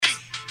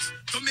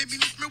Don't make me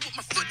lift me with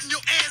my foot in your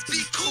ass,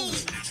 be cool.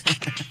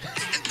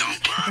 And don't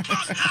worry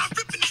about how I'm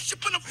ripping this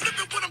shit when I'm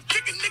flipping, what I'm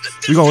kicking,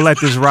 niggas. We're gonna let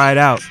this ride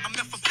out.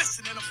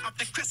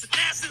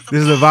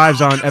 This is the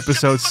vibes on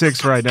episode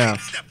 6 right now.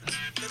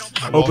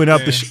 We open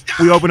up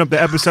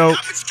the episode.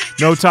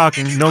 No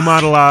talking, no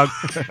monologue.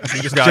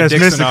 We just got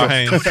dicks in our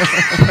hands.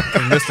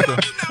 Mystical.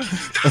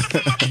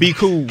 Be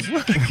cool.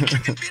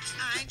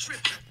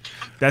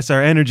 That's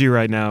our energy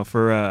right now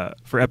for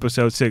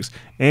episode 6.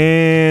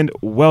 And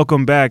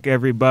welcome back,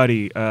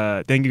 everybody.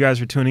 Thank you guys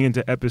for tuning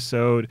into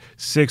episode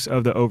 6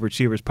 of the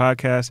Overachievers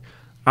podcast.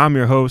 I'm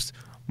your host,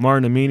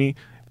 Martin Amini,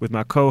 with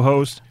my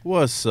co-host.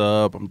 What's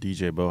up? I'm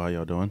DJ Bo. How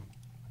y'all doing?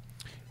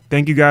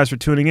 Thank you guys for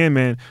tuning in,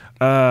 man.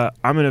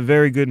 I'm in a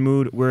very good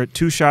mood. We're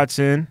 2 shots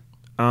in.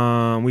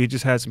 We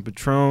just had some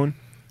Patron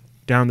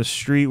down the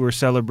street. We're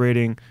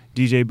celebrating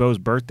DJ Bo's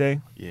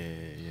birthday.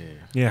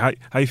 Yeah.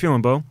 How you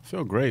feeling, Bo? I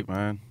feel great,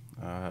 man.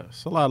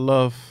 It's a lot of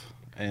love,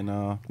 and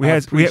we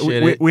had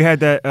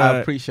that. I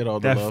appreciate all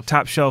the love.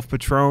 Top shelf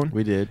Patron.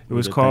 We did. It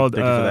was called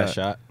Thank you for that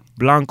shot.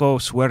 Blanco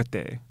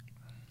Suerte.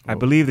 I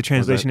believe the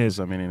translation is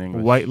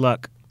white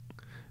luck.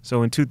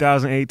 So in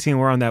 2018,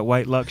 we're on that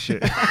white luck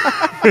shit.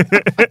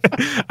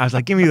 I was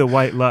like, give me the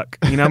white luck.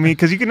 You know what I mean?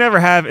 Because you can never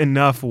have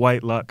enough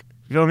white luck.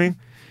 You know what I mean?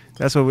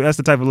 That's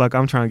the type of luck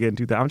I'm trying to get in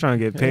 2000. I'm trying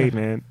to get paid,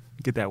 man.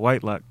 Get that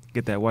white luck.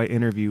 Get that white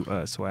interview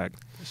swag.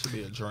 It should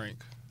be a drink.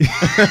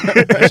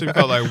 It should be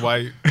called like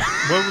white.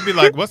 What would be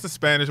like? What's the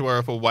Spanish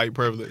word for white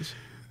privilege?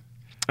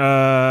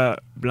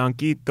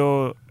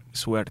 Blanquito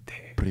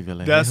suerte.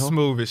 Privilegio. That's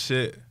smooth as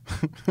shit.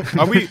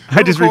 Are we?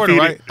 I just repeated.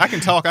 Right? I can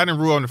talk. I didn't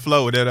rule on the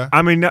flow, did I?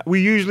 I mean,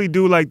 we usually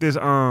do like this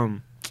like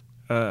an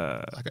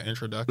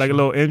introduction, like a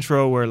little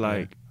intro where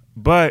like,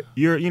 but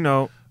you in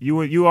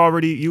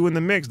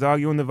the mix, dog.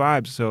 You in the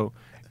vibes, so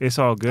it's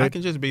all good. I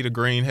can just be the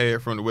green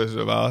head from the Wizard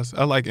of Oz.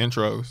 I like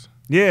intros.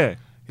 Yeah.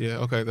 Yeah.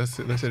 Okay. That's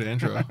it. The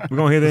intro. We're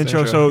gonna hear the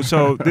intro.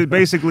 So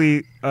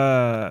basically,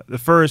 the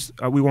first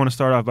we want to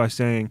start off by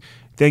saying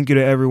thank you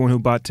to everyone who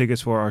bought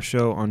tickets for our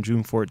show on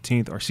June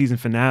 14th, our season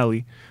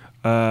finale.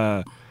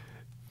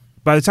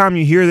 By the time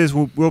you hear this,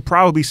 we'll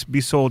probably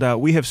be sold out.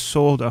 We have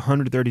sold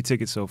 130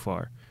 tickets so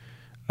far,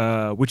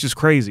 which is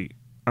crazy.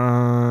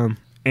 And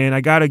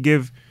I gotta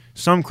give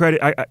some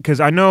credit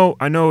because I know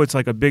it's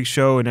like a big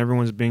show and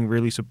everyone's being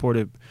really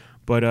supportive.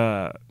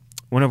 But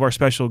one of our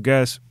special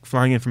guests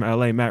flying in from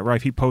LA, Matt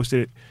Wright, he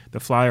posted the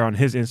flyer on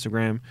his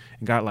Instagram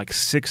and got like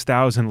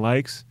 6,000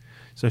 likes.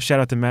 So shout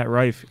out to Matt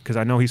Wright because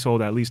I know he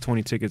sold at least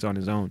 20 tickets on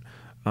his own.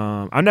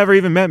 I never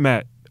even met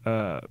Matt.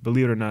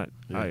 Believe it or not,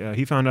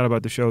 he found out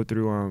about the show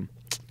through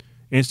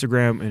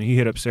Instagram, and he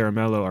hit up Sarah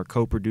Mello, our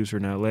co-producer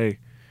in LA.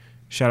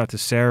 Shout out to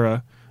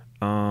Sarah.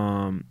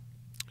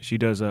 She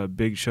does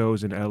big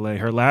shows in LA.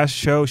 Her last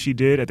show she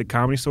did at the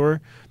Comedy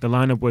Store, the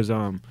lineup was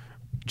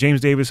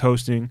James Davis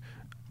hosting,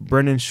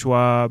 Brendan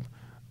Schwab,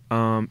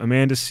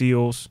 Amanda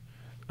Seales,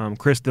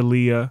 Chris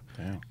D'Elia,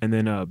 and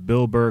then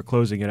Bill Burr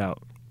closing it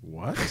out.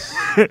 What?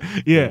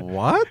 Yeah.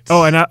 What?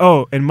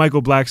 And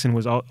Michael Blackson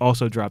was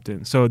also dropped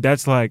in. So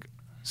that's like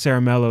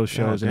Sarah Mello's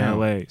shows in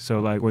LA. So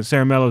like when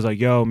Sarah Mello's like,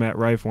 yo, Matt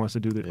Rife wants to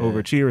do the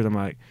Overachievers, I'm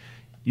like,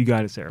 you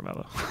got it, Sarah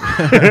Mello.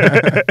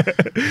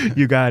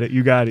 You got it.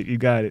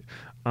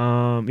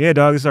 Yeah,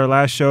 dog, this is our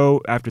last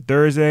show after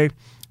Thursday.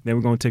 Then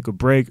we're going to take a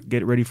break,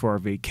 get ready for our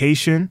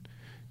vacation,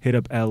 hit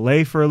up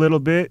LA for a little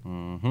bit.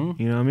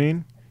 Mm-hmm. You know what I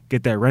mean?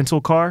 Get that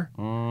rental car,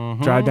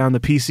 drive down the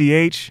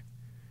PCH.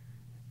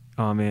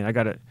 Oh, man,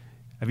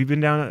 have you been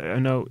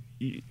down?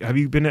 Have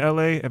you been to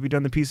LA? Have you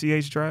done the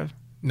PCH drive?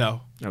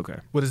 No. Okay.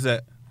 What is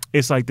that?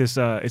 It's like this.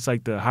 It's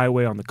like the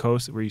highway on the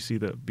coast where you see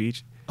the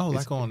beach. Oh,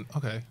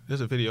 okay.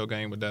 There's a video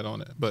game with that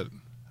on it, but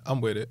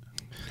I'm with it.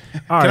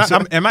 All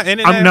right. Am I in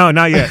it now? No,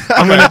 not yet.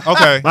 I'm gonna.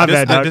 Okay. My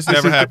bad, dog. This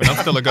never happened. I'm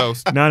still a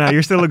ghost. No,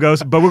 you're still a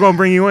ghost, but we're gonna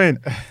bring you in.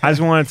 I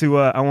just wanted to.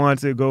 I wanted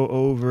to go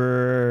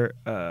over.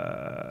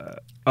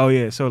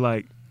 So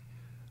like,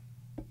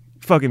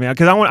 fuck it, man,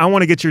 because I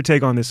want to get your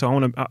take on this. So I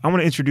want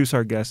to introduce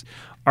our guest.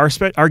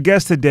 Our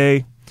guest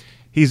today,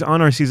 he's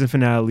on our season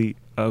finale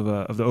of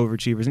the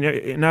Overachievers,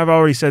 and I've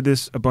already said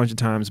this a bunch of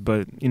times,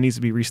 but it needs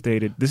to be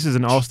restated. This is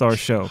an all-star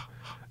show.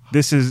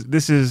 This is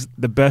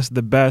the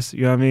best.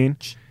 You know what I mean?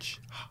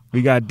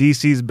 We got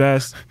DC's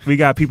best. We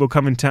got people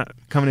coming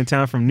in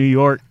town from New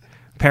York.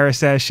 Paris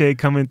Sachet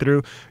coming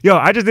through. Yo,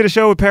 I just did a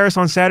show with Paris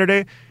on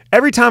Saturday.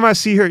 Every time I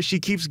see her, she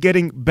keeps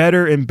getting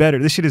better and better.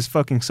 This shit is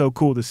fucking so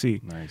cool to see.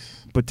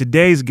 Nice. But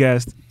today's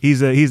guest,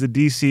 he's a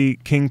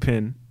DC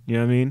kingpin. You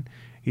know what I mean?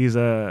 He's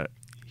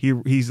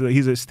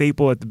a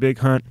staple at the Big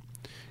Hunt.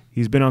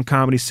 He's been on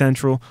Comedy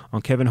Central,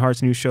 on Kevin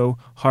Hart's new show,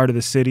 Heart of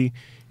the City.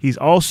 He's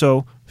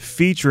also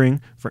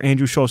featuring for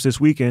Andrew Schultz this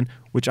weekend,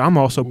 which I'm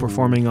also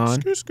performing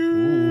on.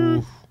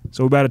 Ooh.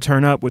 So we're about to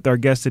turn up with our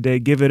guest today.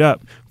 Give it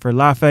up for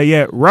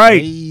Lafayette,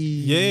 Wright.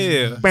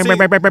 Yeah. Bang, See, bang,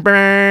 bang, bang, bang,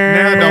 bang.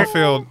 now I don't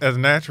feel as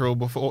natural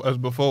as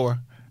before.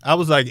 I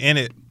was like in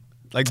it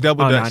Like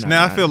double Oh, nah, dutch. nah,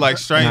 Now nah, I feel like nah,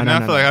 strange. nah, Now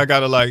nah, I feel nah. like I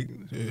gotta like,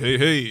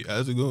 hey,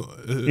 how's it going?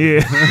 Yeah.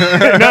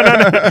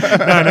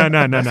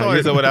 No. That's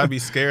always what I'd be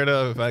scared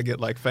of if I get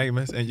like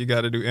famous and you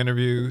got to do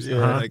interviews.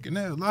 Yeah. Like,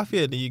 no,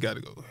 Lafayette, then you got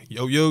to go,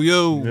 yo,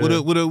 what Yeah.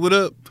 up, what up, what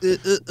up?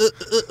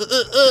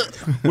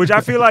 Which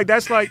I feel like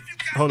that's like.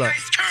 Hold up. I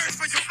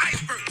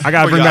For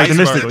gotta bring your back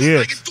the iceberg. mystical.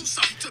 Yeah.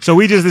 So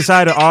we just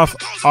decided off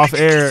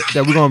air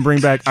that we're gonna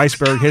bring back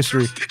iceberg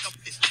history.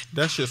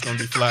 That shit's gonna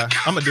be fly.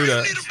 I'm gonna do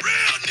that.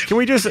 Can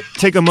we just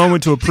take a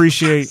moment to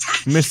appreciate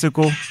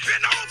mystical?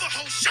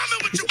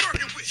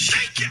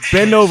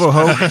 Bend over,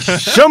 ho.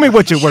 Show me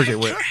what you're working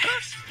with.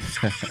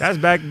 That's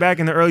back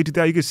in the early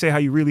 2000s. You could say how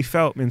you really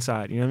felt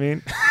inside. You know what I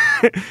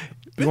mean?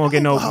 You won't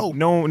get no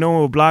one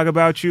will blog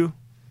about you.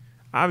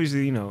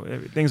 Obviously, you know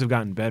things have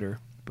gotten better,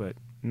 but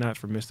not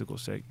for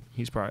Mystical's sake.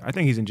 I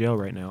think he's in jail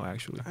right now.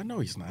 Actually, I know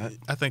he's not.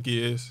 I think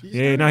he is.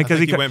 yeah, no, I because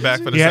think he went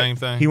back for the same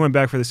thing. He went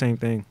back for the same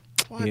thing.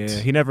 What? Yeah,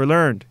 he never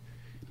learned.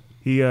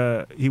 He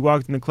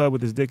walked in the club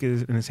with his dick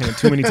in his hand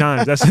too many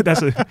times.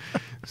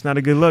 It's not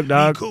a good look,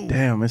 dog.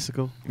 Damn,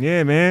 Mystical.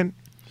 Yeah, man.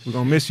 We're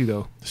gonna miss you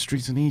though. The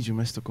streets need you,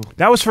 Mystical.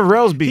 That was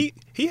Pharrell's beat.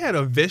 He had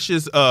a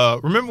vicious.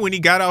 Remember when he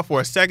got out for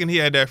a second? He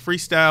had that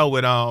freestyle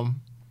with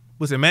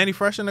was it Manny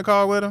Fresh in the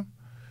car with him?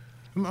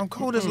 I'm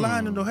cold as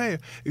lion in the hair.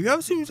 If you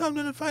ever seen me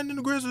something fighting in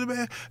the grizzly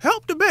bear,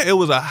 help the bear. It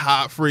was a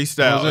hot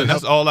freestyle, and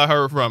that's all I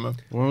heard from him.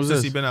 When was since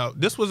this? he been out?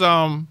 This was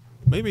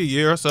maybe a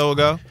year or so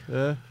ago.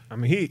 Yeah. I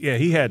mean,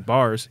 he had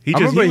bars. I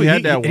remember he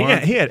had that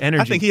one. He had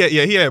energy. I think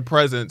he had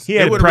presence. He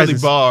had it wasn't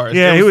presence. really bars.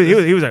 Yeah,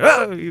 It he was like,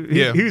 oh.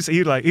 Yeah. He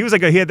was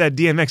like he had that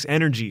DMX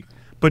energy,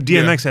 but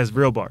DMX has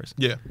real bars.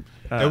 Yeah.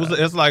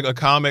 It's like a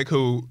comic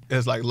who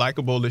is like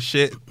likable as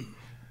shit.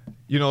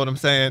 You know what I'm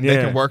saying? They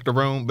Yeah. can work the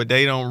room, but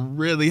they don't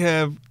really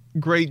have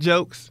great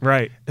jokes,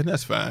 Right. and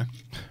that's fine.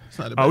 It's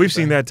not a Oh, bad we've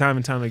seen thing. that time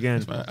and time again.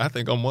 It's fine. I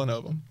think I'm one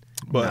of them.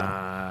 But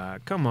Nah,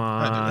 come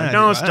on. I do,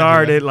 Don't I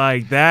start do. it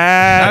like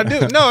that. I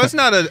do. No, it's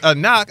not a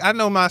knock. I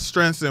know my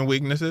strengths and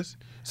weaknesses.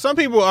 Some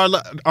people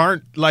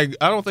aren't like.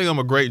 I don't think I'm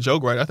a great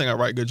joke writer. I think I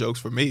write good jokes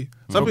for me.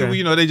 Some Okay.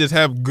 people, they just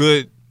have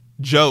good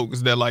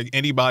jokes that like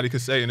anybody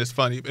could say and it's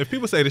funny. If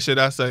people say the shit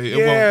I say,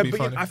 it won't be but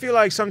funny. I feel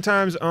like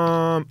sometimes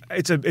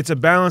it's a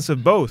balance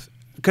of both.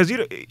 Because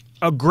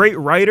a great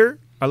writer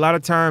a lot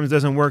of times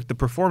doesn't work the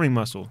performing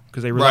muscle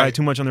because they rely Right.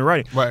 too much on the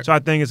writing. Right. So I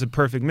think it's a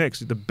perfect mix.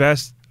 The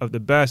best of the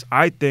best,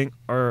 I think,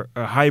 are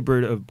a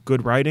hybrid of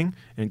good writing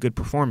and good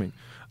performing.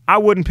 I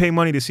wouldn't pay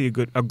money to see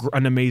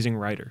an amazing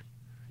writer,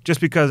 just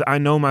because I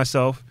know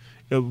myself.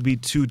 It would be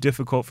too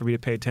difficult for me to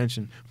pay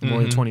attention for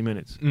more than 20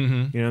 minutes.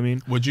 Mm-hmm. You know what I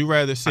mean? Would you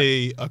rather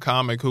see a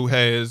comic who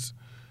has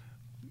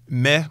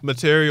meh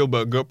material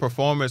but good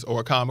performance,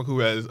 or a comic who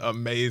has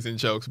amazing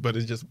jokes but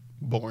is just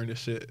boring as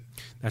shit?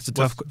 That's a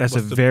What's- tough. That's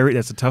what's a the- very.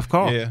 That's a tough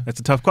call. Yeah. That's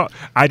a tough call.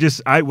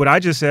 What I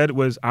just said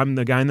was I'm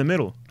the guy in the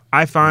middle.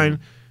 I find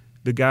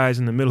the guys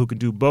in the middle who can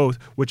do both,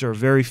 which are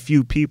very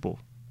few people.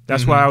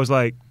 That's why I was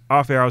like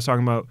off air. I was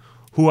talking about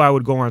who I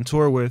would go on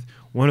tour with.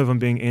 One of them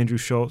being Andrew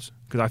Schultz,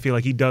 because I feel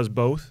like he does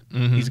both.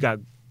 He's got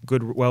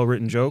good, well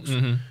written jokes,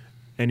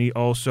 and he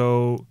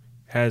also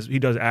he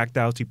does act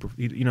outs.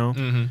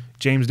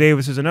 James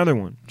Davis is another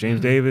one. James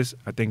Davis,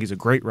 I think he's a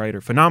great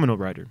writer, phenomenal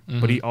writer,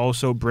 but he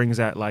also brings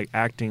that like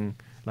acting,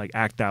 like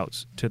act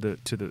outs to the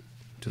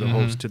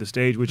host, to the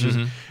stage, which is,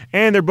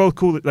 and they're both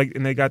cool. Like,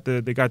 and they got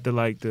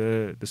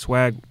the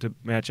swag to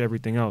match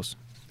everything else.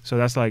 So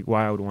that's like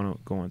why I would want to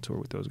go on tour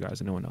with those guys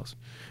and no one else.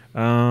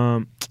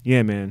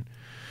 Yeah, man.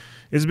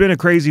 It's been a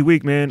crazy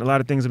week, man. A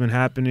lot of things have been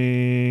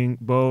happening.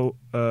 Bo,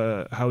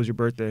 how was your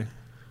birthday?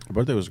 My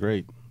birthday was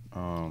great.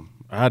 I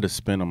had to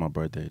spend on my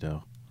birthday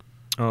though.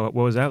 What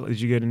was that?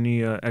 Did you get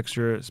any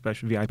extra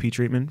special VIP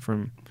treatment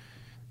from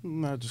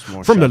Not just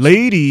more the shots- More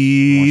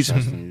ladies?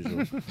 shots than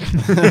usual.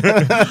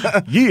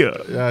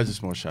 Yeah.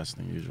 Just more shots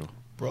than usual.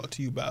 Brought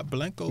to you by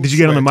Blanco. Did you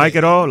get on the mic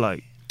at all?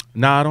 Like,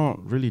 Nah, I don't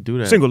really do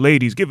that. single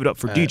ladies, give it up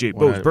for DJ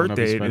when Bo's I- when I be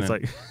birthday. And it's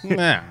like, spending-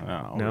 nah,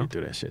 I don't No? really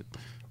do that shit.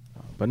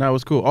 But no, it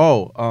was cool.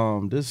 Oh,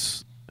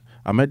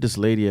 I met this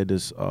lady at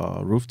this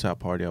rooftop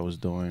party I was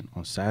doing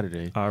on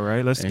Saturday. all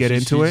right, let's And get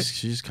into it.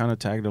 She just kind of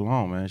tagged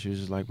along, man. She was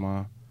just like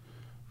my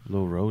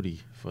little roadie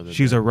for the.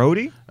 She's day. a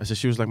roadie? I said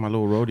she was like my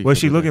little roadie. Was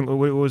for she the looking? day.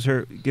 What was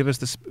her? Give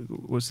us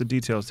what's the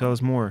details? Tell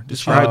us more. Did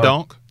she have a Describe.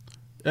 donk?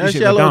 Yeah, She she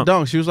had had a a little dunk.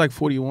 dunk. She was like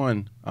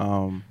 41. Did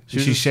was she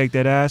just- shake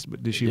that ass?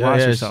 But did she Yeah, wash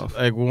yeah, herself?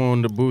 Like we were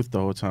in the booth the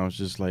whole time.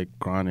 She was just like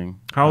grinding.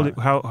 How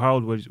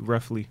old was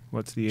roughly?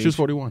 What's the age? She was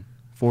 41.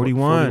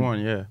 41. 41,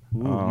 yeah.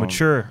 Ooh,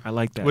 mature. I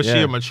like that. Was she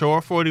Yeah. a mature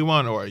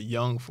 41 or a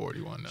young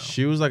 41 now?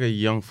 She was like a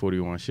young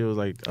 41. She was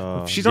like.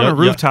 She's on a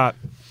rooftop.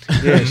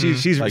 Yeah,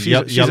 she's Like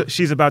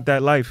she's about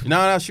that life.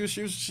 No, she was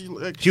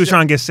She was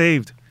trying to get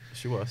saved.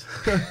 She was.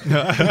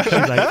 She's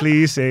like,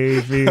 please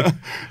save me.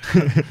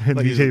 And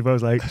DJ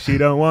Bo's like, she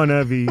don't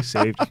wanna be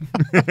saved.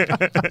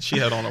 She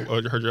had on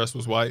her dress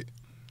was white.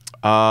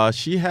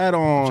 She had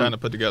on. Trying to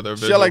put together a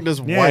She visual. had like this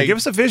Yeah, white. give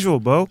us a visual,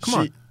 Bo. Come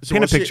on,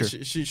 paint a picture.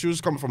 She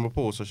was coming from a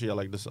pool, so she had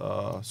like this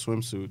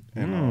swimsuit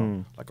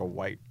and like a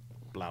white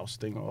blouse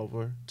thing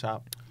over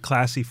top.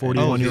 Classy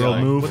 41-year-old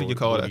yeah. move. What do you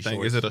call that Booty thing?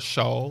 shorts. Is it a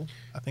shawl?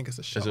 I think it's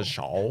a shawl. Is it a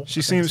shawl?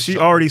 She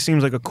already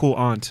seems like a cool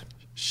aunt.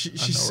 She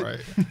I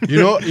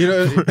know, right? you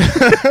know.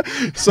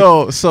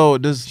 so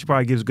this She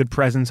probably gives good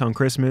presents on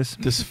Christmas.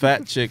 this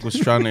fat chick was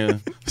trying to.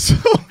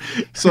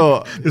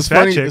 So it's fat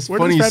funny. chick? It's Where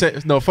funny does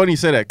you say funny you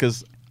say that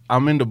because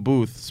I'm in the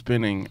booth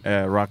spinning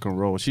at Rock and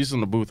Roll. She's in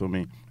the booth with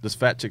me. This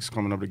fat chick's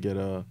coming up to get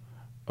a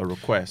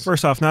request.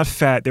 First off, not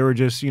fat. They were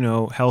just,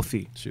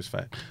 healthy. She was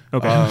fat.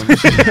 Okay.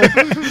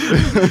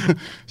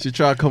 She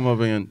tried to come up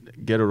and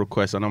get a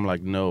request, and I'm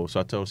like, no. So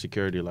I told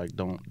security, like,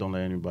 don't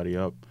let anybody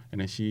up.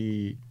 And then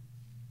she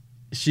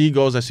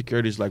goes at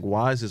security's like,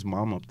 why is his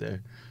mom up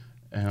there?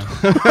 And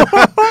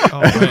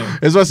Oh man.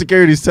 it's what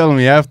security's telling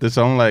me after.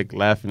 So I'm like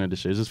laughing at the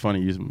shit. It's just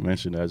funny you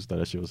mentioned that. I just thought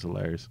that shit was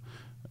hilarious.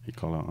 You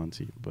call her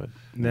auntie, but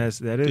That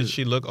Did is.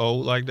 she look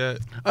old like that?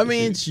 I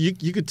mean,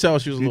 you could tell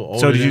she was a little older.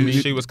 So did than you- me.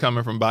 She was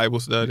coming from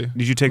Bible study.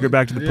 Did you take her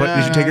back to the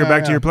Did you take her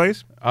back to Yeah. your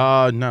place?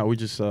 No, we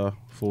just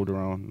fooled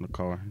around in the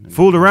car.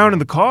 Fooled around in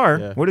the car?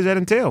 Yeah. What does that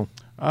entail?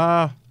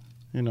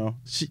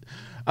 She.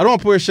 I don't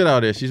want to put her shit out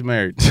there. She's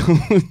married.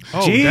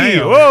 Oh, Gee,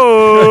 damn.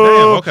 whoa.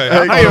 Damn, okay.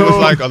 I thought it was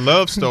like a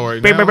love story.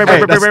 Bang, now. bang,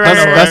 bang, bang, bang,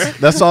 bang.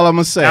 That's all I'm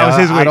gonna say. That was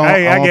his I week. don't,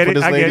 Hey, I I don't get put it,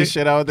 this I get lady it.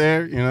 shit out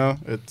there.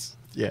 It's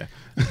yeah.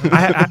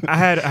 I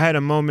had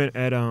a moment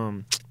at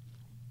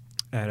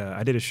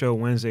I did a show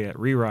Wednesday at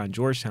Rerod in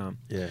Georgetown.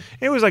 Yeah.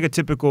 It was like a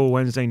typical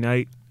Wednesday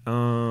night,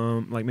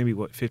 like maybe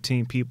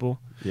 15 people.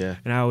 Yeah.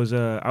 And I was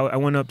I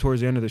went up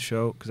towards the end of the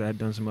show because I had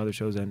done some other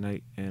shows that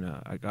night, and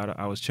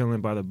I was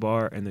chilling by the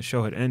bar, and the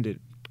show had ended,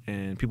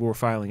 and people were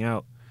filing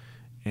out,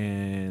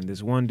 and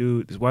this one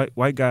dude, this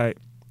white guy,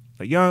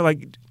 like young,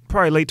 like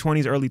probably late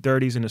 20s, early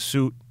 30s, in a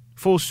suit,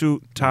 full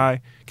suit,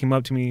 tie, came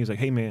up to me. He's like,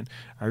 "Hey man,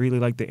 I really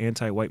like the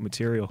anti-white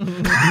material,"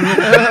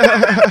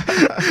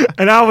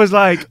 and I was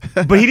like,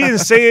 but he didn't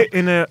say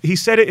it he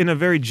said it in a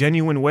very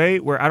genuine way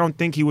where I don't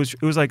think it was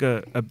like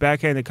a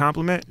backhanded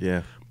compliment.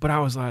 Yeah. But I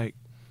was like,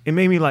 it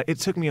made me like, it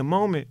took me a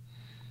moment,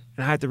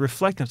 and I had to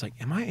reflect. I was like,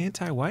 am I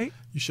anti-white?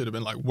 You should have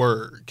been like,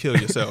 word, kill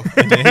yourself.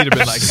 And then he'd have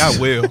been like, I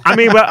will. I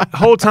mean, but the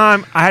whole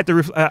time I had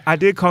to, I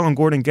did call him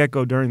Gordon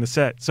Gekko during the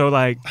set. So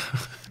like,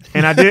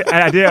 and I did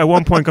at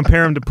one point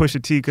compare him to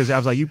Pusha T because I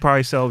was like, you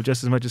probably sell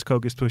just as much as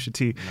coke as Pusha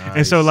T.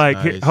 And so like,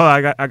 nice. hold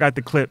on, I got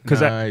the clip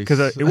because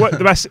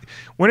Nice.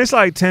 when it's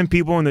like 10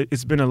 people and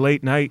it's been a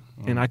late night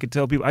and I could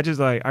tell people, I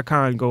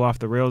kind of go off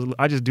the rails.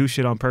 I just do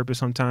shit on purpose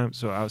sometimes.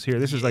 So I was here.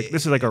 This is like a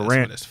that's rant.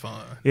 when it's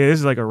fun. Yeah, this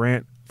is like a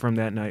rant from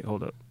that night.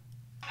 Hold up.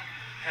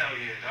 Hell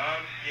yeah,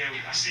 dog.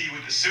 Yeah, I see you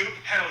with the suit.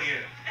 Hell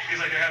yeah.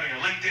 Feels like they're having a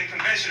LinkedIn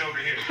convention over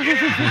here.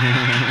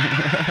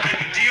 Yeah.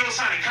 Making deals,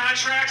 signing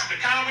contracts at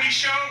the comedy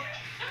show.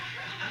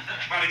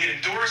 About to get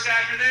endorsed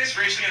after this.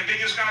 Racially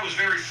ambiguous guy was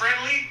very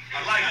friendly.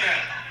 I like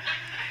that.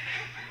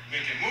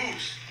 Making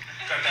moves.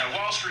 Got that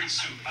Wall Street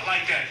suit. I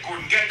like that.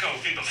 Gordon Gekko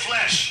in the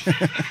flesh.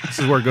 This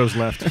is where it goes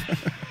left.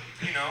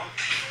 You know,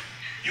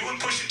 you and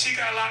Pusha T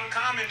got a lot in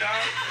common, dog.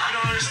 You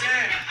don't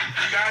understand.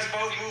 You guys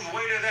both move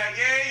way to that.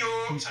 Yeah, yo.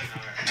 I'm saying, all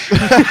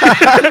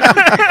right. A little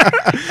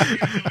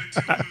bit too loose,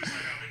 like I've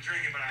been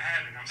drinking, but I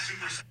haven't. I'm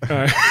super. All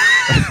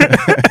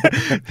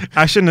right.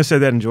 I shouldn't have said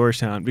that in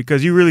Georgetown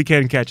because you really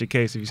can catch a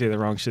case if you say the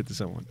wrong shit to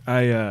someone.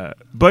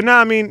 But no,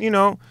 I mean,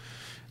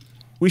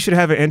 we should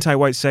have an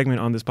anti-white segment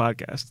on this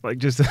podcast. Like,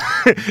 just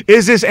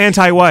is this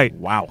anti-white?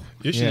 Wow.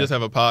 You should Yeah. just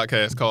have a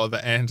podcast called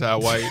the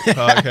Anti-White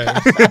Podcast.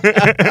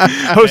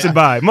 Hosted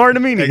by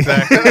Martin Amini.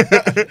 Exactly.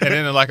 And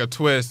then like a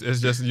twist,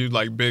 it's just you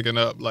like bigging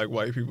up like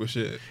white people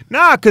shit.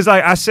 Nah, because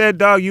like I said,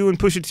 dog, you and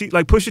Pusha T,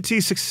 like Pusha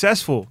T's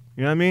successful.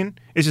 You know what I mean?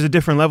 It's just a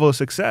different level of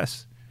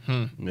success,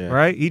 Yeah.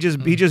 right? He just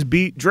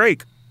beat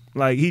Drake.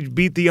 Like he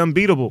beat the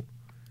unbeatable.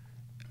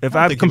 If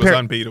I I think he was compare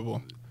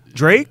unbeatable.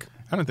 Drake,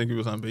 I don't think he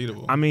was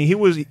unbeatable. I mean, he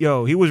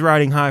was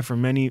riding high for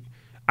many.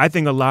 I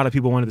think a lot of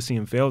people wanted to see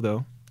him fail,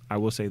 though. I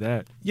will say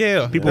that.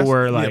 Yeah, People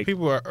were like-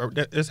 people are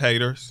it's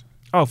haters.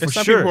 Oh, for And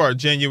some sure. people are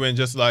genuine,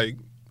 just like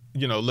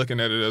looking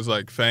at it as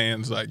like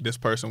fans, like this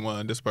person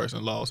won, this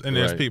person lost, and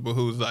there's Right. people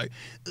who's like,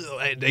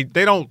 ugh, they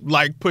don't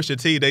like Pusha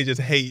T, they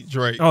just hate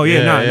Drake. Oh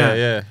yeah, nah.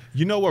 yeah.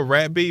 You know what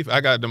rap beef I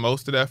got the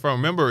most of that from?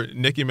 Remember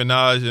Nicki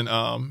Minaj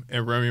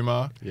and Remy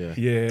Ma? Yeah.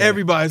 Yeah.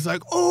 Everybody's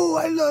like, oh,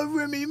 I love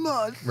Remy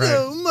Ma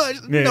so much.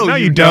 Yeah, No, no,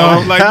 you you don't.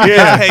 don't. Like,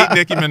 Yeah. I hate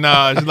Nicki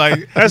Minaj.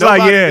 Like, That's like,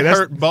 nobody yeah,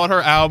 that's- bought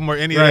her album or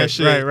any of Right, that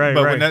shit. right,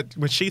 but right.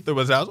 when Sheetha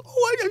was out,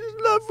 oh, I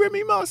just love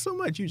Remy Ma so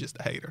much. You just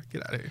a hater.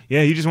 Get out of here.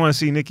 Yeah, you just want to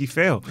see Nicki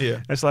fail.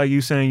 Yeah. That's like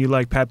you saying you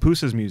like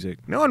Papoose music.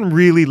 No one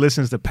really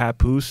listens to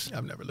Papoose.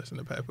 I've never listened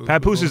to Papoose.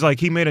 Papoose before. is like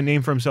he made a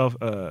name for himself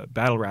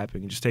battle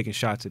rapping and just taking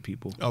shots at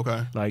people.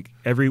 Okay. Like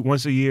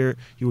once a year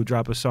he would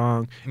drop a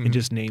song and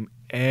just name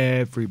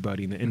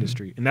everybody in the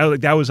industry. And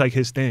that was like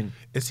his thing.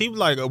 It seems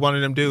like one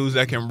of them dudes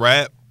that can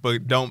rap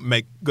but don't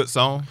make good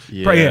songs.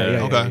 Yeah. Right,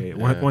 yeah. Okay.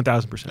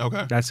 1000%.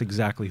 Okay. That's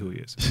exactly who he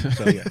is.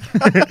 So yeah.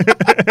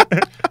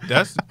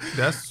 That's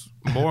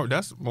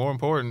more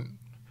important.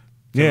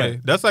 to Yeah. me.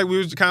 That's like we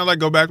was kind of like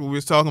go back to what we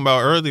was talking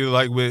about earlier,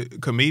 like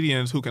with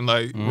comedians who can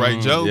like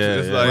write jokes. yeah,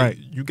 It's yeah. like Right.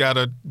 you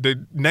gotta,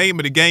 the name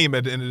of the game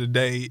at the end of the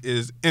day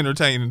is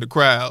entertaining the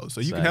crowd.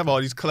 So you can have Exactly.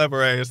 all these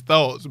clever ass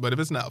thoughts, but if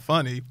it's not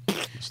funny,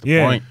 That's the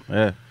Yeah. point.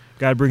 Yeah.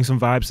 Got to bring some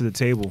vibes to the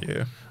table.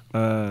 yeah.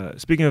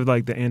 Speaking of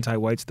like the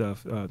anti-white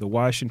stuff, the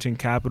Washington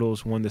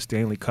Capitals won the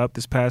Stanley Cup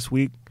this past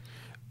week.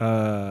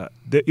 I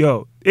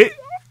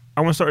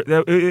want to start.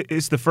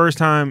 It's the first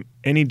time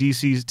any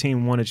DC's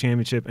team won a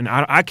championship, and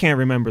I can't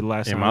remember the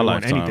last In time my they won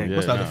lifetime, anything. yeah.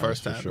 What's not the nah,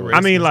 first for time? sure. The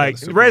I mean, Redskins like had the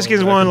Super Redskins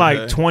Bowl won back in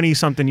like the day.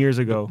 20-something years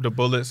ago. The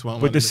Bullets won.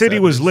 But the city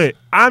was lit.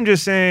 I'm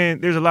just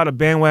saying there's a lot of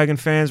bandwagon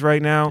fans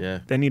right now Yeah.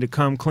 that need to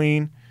come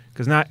clean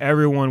because not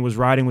everyone was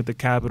riding with the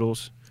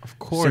Capitals Of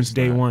course. since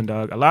day not. one,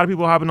 dog. A lot of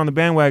people hopping on the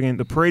bandwagon.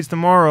 The parade's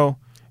tomorrow.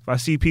 If I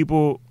see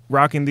people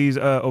rocking these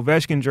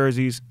Ovechkin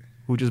jerseys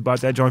who just bought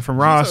that joint from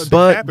Ross,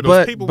 But-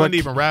 people but- weren't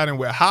even riding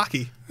with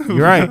hockey. You're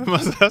right.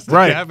 That's the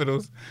Right.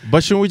 Capitals.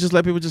 But shouldn't we just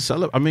let people just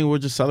celebrate? I mean, we're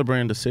just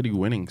celebrating the city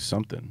winning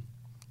something.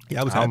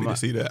 Yeah, I was happy to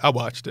see that. I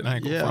watched it. I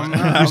ain't gonna Yeah, front. I'm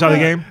not- you saw the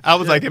game? I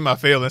was like in my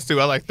feelings too.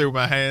 I like threw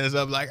my hands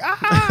up like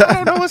I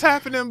don't know what's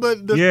happening,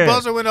 but the Yeah.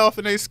 buzzer went off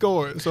and they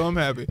scored, so I'm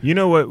happy. You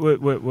know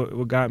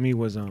what got me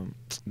was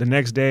the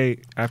next day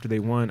after they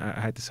won, I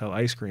had to sell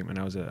ice cream, and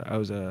I was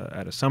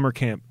at a summer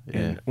camp,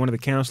 and Yeah. one of the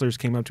counselors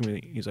came up to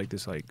me. He's like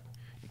this like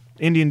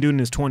Indian dude in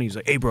his 20s. He's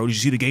like, "Hey, bro, did you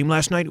see the game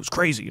last night? It was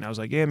crazy." And I was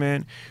like, "Yeah,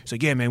 man." He's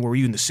like, "Yeah, man. Were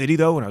you in the city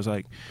though?" And I was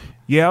like,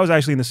 "Yeah, I was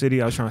actually in the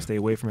city. I was trying to stay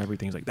away from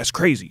everything." He's like, "That's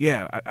crazy."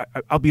 Yeah,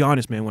 I'll be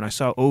honest, man. When I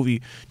saw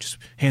Ovi just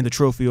hand the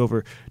trophy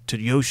over to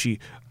Yoshi,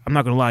 I'm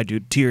not gonna lie,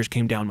 dude. Tears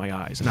came down my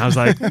eyes, and I was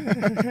like,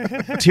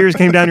 "Tears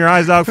came down your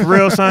eyes, dog, for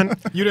real, son."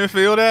 You didn't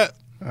feel that?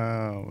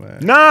 Oh man.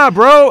 Nah,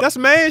 bro. That's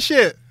man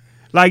shit.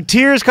 Like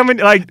tears coming.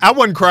 Like I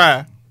wouldn't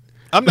cry.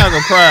 I'm not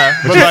gonna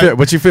cry.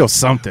 But you feel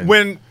something.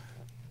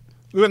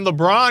 When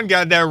LeBron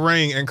got that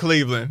ring in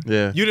Cleveland,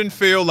 Yeah. you didn't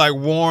feel like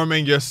warm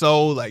in your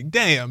soul, like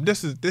damn,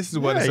 this is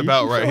what it's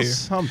about right here.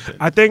 Something.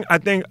 I think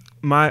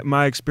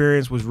my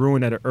experience was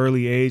ruined at an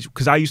early age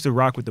because I used to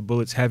rock with the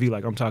Bullets heavy.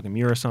 Like I'm talking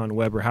Murasan,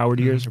 Weber,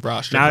 Howard years.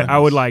 Ross Now I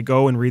Strickland. would like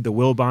go and read the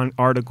Wilbon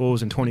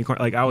articles and 20.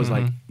 Like I was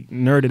like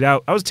nerded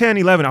out. I was 10,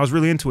 11. I was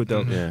really into it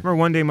though. Yeah. Remember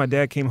one day my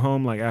dad came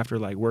home like after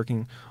like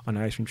working on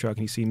an ice cream truck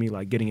and he see me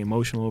like getting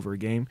emotional over a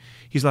game.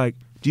 He's like,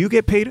 "Do you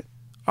get paid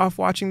off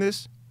watching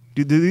this?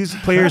 Do these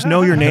players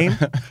know your name?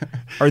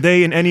 Are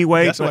they in any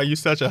way?" That's why you're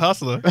such a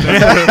hustler.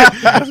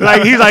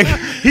 Like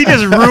he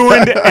just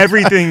ruined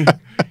everything.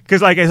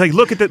 Because like it's like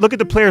look at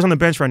the players on the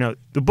bench right now.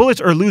 The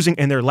Bullets are losing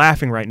and they're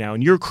laughing right now,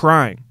 and you're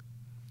crying.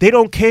 They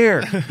don't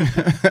care.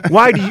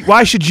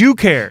 Why should you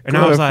care? And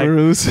I was like,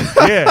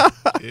 yeah.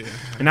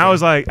 And I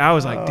was like,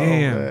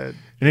 damn. man.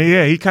 And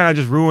yeah, he kind of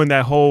just ruined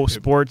that whole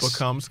sports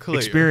becomes clear.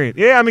 experience.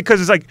 Yeah, I mean,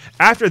 because it's like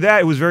after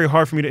that, it was very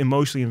hard for me to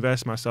emotionally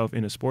invest myself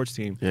in a sports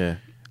team. Yeah.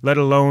 Let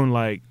alone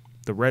like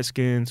the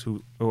Redskins,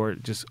 or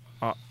just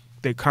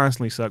they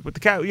constantly suck. But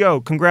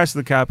congrats to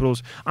the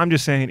Capitals. I'm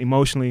just saying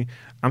emotionally,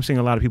 I'm seeing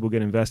a lot of people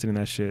get invested in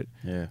that shit.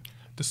 Yeah.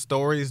 The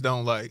stories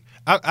don't like.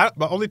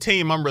 The only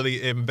team I'm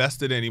really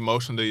invested in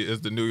emotionally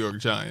is the New York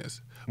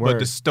Giants. But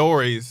Word. the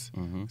stories,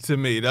 to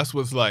me, that's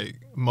what's like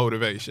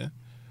motivation.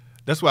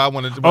 That's why I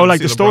wanted to. Oh, like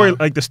see the story, LeBron.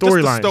 like the Just the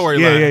storylines. storyline.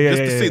 Yeah.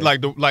 Just to see,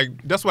 like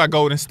that's why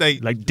Golden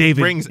State, Like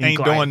David rings and ain't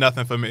Clyde. doing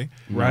nothing for me.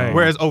 Right.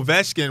 Whereas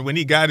Ovechkin, when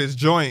he got his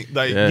joint,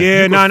 like Yeah. you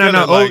Yeah, could no. feel it,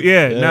 Oh, like,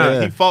 yeah, yeah.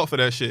 nah. he fought for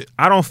that shit.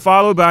 I don't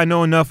follow, but I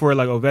know enough where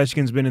like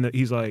Ovechkin's been in the.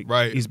 He's like,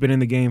 Right. He's been in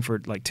the game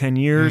for like 10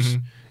 years,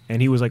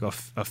 and he was like a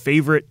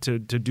favorite to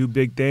do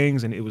big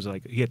things, and it was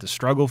like he had to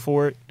struggle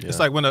for it. It's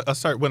like when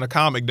a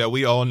comic that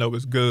we all know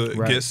is good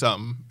Right. gets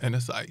something, and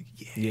it's like,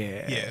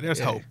 Yeah,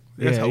 there's hope.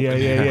 There's Yeah, hope.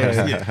 in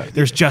yeah. it.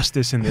 There's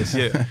justice in this.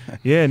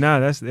 Yeah.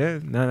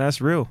 That's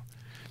real.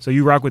 So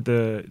you rock with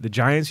the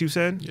Giants, you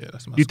said? Yeah,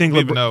 that's my You think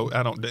school. Even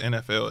LeBron- though the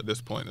NFL at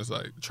this point is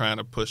like trying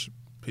to push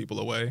people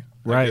away.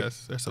 Right. I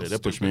guess. They're so They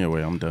stupid. pushed me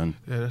away. I'm done.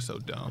 Yeah, they're so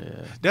dumb.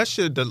 Yeah. That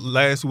shit the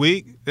last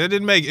week, it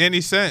didn't make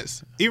any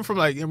sense. Even from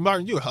like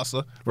Martin, you a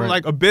hustler. From Right.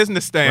 like a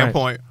business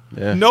standpoint.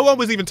 Yeah. No one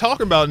was even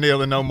talking about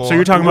kneeling no more. So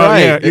you're talking about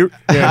Right. you're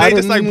And How they did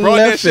just like brought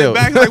that left shit field?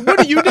 back. Like, what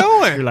are you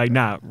doing? you're like,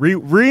 nah,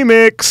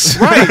 remix.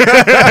 Right.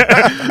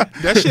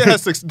 That shit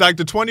has like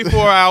the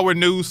 24-hour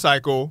news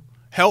cycle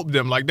helped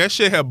them. Like that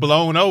shit had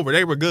blown over.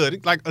 They were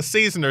good. Like a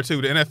season or two,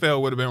 the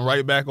NFL would have been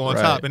right back on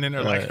Right, top. And then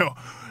they're like, right.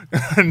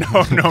 no.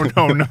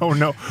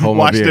 Hold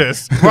my Watch beer.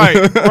 this. Right.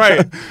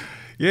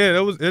 Yeah,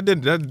 that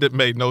didn't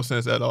make no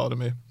sense at all to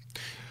me.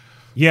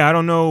 Yeah, I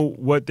don't know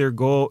what their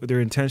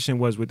intention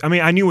was with. I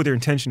mean, I knew what their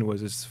intention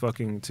was. It's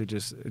fucking to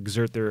just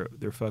exert their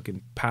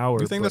fucking power.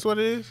 You think but- that's what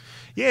it is?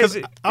 Yeah, 'Cause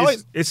I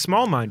always- it's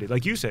small-minded.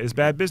 Like you said, it's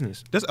bad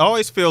business. Just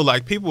always feel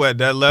like people at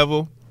that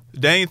level,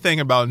 they ain't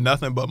thinking about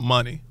nothing but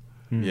money.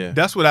 Yeah.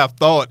 That's what I've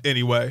thought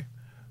anyway.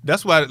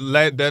 That's why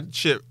that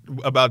shit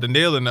about the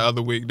kneeling the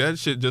other week, that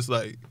shit just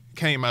like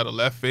came out of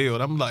left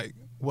field. I'm like,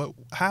 what?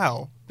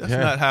 How? That's Yeah.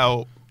 not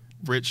how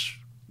rich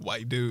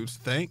white dudes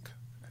think.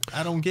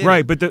 I don't get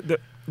Right, it. but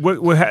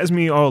what has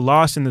me all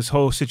lost in this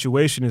whole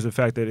situation is the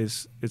fact that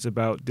it's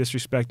about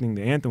disrespecting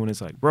the anthem when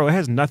it's like, bro, it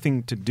has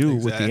nothing to do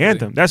with the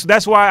anthem.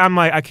 That's why I'm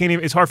like, I can't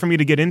even. It's hard for me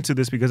to get into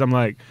this because I'm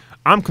like,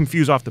 I'm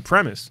confused off the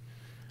premise.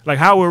 Like,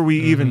 how are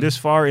we even this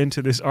far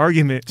into this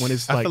argument when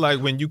it's like, I feel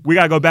like when we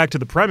gotta go back to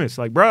the premise.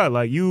 Like, bro,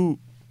 like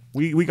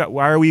we got.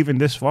 Why are we even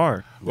this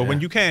far? Well, when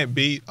you can't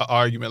beat an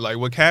argument, like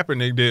what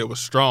Kaepernick did was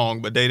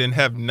strong, but they didn't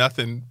have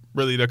nothing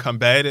really to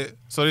combat it,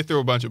 so they threw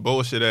a bunch of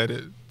bullshit at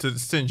it to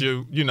send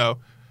you, to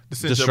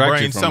send your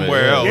brain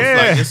somewhere else.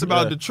 Yeah. Like, it's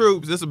about the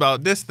troops, it's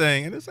about this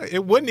thing, and it's like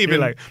it wouldn't even.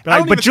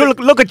 But you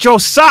look at your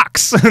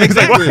socks.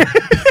 Exactly.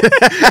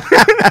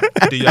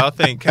 Do y'all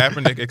think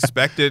Kaepernick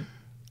expected?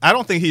 I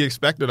don't think he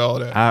expected all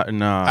that.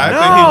 No. I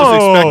think he just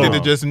expected to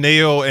just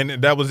kneel,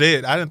 and that was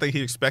it. I didn't think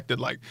he expected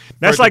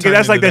that's like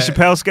that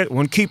Chappelle sketch.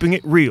 When keeping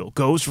it real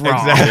goes wrong.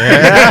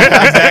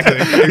 Exactly.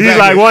 Exactly. He's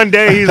like one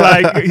day he's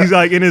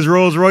like in his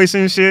Rolls Royce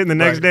and shit, and the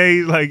next day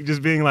he's like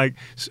just being like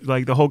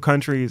the whole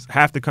country is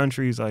half the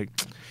country is like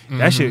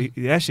that shit.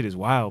 That shit is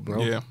wild,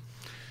 bro.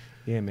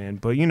 Yeah, man.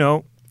 But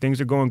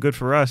things are going good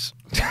for us.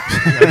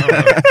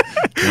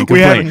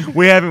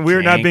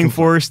 We're not being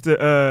forced to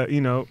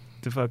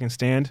to fucking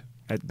stand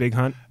at Big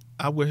Hunt.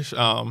 I wish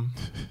I'm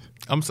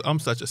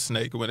such a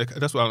snake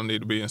that's why I don't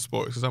need to be in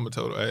sports because I'm a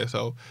total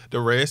asshole. The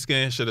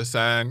Redskins should have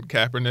signed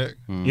Kaepernick.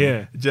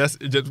 Yeah.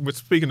 Just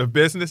speaking of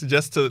business,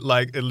 just to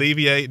like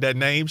alleviate that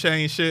name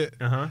change shit.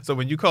 So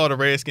when you call the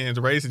Redskins,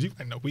 you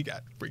know we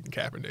got freaking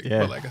Kaepernick. Yeah.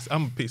 But like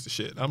I'm a piece of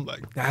shit. I'm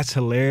like that's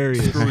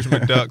hilarious. Scrooge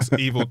McDuck's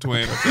evil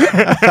twin.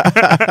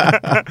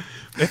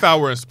 If I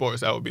were in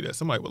sports, I would be that.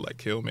 Somebody would like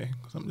kill me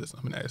because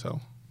I'm an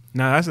asshole.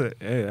 No,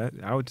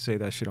 I would say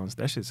that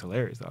shit's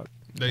hilarious, dog.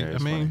 I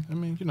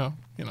mean,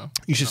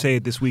 You should say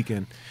it this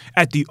weekend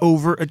at the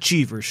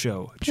Overachiever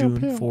Show, June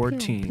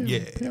 14th.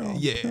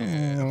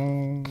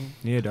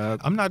 Yeah, dog.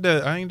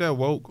 I ain't that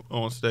woke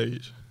on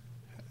stage.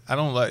 I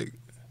don't like.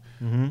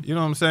 You know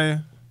what I'm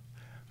saying?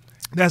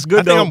 That's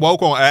good. I think I'm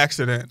woke on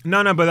accident.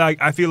 No, but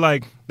I feel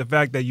like the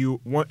fact that you're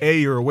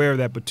aware of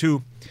that, but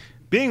two,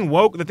 being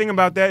woke. The thing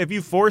about that, if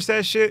you force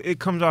that shit, it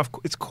comes off.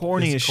 It's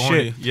corny as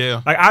shit.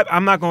 Yeah. Like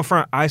I'm not gonna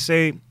front. I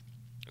say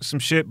some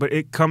shit, but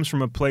it comes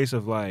from a place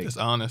of like it's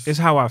honest. It's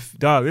how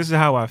this is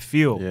how I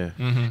feel. Yeah.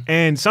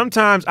 And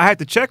sometimes I have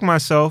to check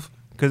myself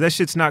because that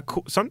shit's not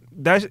cool.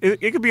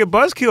 It could be a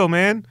buzzkill,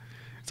 man.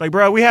 It's like,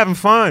 bro, we having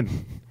fun.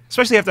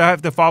 Especially after I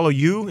have to follow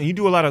you and you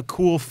do a lot of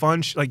cool,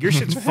 fun shit. Like your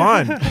shit's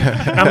fun.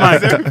 And I'm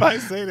like, everybody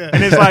say that.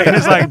 And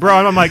it's like, bro.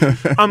 And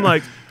I'm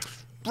like,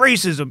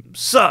 racism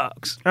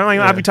sucks. And I'm like,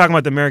 I'll be talking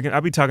about the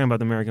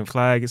American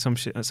flag and some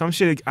shit.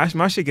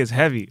 My shit gets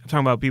heavy. I'm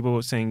talking about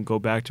people saying go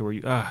back to where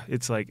you.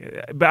 It's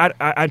like, but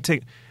I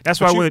take. That's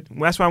why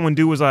when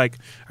dude was like,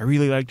 I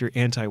really liked your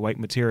anti-white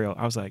material.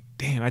 I was like,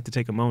 damn. I had to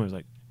take a moment. I was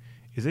like,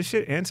 is this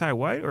shit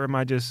anti-white or am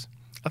I just?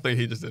 I think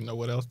he just didn't know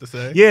what else to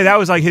say. Yeah, that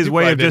was like his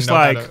way of just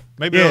like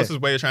maybe that was his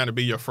way of trying to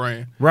be your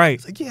friend. Right.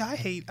 It's like, yeah, I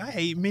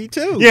hate me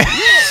too. Yeah.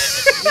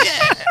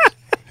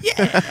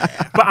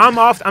 Yeah. But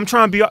I'm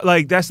trying to be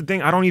like, that's the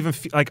thing. I don't even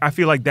feel like, I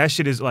feel like that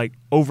shit is like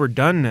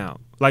overdone now.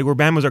 Like where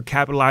Bama's are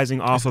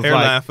capitalizing off of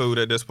airline like food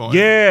at this point.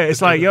 Yeah,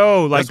 it's like,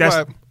 yo, like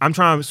that's I'm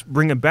trying to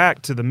bring it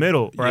back to the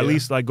middle or at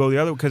least like go the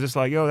other, because it's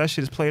like, yo, that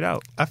shit is played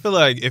out. I feel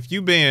like if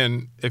you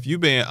being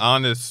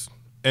honest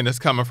and it's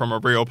coming from a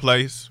real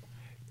place,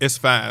 it's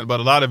fine.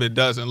 But a lot of it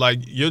doesn't. Like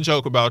your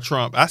joke about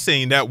Trump, I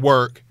seen that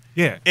work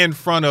in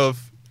front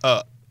of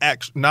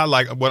not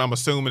like what I'm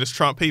assuming is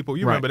Trump people.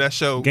 You remember that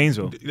show?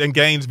 Gainesville. In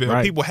Gainesville.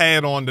 Right. People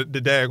had on the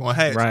daggone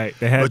hats. Right.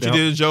 They had but you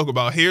did a joke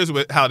about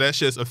how that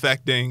shit's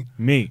affecting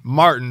me.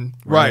 Martin.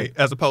 Right.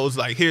 As opposed to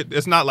like, here,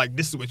 it's not like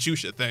this is what you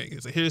should think.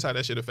 It's like, here's how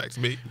that shit affects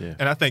me. Yeah.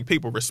 And I think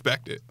people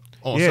respect it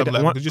on some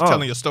level because you're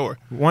telling your story.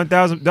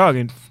 1,000, dog.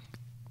 And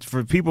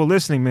for people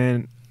listening,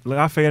 man,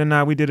 Lafayette and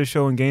I, we did a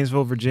show in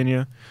Gainesville,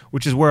 Virginia,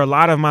 which is where a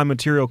lot of my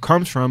material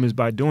comes from, is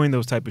by doing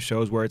those type of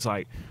shows where it's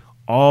like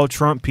all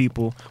Trump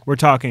people. We're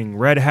talking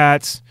red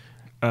hats,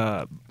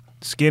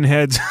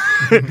 skinheads,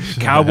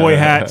 cowboy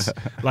hats,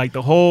 like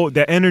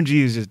the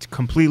energy is just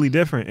completely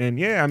different. And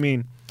yeah, I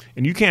mean,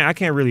 and I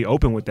can't really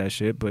open with that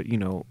shit, but you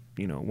know,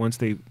 once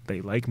they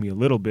like me a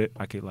little bit,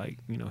 I could like,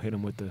 hit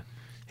them with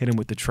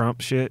the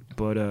Trump shit.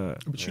 But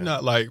you're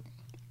not like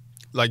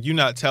you're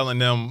not telling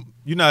them,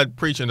 you're not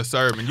preaching a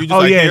sermon. You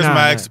just here's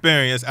my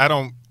experience.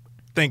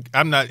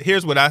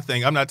 Here's what I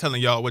think. I'm not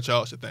telling y'all what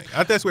y'all should think.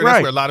 That's where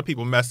a lot of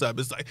people mess up.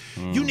 It's like,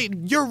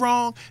 you're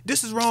wrong.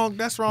 This is wrong.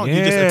 That's wrong. Yeah.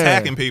 You're just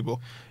attacking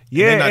people.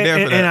 Yeah, they're not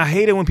there for that. And I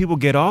hate it when people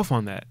get off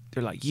on that.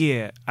 They're like,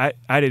 yeah, I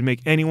didn't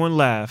make anyone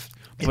laugh,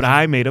 but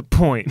I made a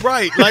point.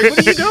 Right. Like, what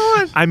are you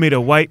doing? I made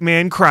a white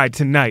man cry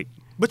tonight.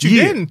 But you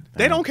didn't.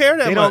 They don't care that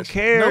much. They don't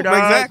care, dog.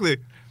 Exactly.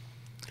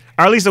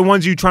 Or at least the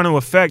ones you're trying to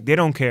affect, they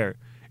don't care.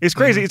 It's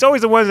crazy. Mm-hmm. It's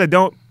always the ones that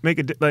don't make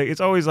it. Like, it's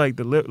always like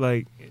the lip,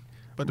 like.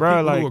 But the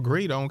people who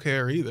agree don't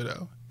care either,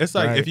 though. It's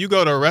like if you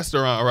go to a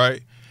restaurant,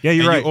 right? Yeah,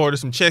 you're right. You order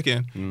some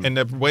chicken, and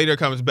the waiter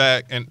comes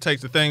back and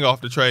takes the thing off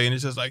the tray, and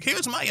it's just like,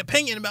 here's my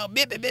opinion about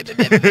blah, blah, blah, blah,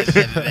 blah, blah,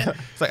 blah.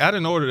 It's like, I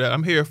didn't order that.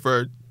 I'm here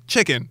for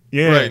chicken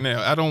right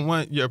now. I don't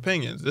want your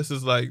opinions. This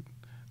is the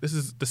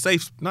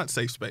not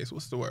safe space.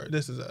 What's the word?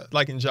 This is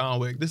like in John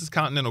Wick. This is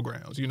Continental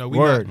Grounds. You know, we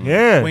we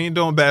ain't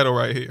doing battle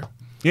right here.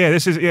 Yeah,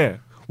 this is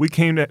We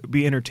came to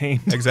be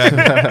entertained. Exactly.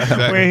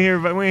 We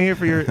ain't here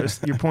for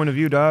your point of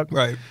view, dog.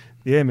 Right.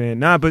 Yeah, man.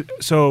 Nah, but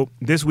so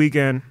this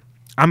weekend,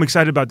 I'm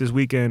excited about this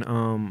weekend.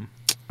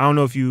 I don't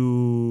know if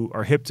you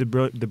are hip to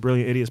the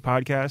Brilliant Idiots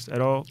podcast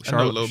at all. I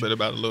know a little bit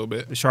about it, a little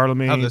bit. The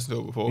Charlemagne. I've listened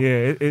to it before.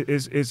 Yeah,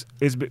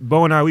 it's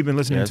Bo and I, we've been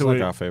listening to it. It's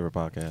like our favorite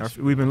podcast.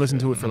 We've been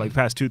listening to it for like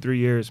past 2-3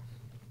 years.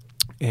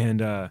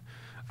 And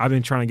I've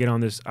been trying to get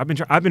on this. I've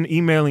been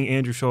emailing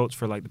Andrew Schultz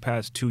for like the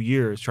past 2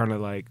 years, trying to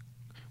like,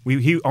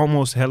 he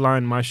almost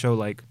headlined my show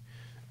like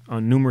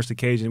on numerous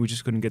occasions. We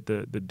just couldn't get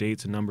the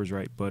dates and numbers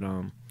right. But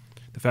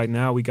the fact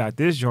now we got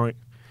this joint,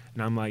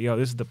 and I'm like, yo,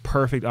 this is the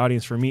perfect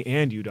audience for me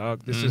and you,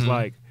 dog. This is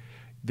like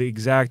the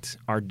exact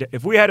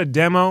if we had a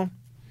demo,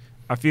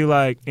 I feel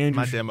like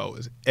Andrew. My demo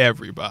is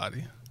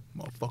everybody.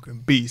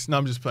 Motherfucking beast. No,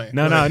 I'm just playing.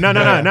 No. No,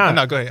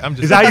 go ahead. I'm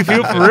just. Is that how you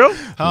feel for real?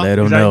 Huh? Let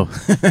them know.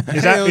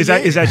 Is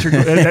that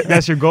your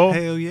that's your goal?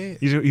 Hell yeah.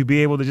 You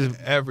be able to just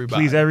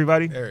please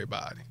everybody.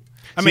 Everybody.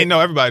 I mean, no,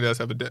 everybody does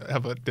have a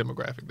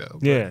demographic though.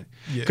 Yeah.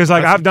 Because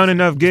like I've done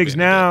enough gigs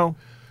now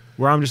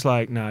where I'm just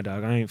like, nah,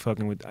 dog, I ain't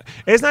fucking with that.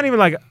 It's not even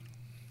like.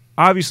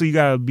 Obviously, you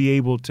gotta be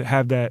able to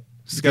have that.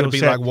 It's gotta be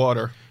like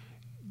water.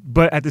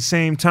 But at the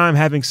same time,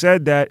 having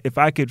said that, if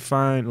I could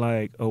find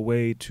like a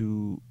way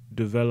to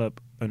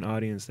develop an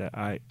audience that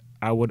I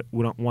would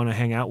want to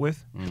hang out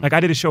with, like I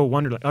did a show at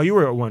Wonderland. Oh, you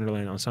were at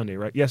Wonderland on Sunday,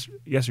 right?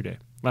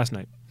 Last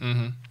night.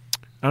 Mm-hmm.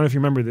 I don't know if you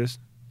remember this,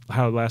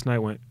 how last night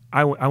went.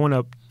 I went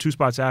up 2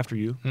 spots after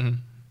you,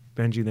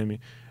 Benji, then me.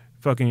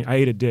 Fucking, I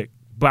ate a dick.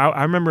 But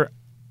I remember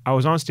I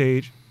was on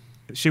stage.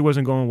 Shit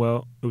wasn't going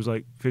well. It was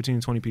like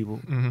 15, 20 people.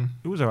 Mm-hmm.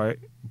 It was all right.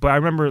 But I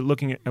remember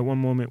looking at one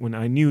moment when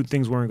I knew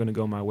things weren't going to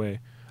go my way.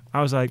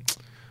 I was like,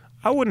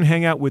 I wouldn't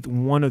hang out with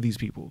one of these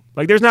people.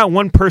 Like, there's not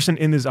one person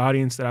in this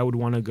audience that I would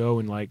want to go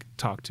and, like,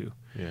 talk to.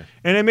 Yeah.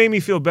 And it made me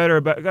feel better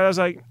about, I was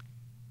like,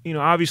 you know,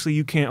 obviously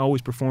you can't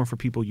always perform for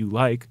people you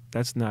like.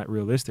 That's not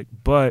realistic.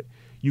 But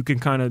you can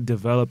kind of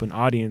develop an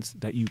audience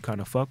that you kind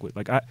of fuck with.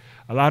 Like, a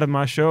lot of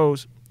my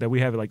shows that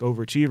we have, like,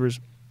 Overachievers,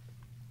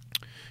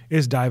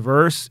 it's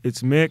diverse,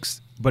 it's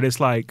mixed, but it's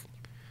like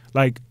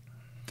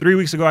 3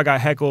 weeks ago I got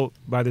heckled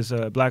by this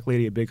black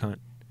lady at Big Hunt,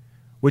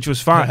 which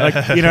was fine.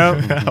 Like, you know,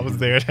 I was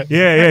there.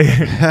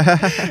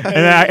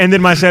 Yeah. And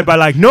then my set by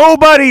like,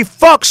 nobody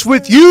fucks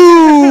with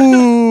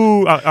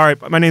you. All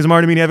right, my name's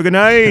Martin Meany. Have a good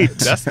night.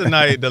 That's the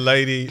night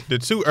the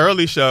 2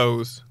 early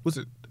shows,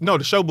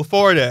 the show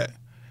before that,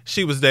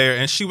 she was there,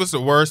 and she was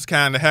the worst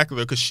kind of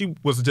heckler because she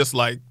was just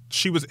like,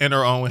 she was in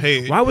her own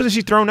head. Why wasn't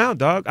she thrown out,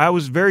 dog? I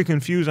was very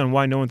confused on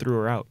why no one threw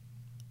her out.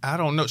 I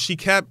don't know. She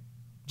kept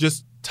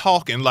just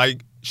talking.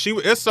 Like,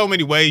 there's so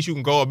many ways you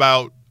can go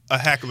about a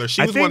heckler.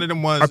 She was one of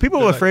them ones. Are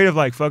people afraid of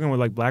like fucking with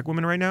like black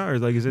women right now, or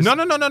like is this? No.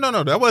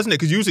 That wasn't it.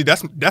 Because usually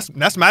that's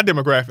my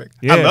demographic.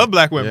 Yeah. I love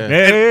black women.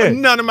 Yeah.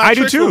 And none of my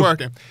tricks were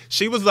working.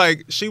 She was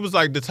like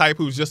the type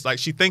who's just like,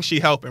 she thinks she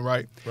helping,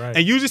 right? And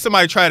usually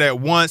somebody try that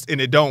once and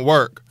it don't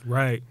work.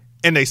 Right.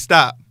 And they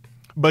stop.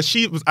 But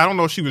I don't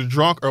know if she was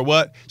drunk or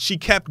what. She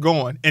kept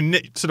going, and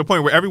to the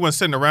point where everyone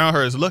sitting around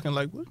her is looking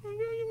like, will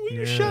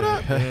you shut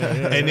up?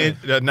 And then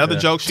another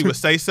joke, she would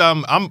say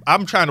something.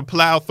 I'm trying to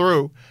plow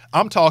through.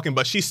 I'm talking,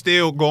 but she's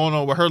still going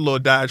on with her little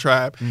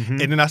diatribe.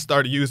 Mm-hmm. And then I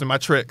started using my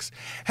tricks.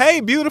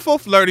 Hey, beautiful,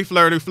 flirty,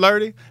 flirty,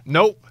 flirty.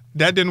 Nope,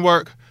 that didn't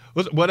work.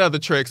 What other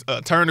tricks?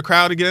 Turn the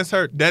crowd against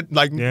her?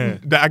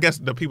 I guess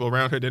the people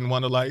around her didn't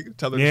want to like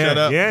tell her to shut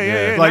up.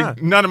 Like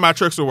none of my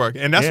tricks were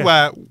working, and that's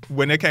why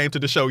when it came to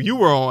the show you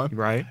were on,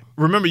 right?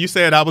 Remember you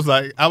said I was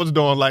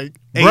doing like,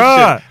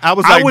 bruh, shit. I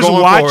was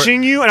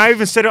watching you, and I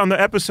even said it on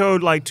the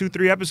episode like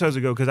 2-3 episodes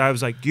ago because I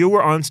was like, you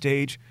were on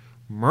stage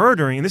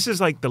murdering, and this is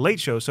like the late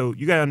show, so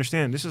you gotta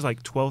understand this is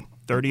like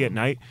 12:30 at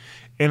night,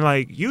 and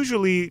like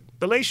usually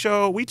the late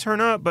show we turn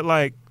up, but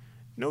like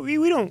no,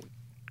 we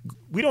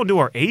don't do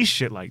our ace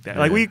shit like that.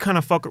 Like we kind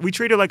of we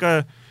treat it like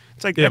a.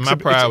 It's like my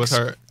pride was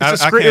hurt. I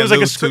can't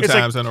lose 2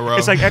 times in a row.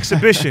 It's like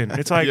exhibition.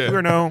 It's like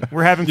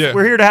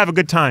we're here to have a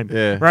good time,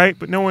 right?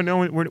 But no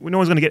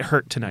one's gonna get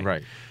hurt tonight.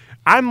 Right.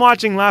 I'm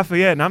watching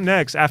Lafayette, and I'm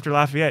next after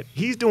Lafayette.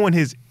 He's doing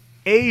his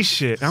A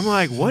shit. I'm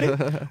like, what?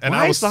 And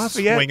I was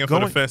Lafayette swinging for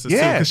the fences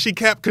too,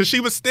 because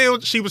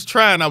she was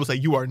trying. I was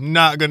like, you are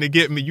not gonna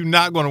get me. You're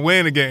not gonna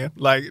win again.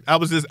 Like I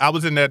was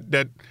in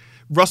that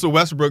Russell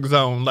Westbrook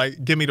zone,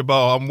 like, give me the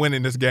ball. I'm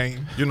winning this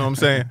game. You know what I'm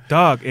saying?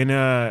 Dog,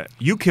 and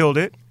you killed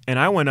it, and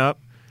I went up,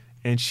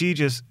 and she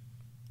just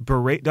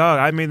Dog,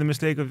 I made the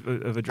mistake of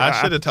a drive.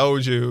 I should have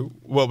told you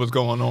what was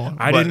going on.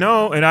 I didn't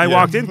know, and I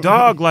walked in,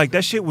 dog, like,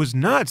 that shit was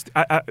nuts.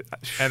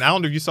 And I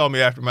don't know if you saw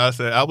me after my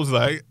set. I was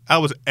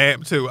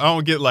amped, too. I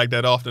don't get like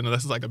that often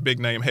unless it's like a big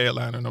name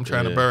headliner, and I'm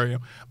trying to bury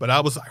him. But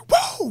I was like,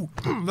 whoa,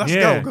 let's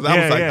go. Because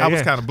I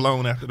was kind of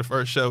blown after the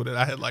first show that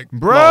I had, like,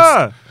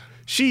 lost.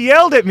 She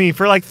yelled at me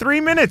for like 3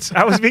 minutes.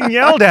 I was being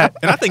yelled at.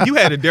 And I think you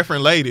had a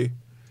different lady.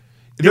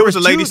 There was a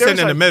lady two- sitting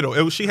in was the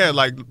middle. She had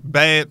like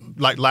bad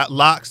like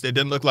locks that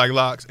didn't look like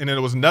locks, and then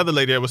there was another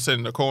lady that was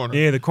sitting in the corner.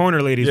 Yeah, the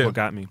corner lady is Yeah. what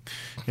got me.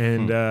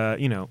 And,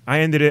 you know, I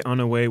ended it on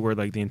a way where,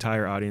 like, the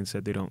entire audience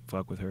said they don't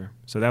fuck with her.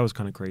 So that was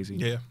kind of crazy.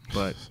 Yeah.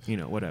 But, you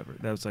know, whatever.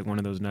 That was, like, one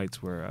of those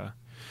nights where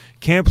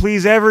can't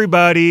please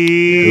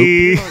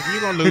everybody.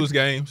 You're gonna lose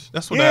games.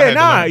 That's what I Yeah, had to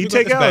nah, learn. you It's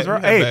take bad- L's, you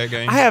right? have Hey, bad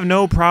games. I have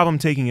no problem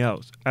taking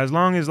L's. As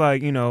long as,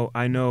 like, you know,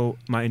 I know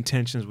my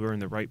intentions were in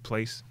the right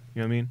place.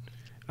 You know what I mean?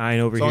 I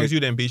ain't over As here. long as you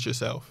didn't beat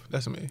yourself.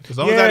 That's me. As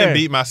long as I Yeah. didn't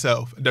beat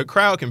myself. The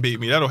crowd can beat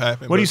me. That'll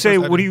happen. What do you But say?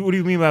 once I What do didn't-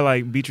 you mean by,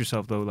 like, beat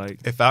yourself, though? Like,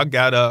 If I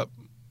got up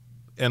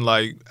and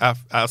like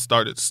I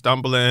started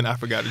stumbling, I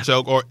forgot a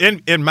joke, or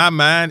in my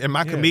mind, in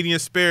my Yeah. comedian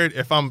spirit,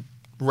 if I'm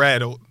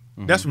rattled,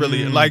 that's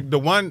really like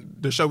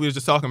the show we was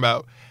just talking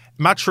about.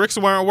 My tricks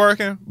weren't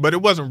working, but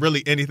it wasn't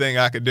really anything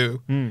I could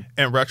do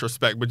in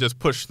retrospect, but just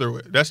push through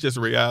it. That's just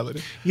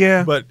reality.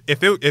 yeah. But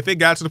if it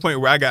got to the point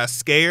where I got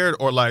scared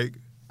or like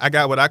I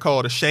got what I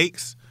call the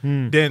shakes,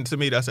 then to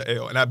me that's an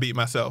L, and I beat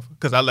myself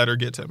because I let her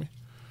get to me.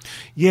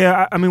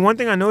 Yeah, I mean, one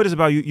thing I noticed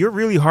about you, you're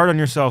really hard on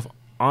yourself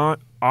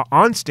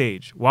on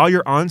stage. While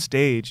you're on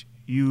stage,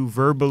 you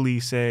verbally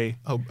say,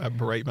 Oh, I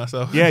berate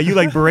myself. yeah, you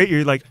like berate,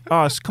 you're like,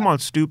 oh, come on,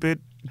 stupid.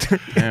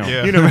 Damn.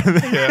 Yeah. You know,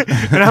 Yeah.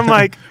 and I'm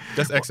like,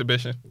 That's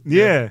exhibition.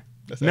 yeah.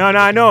 That's No, I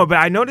exhibition. know, but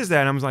I noticed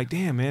that, and I was like,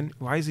 damn, man,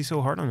 why is he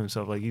so hard on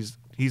himself? Like, he's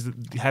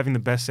having the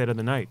best set of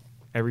the night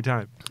every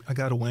time. I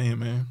gotta win,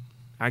 man.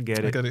 I get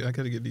I it.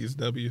 gotta get these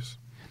W's.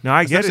 No,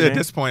 I get it, Especially man. at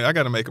this point, I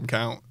gotta make them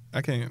count.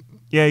 I can't.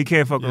 Yeah, you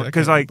can't fuck Yeah, around. I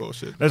Because, can't like, do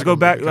bullshit. let's I go can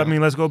back. make it I count.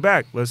 mean, let's go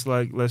back. Let's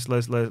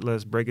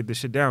break this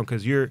shit down.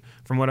 Because you're,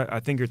 from what I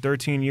think you're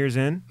 13 years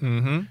in.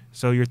 Mm-hmm.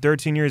 So you're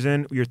 13 years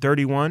in. You're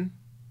 31.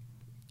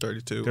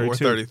 32 or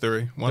 32.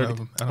 33. One 30. of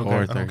them. I don't, Or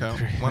count. I don't count.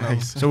 33. One of them.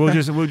 Nice. So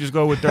we'll just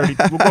go with 30.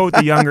 We'll go with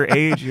the younger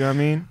age. You know what I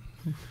mean?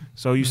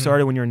 So you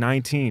started when you're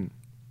 19.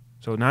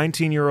 So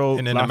 19-year-old.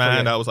 And in the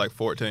mind, I was like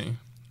 14.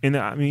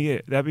 I mean,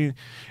 yeah, that mean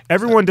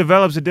everyone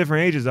develops at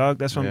different ages, dog.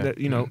 That's what Yeah.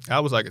 you know. I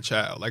was like a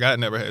child. Like I had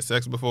never had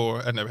sex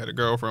before. I never had a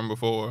girlfriend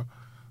before.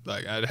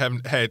 Like I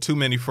haven't had too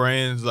many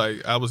friends.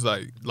 Like I was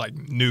like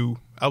new.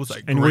 I was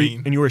like And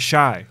green you were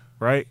shy,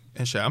 right?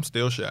 and shy. I'm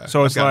still shy.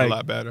 So it's I've gotten like- a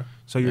lot better.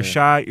 So you're Yeah.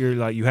 shy. You're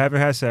like you haven't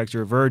had sex.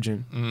 You're a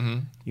virgin. Mm-hmm.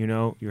 You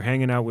know, you're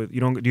hanging out with.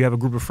 You don't. Do you have a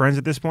group of friends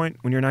at this point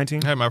when you're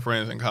 19? I had my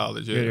friends in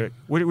college. Yeah,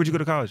 Where'd you go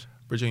to college?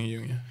 Virginia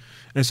Union.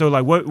 And so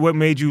like, what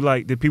made you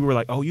like? Did people were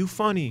like, oh, you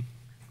funny,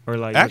 or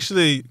like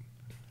Actually,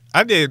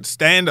 I did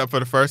stand up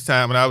for the first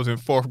time when I was in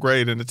 4th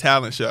grade in the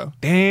talent show.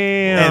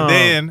 damn. And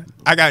then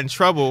I got in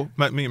trouble.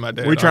 Me and my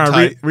dad. we trying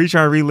trying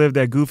to relive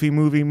that Goofy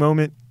movie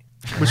moment.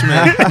 Which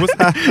man?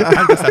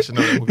 I guess I should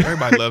know that movie.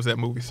 Everybody loves that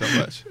movie so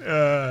much.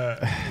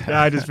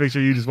 I just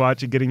picture you just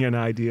watching, getting an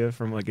idea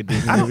from like a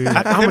Disney movie. I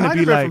I'm gonna might be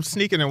have been like, from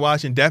sneaking and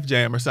watching Def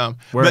Jam or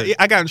something. Word. But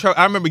I got in trouble.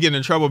 I remember getting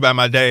in trouble by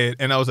my dad,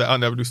 and I was like, I'll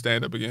never do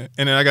stand up again.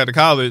 And then I got to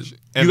college.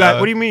 And, you got.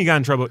 What do you mean you got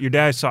in trouble? Your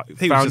dad saw.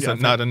 He found was just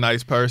you- not a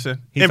nice person.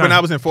 He And when found-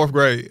 I was in 4th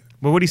grade.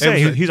 But what did he It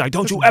say? was He's like,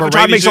 don't you Berated ever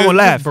try to make someone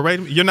laugh.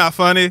 berated me. You're not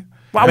funny.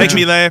 Why Make would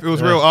me you? laugh. It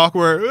was real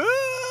awkward.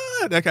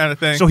 That kind of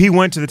thing. So he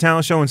went to the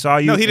talent show and saw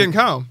you. no, he didn't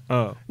come.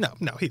 Oh, No,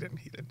 he didn't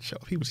show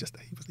up. He was just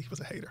he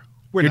was a hater.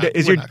 We're your, not, da-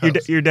 is we're your, not your,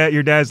 close. your dad?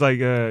 Your dad's like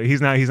he's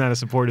not a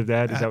supportive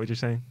dad. Is that what you're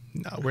saying?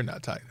 No, we're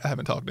not tight. I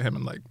haven't talked to him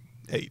in like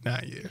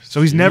 8-9 years.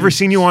 So he's never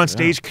seen you on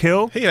stage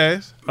kill. He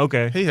has.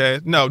 Okay, He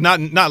has. No,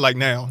 not like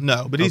now.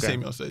 No, but he's Okay. seen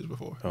me on stage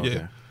before. Okay.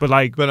 Yeah. but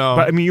like, But,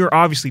 I mean, you're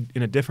obviously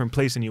in a different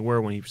place than you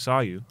were when he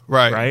saw you.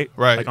 Right, Right.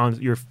 right. Like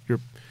on your.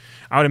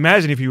 I would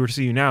imagine if you were to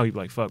see you now, he'd be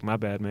like, "Fuck, my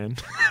bad, man."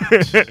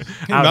 He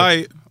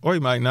might, or he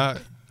might not.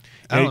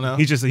 I don't know.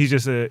 He's just.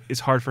 It's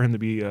hard for him to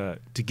be to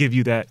give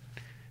you that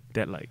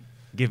like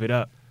give it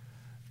up.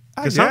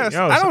 I 'Cause guess. some-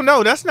 yo, I some- don't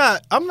know. That's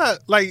not. I'm not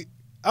like.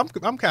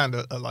 I'm kind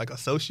of like a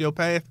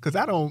sociopath because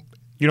I don't.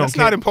 You don't That's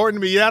care. not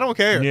important to me. Yeah, I don't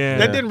care. Yeah.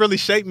 That didn't really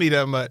shape me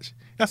that much.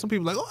 Got some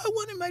people like, oh, I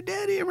wanted my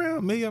daddy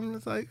around me. I'm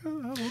just like,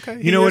 oh,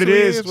 okay. You know what it who he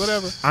is?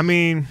 Whatever. I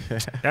mean,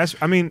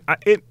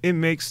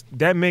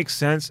 it makes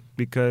sense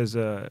because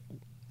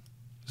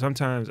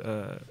sometimes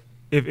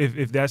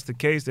if that's the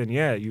case, then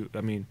yeah,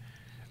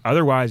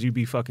 otherwise you'd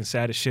be fucking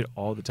sad as shit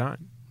all the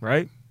time,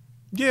 right?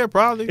 Yeah,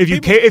 probably. If you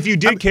People- care, if you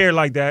did care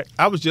like that,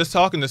 I was just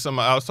talking to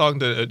somebody. I was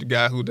talking to a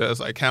guy who does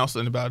like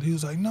counseling about it. He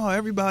was like, no,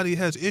 everybody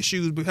has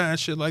issues behind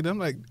shit like that. I'm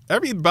like,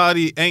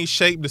 everybody ain't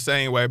shaped the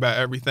same way about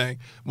everything.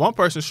 One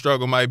person's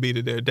struggle might be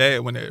that their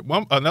dad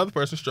another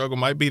person's struggle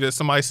might be that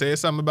somebody said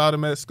something about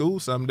him at school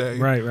someday.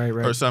 Right.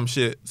 Or some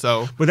shit.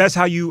 So But that's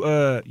how you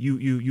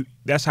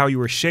that's how you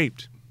were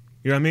shaped.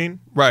 You know what I mean?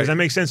 Right. Does that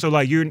make sense? So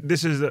like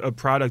this is a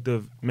product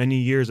of many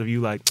years of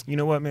you like, you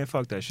know what, man,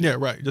 fuck that shit. yeah,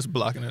 right. Just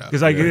blocking it out.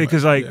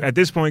 Because Yeah. at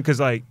this point,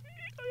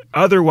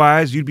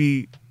 otherwise you'd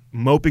be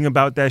moping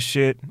about that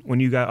shit when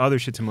you got other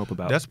shit to mope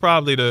about. That's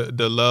probably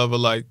the love of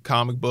like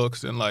comic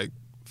books and like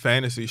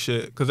fantasy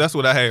shit. Because that's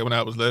what I had when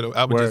I was little.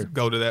 I would Word. just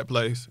go to that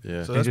place.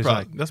 Yeah. So And that's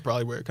just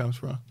probably where it comes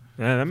from.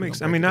 Yeah, that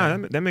makes. I gonna mean,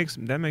 break it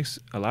that makes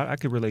a lot. I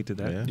could relate to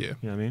that. Yeah. Yeah.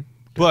 You know what I mean?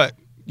 But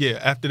yeah,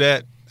 after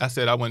that, I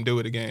said I wouldn't do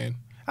it again.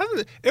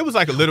 It was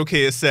like a little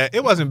kid set.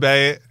 It wasn't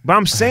bad. But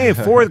I'm saying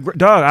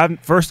dog.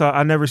 First off,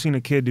 I never seen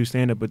a kid do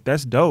stand up, but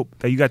that's dope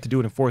that you got to do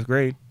it in 4th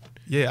grade.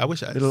 Yeah, I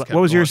wish I. What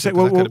was your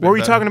what were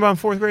you talking about in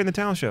 4th grade in the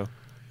talent show?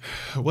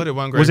 What did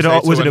one grade say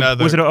to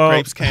another? Was it all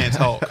grapes can't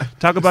talk?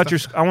 Talk about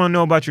I want to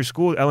know about your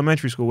school,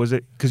 elementary school. Was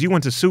it because you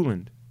went to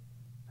Suitland?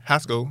 High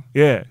school.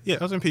 Yeah. Yeah,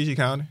 I was in PG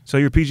County. So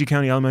you're PG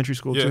County Elementary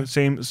School too?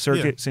 Same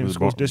circuit, same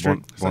school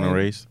district? Born and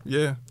raised.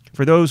 Yeah.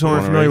 For those who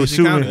aren't familiar with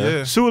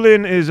Suitland,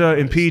 Suitland is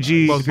in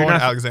PG. Well, I was born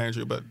in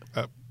Alexandria, but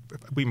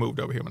we moved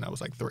over here when I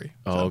was like 3.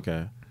 Oh,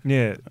 okay.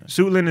 Yeah.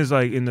 Suitland is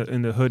like in the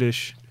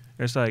hoodish.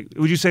 It's like,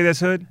 would you say that's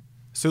hood?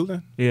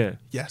 Suitland? Yeah.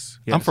 Yes.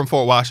 I'm from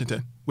Fort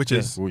Washington, which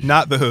is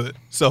not the hood.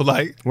 So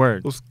like, Word.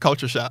 It was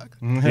culture shock.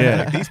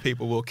 Yeah. Like, these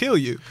people will kill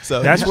you.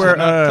 So that's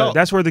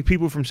where the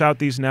people from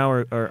Southeast now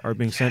are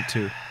being sent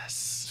to.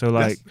 So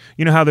like,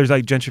 you know how there's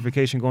like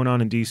gentrification going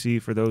on in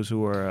DC for those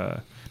who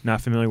are not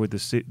familiar with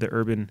the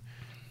urban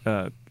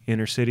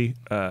inner city.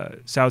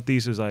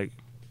 Southeast is like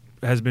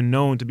has been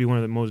known to be one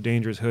of the most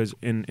dangerous hoods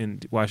in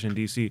Washington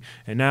D.C.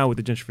 And now with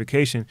the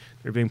gentrification,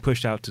 they're being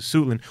pushed out to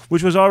Suitland,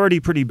 which was already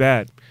pretty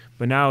bad,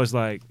 but now is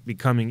like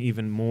becoming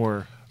even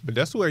more. But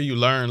that's where you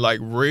learn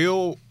like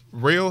real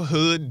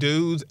hood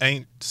dudes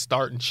ain't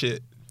starting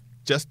shit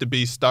just to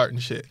be starting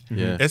shit.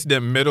 Yeah. It's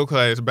them middle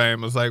class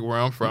Bamas like where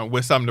I'm from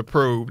with something to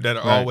prove that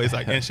are always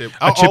like in shit.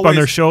 A chip on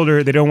their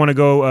shoulder. They don't want to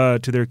go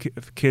to their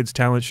kids'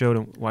 talent show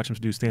to watch them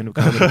do stand-up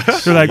comedy.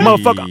 They're like,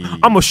 motherfucker, I'm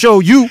going to show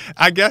you.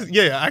 I guess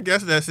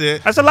that's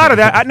it. That's a lot of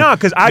that.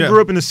 Because I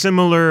grew up in a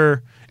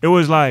similar, it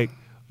was like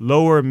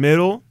lower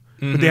middle,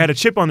 but they had a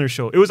chip on their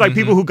shoulder. It was like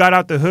people who got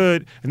out the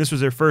hood, and this was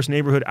their first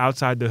neighborhood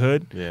outside the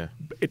hood. Yeah.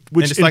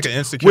 Which it's like an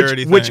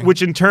insecurity thing.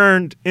 Which in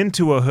turned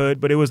into a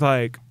hood, but it was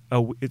like,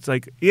 it's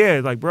like,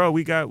 yeah, like, bro,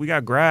 we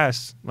got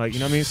grass. Like, you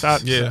know what I mean?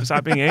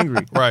 Stop being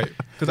angry. Right.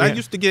 Because I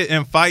used to get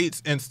in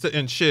fights and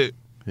shit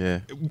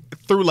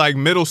through like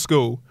middle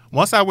school.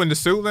 Once I went to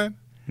Suitland,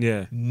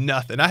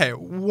 nothing. I had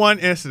one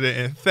incident,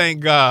 and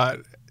thank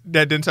God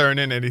that didn't turn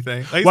into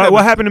anything. Like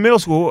what happened in middle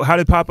school? How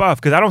did it pop off?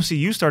 Because I don't see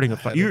you starting a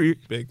fight.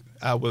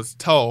 I was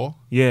tall.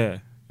 Yeah.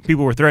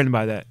 People were threatened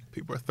by that.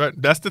 People were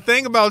threatened. That's the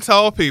thing about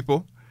tall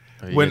people.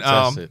 When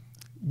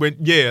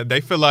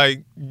they feel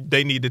like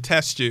they need to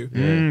test you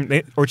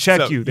or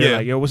check you. They're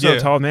like, yo, what's up,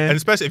 tall man? And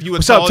especially if you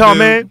what's up, tall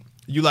man?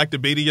 You like to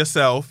be to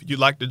yourself. You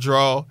like to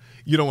draw.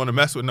 You don't want to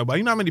mess with nobody.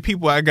 You know how many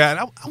people I got?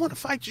 I want to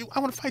fight you.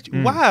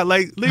 Why?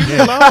 Like, leave me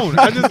alone.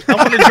 I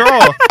want to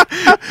draw.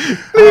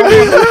 Leave me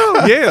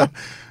alone. Yeah.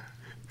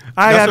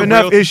 I have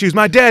enough issues.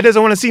 My dad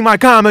doesn't want to see my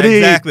comedy.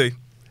 Exactly.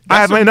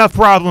 I have enough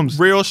problems.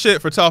 Real shit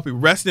for tall people.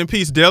 Rest in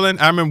peace, Dylan.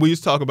 I remember we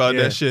used to talk about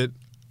that shit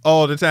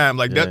all the time.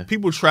 Like that,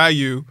 people try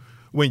you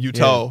when you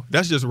tall.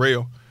 That's just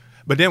real.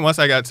 But then once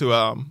I got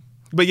to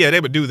they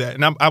would do that,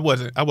 and I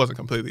wasn't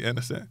completely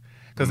innocent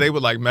because they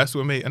would like mess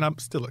with me, and I'm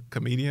still a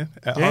comedian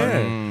at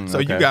heart. So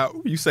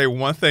you say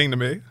one thing to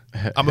me,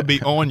 I'm gonna be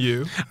on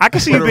you. I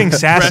can see you being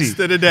sassy. Rest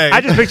of the day.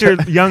 I just picture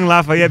young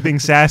Lafayette being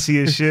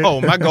sassy as shit.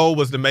 Oh, my goal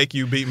was to make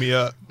you beat me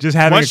up. Just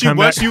having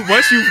once you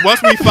decide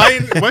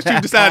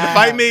to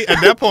fight me,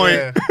 at that point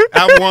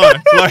I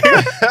won.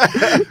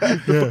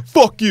 Like,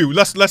 fuck you.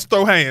 Let's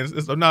throw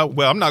hands. I'm not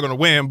gonna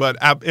win, but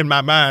in my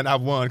mind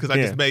I've won because I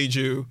just made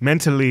you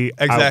mentally.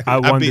 Exactly. I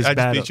won this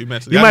battle. I just beat you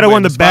mentally. You might have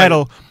won the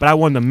battle, but I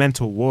won the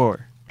mental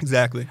war.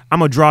 Exactly. I'm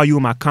gonna draw you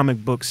in my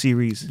comic book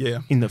series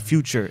in the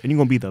future, and you're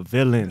gonna be the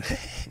villain.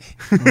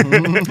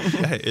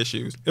 I had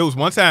issues. It was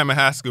one time in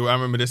high school. I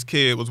remember this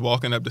kid was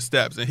walking up the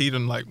steps, and he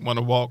didn't like want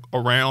to walk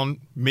around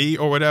me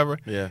or whatever.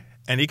 Yeah.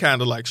 And he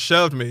kind of like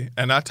shoved me,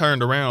 and I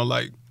turned around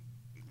like,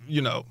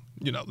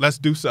 let's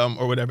do something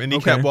or whatever. And he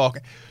kept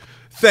walking.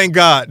 Thank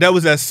God that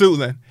was at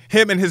Suitland.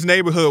 Him and his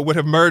neighborhood would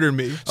have murdered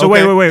me. So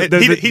wait.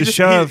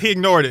 He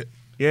ignored it.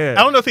 Yeah.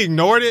 I don't know if he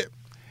ignored it.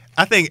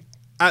 I think.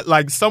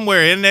 Like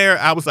somewhere in there,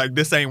 I was like,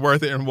 "This ain't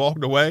worth it," and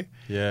walked away.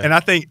 Yeah. And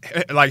I think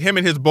like him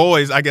and his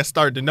boys, I guess,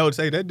 started to notice,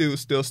 hey, that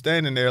dude's still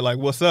standing there. Like,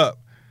 what's up?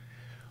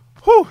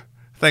 Whew.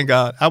 Thank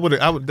God. I would.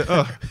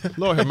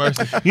 Lord have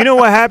mercy. You know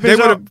what happens?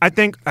 I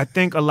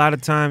think a lot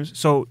of times.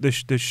 So the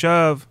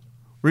shove.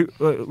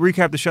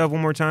 Recap the shove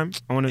one more time.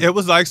 It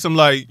was like some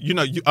like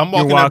I'm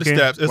walking up the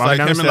steps. It's like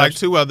him and like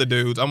two other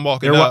dudes. I'm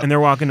walking up, and they're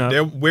walking up.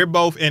 We're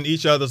both in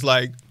each other's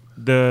like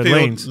the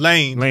lane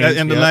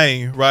in the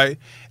lane, right?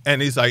 And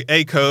he's like,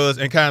 hey, cuz,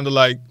 and kind of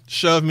like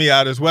shoved me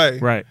out his way.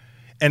 Right.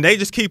 And they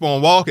just keep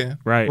on walking.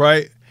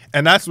 Right.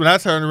 And that's when I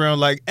turned around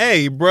like,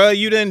 hey, bruh,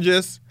 you didn't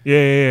just.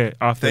 Yeah.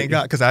 Thank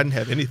God, because I didn't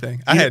have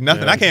anything. I had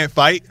nothing. I can't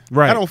fight.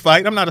 Right. I don't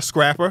fight. I'm not a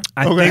scrapper.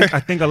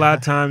 I think a lot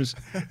of times,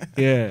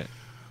 yeah.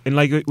 And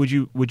like, would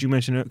you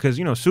mention it? Because,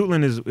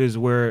 Suitland is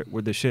where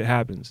the shit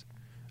happens.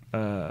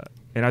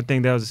 And I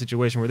think that was a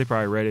situation where they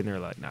probably read it and they're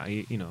like, nah,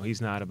 he's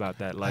not about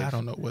that life. I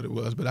don't know what it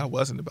was, but I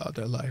wasn't about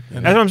that life.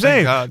 And that's what I'm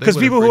saying. Because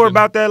people who are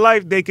about that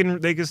life, they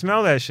can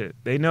smell that shit.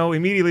 They know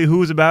immediately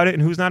who's about it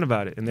and who's not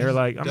about it. And they're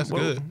like, that's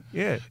good.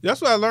 Yeah.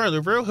 That's what I learned.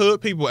 The real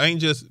hood people ain't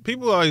just,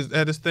 people always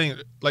had this thing,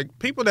 like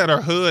people that are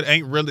hood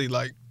ain't really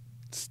like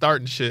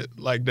starting shit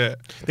like that.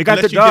 They got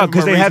Unless the you give dog them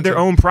because a they reason have their to.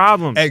 own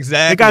problems.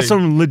 Exactly. They got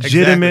some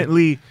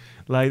legitimately,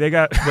 like they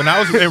got. When I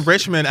was in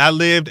Richmond, I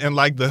lived in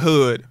like the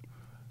hood.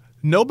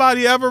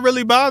 Nobody ever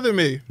really bothered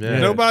me. Yeah.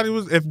 Nobody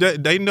was. If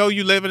they know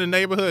you live in the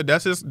neighborhood,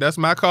 that's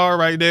my car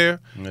right there.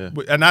 Yeah.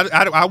 And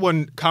I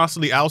wasn't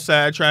constantly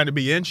outside trying to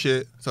be in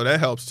shit, so that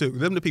helps too.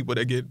 Them the people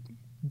that get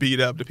beat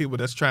up, the people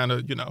that's trying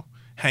to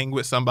hang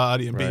with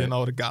somebody and be Right. in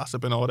all the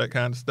gossip and all that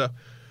kind of stuff.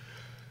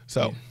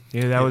 So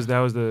Yeah, that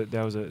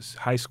was a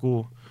high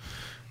school,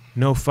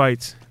 no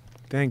fights,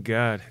 thank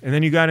God. And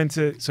then you got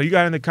into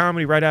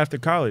comedy right after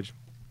college,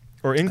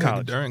 or in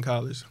college. during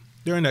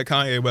that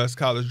Kanye West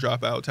college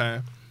dropout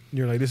time.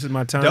 You're like, this is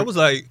my time. That was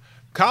like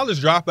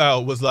college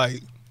dropout was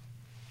like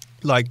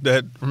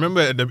that.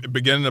 Remember at the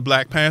beginning of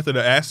Black Panther,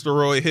 the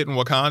asteroid hitting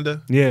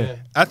Wakanda? yeah.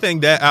 I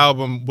think that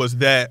album was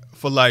that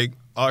for like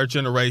our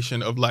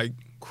generation of like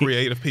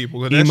creative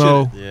people. 'Cause that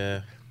Emo, shit-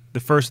 Yeah. the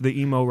first of the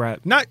emo rap.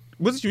 not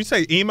what did you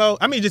say emo?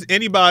 I mean, just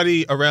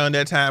anybody around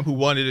that time who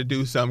wanted to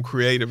do something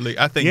creatively.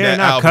 I think that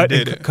album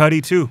did it.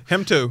 Cuddy too.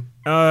 Him too.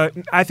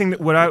 I think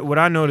that what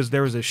I noticed,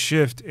 there was a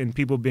shift in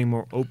people being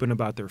more open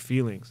about their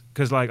feelings,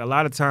 because like a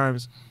lot of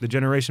times the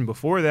generation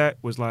before that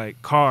was like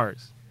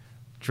cars,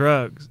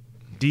 drugs,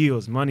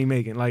 deals, money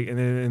making, like, and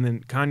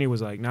then Kanye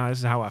was like, nah, this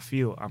is how I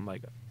feel. I'm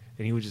like,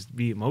 and he would just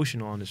be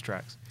emotional on his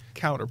tracks.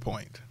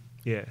 Counterpoint.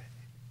 Yeah,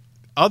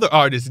 Other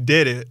artists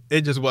did it.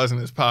 It just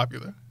wasn't as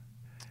popular.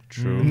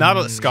 True. Not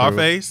a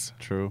Scarface.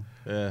 True.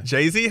 Yeah.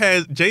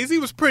 Jay-Z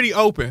was pretty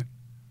open.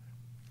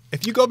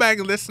 If you go back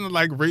and listen to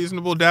like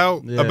Reasonable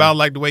Doubt Yeah. about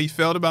like the way he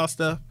felt about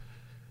stuff,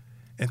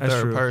 in That's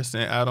third true.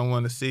 person, I don't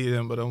want to see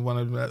them, but I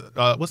want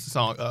to. What's the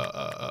song?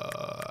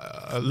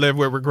 Live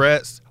with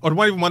Regrets, or the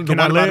one Can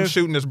I about him Live?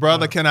 shooting his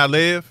brother. Can I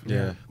live?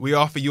 Yeah. We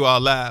offer you our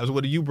lives.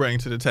 What do you bring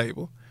to the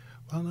table?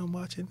 Well, I'm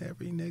watching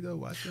every nigga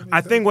watching. I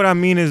think what I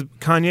mean is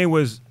Kanye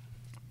was.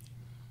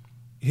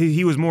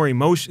 He was more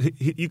emotion.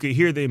 You could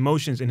hear the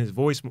emotions in his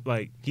voice.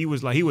 Like he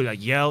would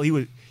yell. He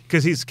would,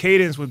 because his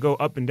cadence would go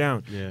up and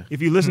down. Yeah.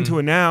 If you listen to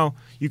it now,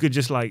 you could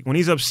just like, when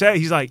he's upset,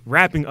 he's like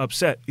rapping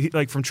upset.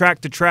 Like from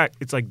track to track,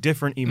 it's like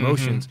different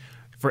emotions.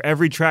 For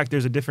every track,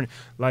 there's a different,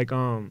 like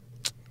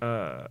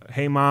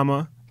Hey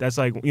Mama. That's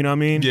like, you know what I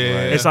mean?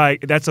 Yeah. Right. It's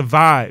like, that's a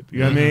vibe. You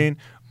know what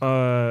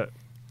I mean?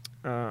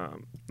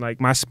 Like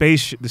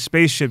the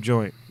spaceship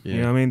joint. You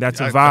know what I mean?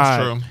 That's a vibe.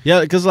 That's true. Yeah,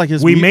 because like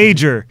his We mu-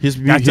 major. His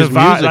That's a music's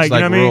vibe, like, you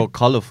know what I real mean?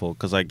 colorful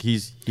because like he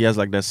has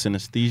like that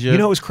synesthesia. You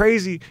know, it's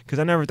crazy because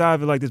I never thought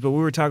of it like this, but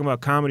we were talking about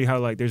comedy, how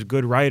like there's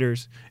good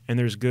writers and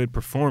there's good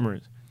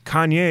performers.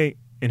 Kanye,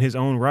 in his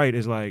own right,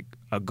 is like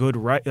a good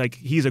like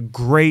he's a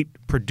great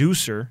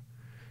producer,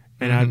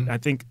 and I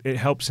think it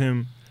helps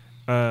him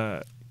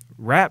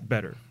rap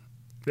better.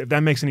 If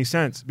that makes any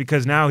sense,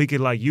 because now he could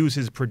like use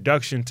his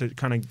production to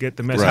kind of get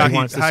the message Right. he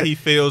wants to How say. he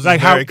feels Like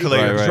is how very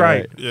clear.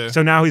 Right. Yeah.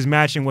 So now he's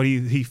matching what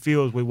he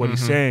feels with what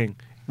he's saying,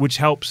 which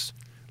helps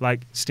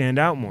like stand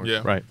out more.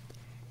 Yeah. Right.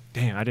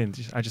 Damn, I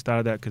just thought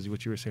of that because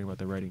what you were saying about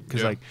the writing.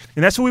 Because Yeah. like,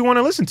 and that's what we want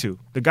to listen to.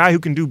 The guy who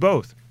can do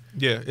both.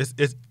 Yeah, it's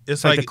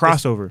like the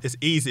crossover. It's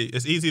easy.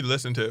 It's easy to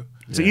listen to.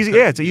 It's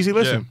it's an easy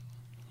listen.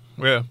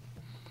 Yeah,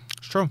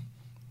 it's true.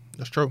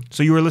 That's true.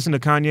 So you were listening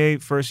to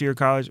Kanye first year of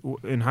college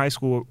in high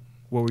school.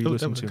 What were you That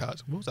listening was in to? college.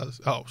 What was I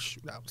listening? Oh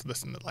shoot, I was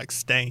listening to like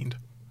Stained.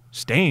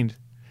 Stained.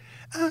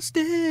 I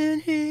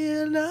stand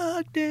here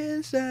locked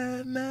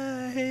inside my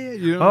head.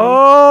 You know?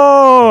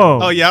 Oh.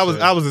 Oh yeah,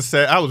 I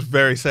was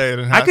very sad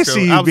in high I can school.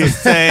 see you I was being a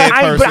sad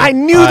person. But I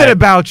knew that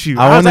about you.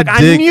 I was like, I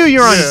knew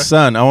you're on.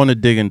 Son, I want to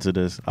dig into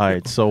this. All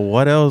right. So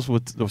what else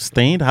with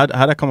Stained? How'd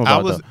that come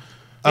about? was-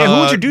 though? Yeah,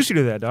 who introduced you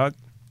to that, dog?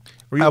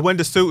 Were you- I went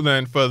to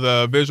Suitland for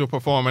the Visual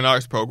Performing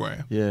Arts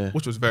program. Yeah.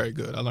 Which was very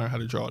good. I learned how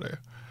to draw there.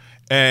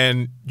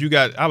 And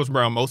I was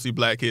around mostly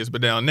black kids,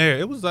 but down there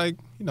it was like,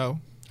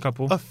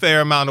 couple a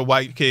fair amount of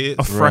white kids.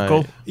 a freckle.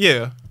 Right.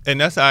 Yeah. And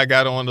that's how I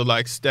got on to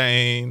like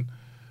Stain,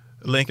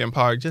 Linkin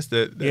Park, just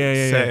that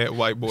Yeah. sad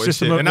white boy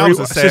System shit. of- And were I was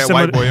you- a sad System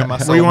white of- boy in my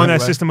soul. Were you on that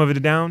anyway. System of a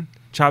Down?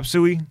 Chop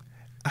Suey?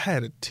 I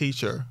had a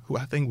teacher who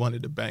I think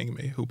wanted to bang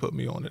me who put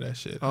me onto that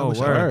shit. I Oh, wish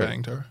I word. would have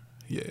banged her.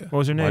 Yeah. What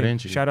was her name? Why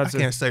didn't you? Shout out I to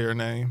can't say her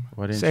name.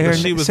 Why didn't say you? her,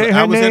 She was- say I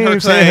her was in name. her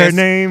Say her class,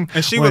 name.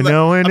 and she when was like-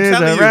 no one I'm is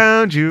telling you,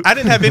 around you. I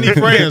didn't have any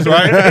friends,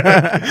 right?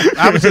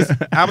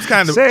 I was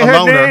kind of Say a her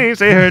loner. name.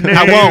 Say her name.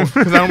 I won't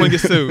because I don't want to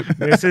get sued.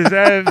 This is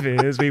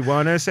Evans. We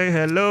want to say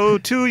hello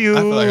to you.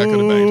 I feel like I could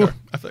have banged her.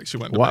 I feel like she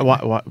went.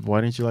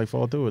 Why didn't you like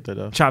fall through with it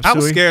though? Chop I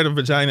was Suey. scared of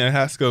vagina in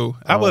high school.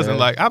 I Oh, wasn't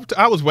yeah. like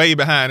I was way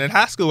behind. In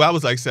high school, I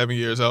was like 7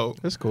 years old.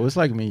 That's cool. It's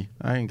like me.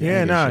 I ain't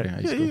Yeah, getting nah. shit in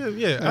high school.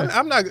 Yeah.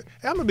 I'm not.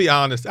 I'm gonna be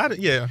honest.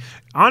 Yeah.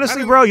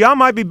 Honestly, bro, y'all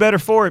might be better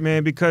for it,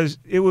 man, because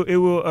it will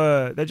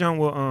that junk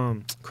will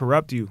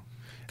corrupt you,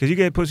 because you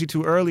get pussy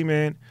too early,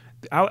 man.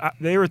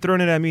 They were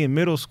throwing it at me in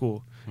middle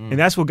school, and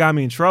that's what got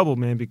me in trouble,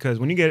 man. Because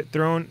when you get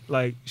thrown,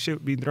 like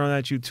shit be thrown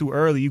at you too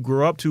early, you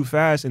grow up too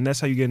fast, and that's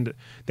how you get into.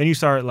 Then you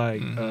start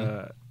like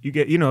you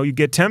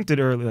get tempted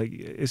early. Like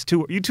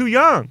you're too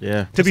young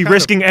Yeah. to be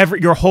risking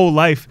your whole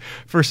life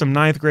for some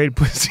 9th grade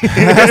pussy.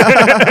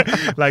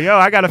 Like, yo,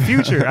 I got a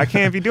future. I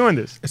can't be doing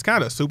this. It's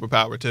kind of a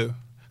superpower too,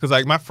 because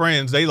like my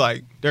friends,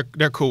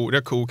 they're cool.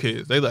 They're cool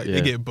kids. They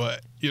get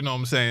butt. You know what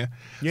I'm saying?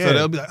 Yeah. So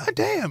they'll be like, oh,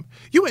 damn,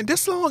 you went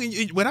this long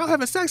without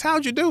having sex.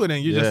 How'd you do it?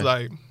 And you're just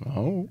like,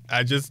 oh,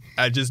 I just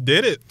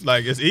did it.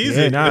 Like, it's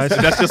easy. Yeah, nah,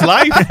 that's just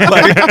life.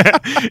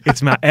 Like,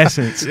 it's my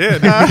essence. yeah,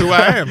 this is who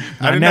I am.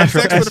 I didn't have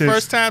natural sex for the essence.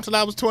 first time till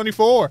I was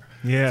 24.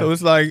 Yeah. So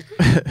it's like,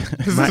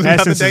 this is My another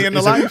essence day in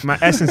the life. my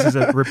essence is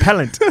a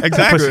repellent. to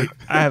Exactly. pussy.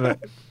 I have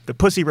the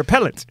pussy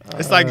repellent.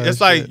 It's like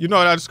you know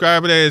what I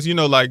describe it as,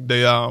 like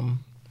the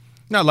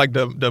not like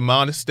the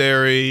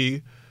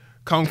monastery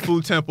kung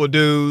fu temple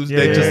dudes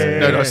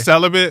that are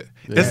celibate.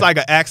 Yeah. It's like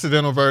an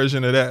accidental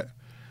version of that.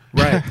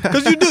 Right.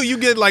 Because you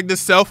get like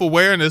this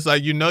self-awareness,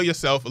 like you know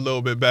yourself a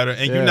little bit better,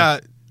 and you're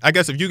not, I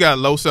guess if you got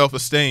low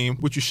self-esteem,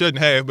 which you shouldn't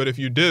have, but if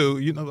you do,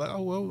 like,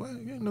 oh,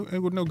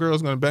 well, no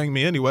girl's going to bang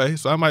me anyway,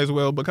 so I might as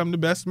well become the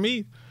best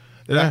me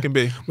that I can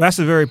be. Well, that's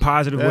a very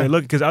positive way to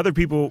look, because other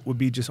people would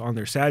be just on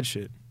their sad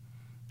shit.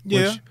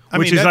 Yeah. Which I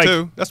mean, is that like,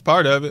 too. That's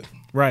part of it.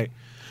 Right.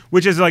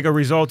 Which is like a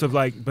result of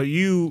like, but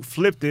you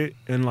flipped it,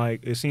 and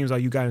like it seems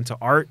like you got into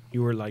art.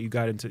 You were like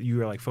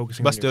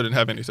focusing. But I still didn't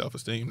have any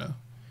self-esteem though.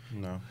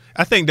 no.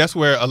 I think that's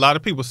where a lot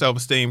of people's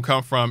self-esteem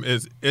come from.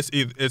 Is it's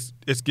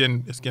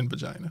getting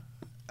vagina.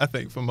 I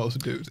think for most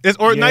dudes,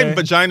 not even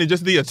vagina,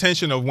 just the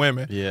attention of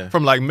women. Yeah.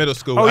 From like middle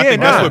school. Oh, I think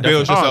that's what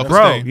builds your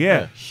self-esteem. Bro,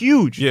 yeah,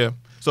 huge. Yeah.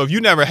 So if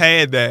you never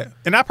had that,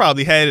 and I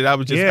probably had it, I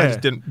Yeah.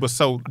 just was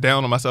so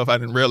down on myself I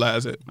didn't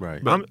realize it.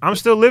 Right. But I'm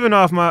still living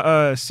off my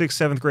 6th,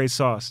 7th grade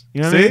sauce.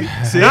 You know what I mean?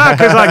 See? Nah,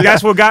 because like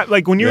that's what got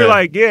like when you were Yeah.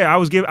 like, I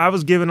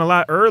was given a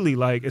lot early,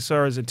 like as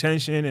far as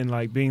attention and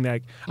like being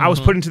that I was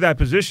put into that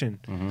position.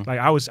 Like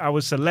I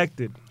was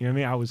selected. You know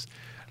what I mean?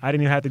 I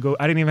didn't even have to go.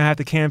 I didn't even have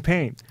to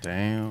campaign.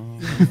 Damn.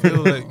 you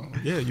feel like,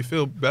 you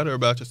feel better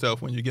about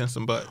yourself when you're getting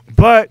some butt.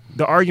 But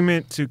the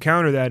argument to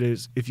counter that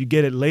is if you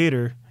get it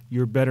later,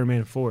 you're a better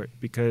man for it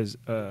because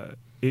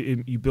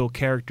you build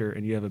character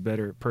and you have a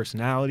better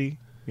personality.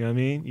 You know what I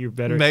mean? You're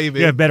better.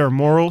 Maybe. You have better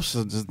morals.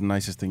 So this is the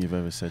nicest thing you've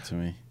ever said to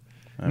me.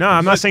 No,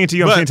 I'm not saying it to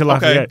you. I'm saying it to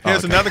Lafayette. Okay,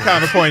 here's another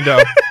counterpoint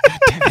though.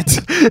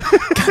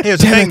 Here's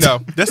the thing though.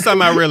 That's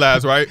something I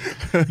realized, right?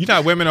 You know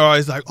how women are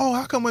always like, oh,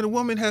 how come when a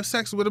woman has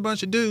sex with a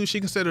bunch of dudes, she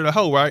considered a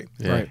hoe, right?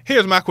 Yeah. Right.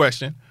 Here's my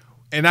question.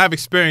 And I've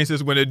experienced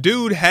this when a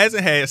dude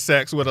hasn't had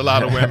sex with a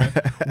lot of women,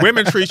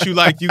 women treat you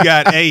like you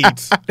got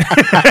AIDS.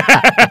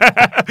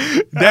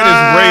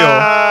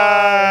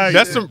 That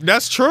is real.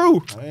 That's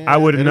true. I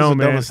wouldn't It is know, a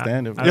man. double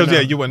standard. I don't know. Yeah,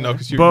 you wouldn't know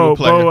because you're a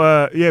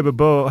player. But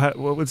Bo,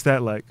 what's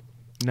that like?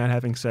 Not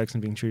having sex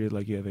and being treated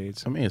like you have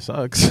AIDS. I mean, it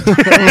sucks.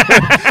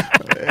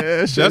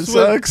 Yeah, shit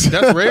sucks.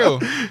 That's real.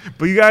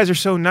 But you guys are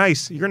so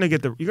nice. You're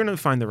gonna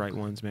find the right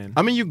ones, man.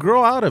 I mean, you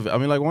grow out of it. I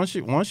mean, like once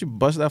you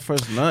bust that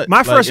first nut. My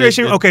like,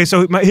 frustration. Okay,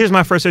 so here's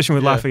my frustration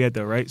with Yeah. Lafayette,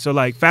 though, right? So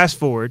like, fast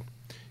forward,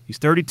 he's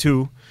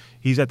 32.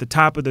 He's at the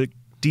top of the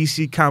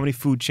DC comedy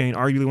food chain,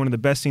 arguably one of the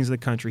best scenes in the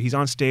country. He's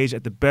on stage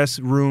at the best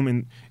room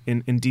in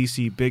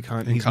DC, Big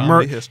Hunt. In He's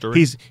comedy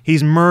history.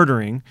 He's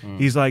murdering.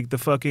 He's like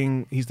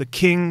he's the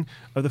king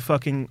of the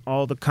fucking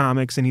all the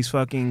comics, and he's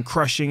fucking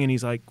crushing. And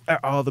he's like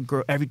all the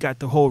got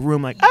the whole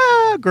room like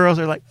girls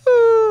are like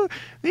ooh,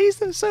 these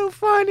are so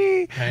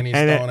funny. Panties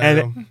And thrown at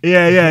him.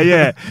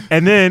 yeah.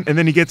 and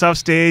then he gets off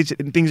stage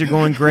and things are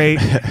going great.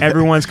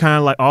 Everyone's kind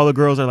of like all the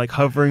girls are like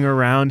hovering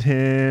around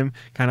him,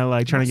 kind of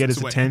like trying to get his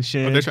Swing.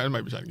 attention. Oh, they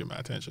might be trying to get my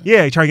attention.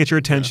 Yeah, trying to get your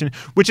attention,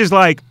 which is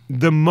like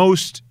the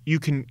most you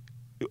can.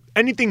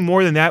 Anything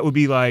more than that would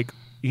be like,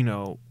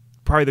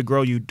 probably the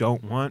girl you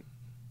don't want,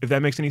 if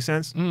that makes any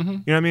sense. Mm-hmm. You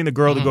know what I mean? The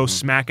girl to go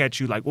smack at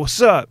you like,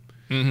 "What's up?"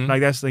 Mm-hmm.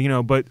 Like that's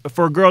the but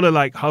for a girl to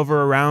like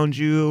hover around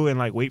you and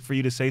like wait for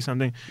you to say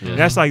something,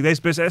 that's like that's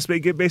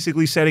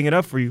basically setting it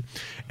up for you.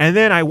 And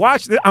then I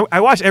watch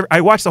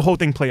the whole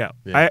thing play out.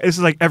 Yeah. This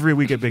is like every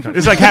week at Big Hunt.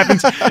 It's like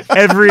happens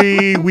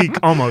every week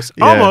almost.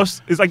 Yeah.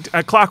 Almost it's like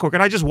a clockwork,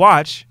 and I just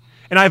watch.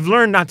 And I've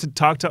learned not to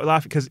talk to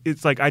Lafayette because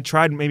it's like I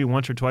tried maybe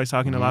once or twice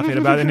talking to Lafayette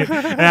about it,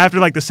 and after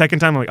like the second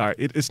time, I'm like, all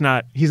right, he's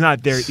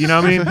not there. You know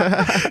what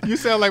I mean? You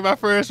sound like my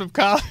friends from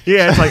college.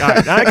 Yeah, it's like,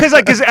 all right,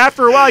 because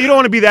after a while, you don't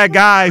want to be that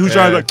guy who's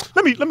trying to like,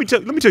 let me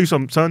tell you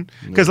something, son.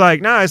 Because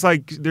like, it's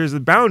like there's the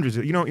boundaries.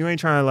 You ain't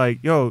trying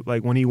to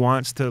like, when he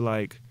wants to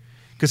like,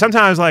 because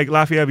sometimes like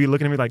Lafayette be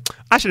looking at me like,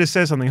 I should have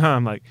said something, huh?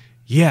 I'm like,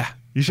 yeah,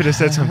 you should have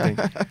said something.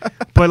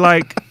 But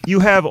like, you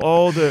have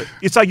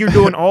it's like you're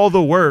doing all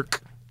the work.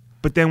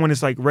 But then when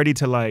it's like ready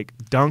to like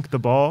dunk the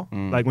ball,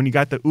 like when you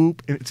got the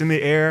oop, and it's in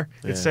the air,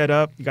 it's set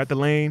up, you got the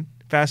lane,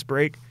 fast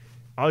break,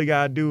 all you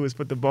gotta do is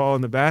put the ball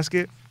in the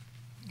basket.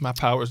 My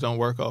powers don't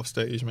work off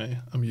stage, man.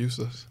 I'm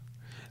useless.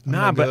 I'm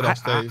Nah, not good but off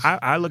stage.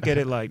 I look at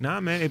it like, nah,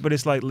 man. But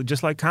it's like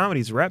just like comedy,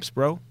 it's reps,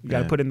 bro. You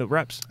gotta put in the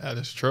reps, That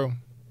is true.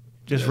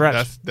 just Yeah,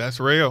 reps, That's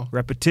real.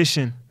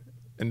 repetition,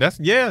 And that's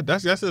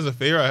just a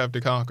fear I have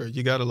to conquer.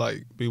 You got to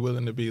like be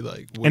willing to be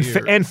like weird.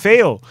 and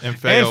fail, And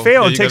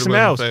fail. and You take gotta some be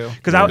willing L's. to fail.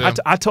 Because Yeah.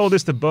 I told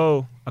this to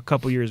Bo a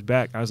couple years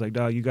back. I was like,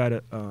 dog, you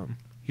gotta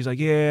He's like,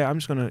 yeah, I'm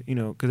just gonna,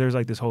 because there's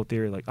like this whole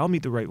theory, like I'll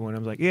meet the right one. I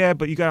was like, yeah,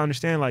 but you gotta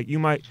understand, like you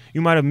might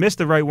have missed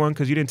the right one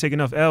because you didn't take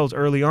enough L's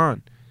early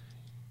on.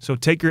 So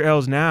take your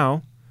L's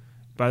now.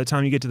 By the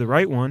time you get to the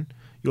right one,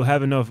 you'll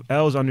have enough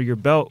L's under your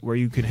belt where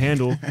you can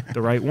handle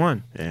the right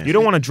one. Yeah. You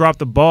don't want to drop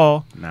the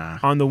ball Nah.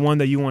 on the one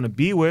that you want to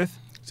be with.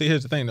 See,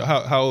 here's the thing though.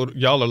 How old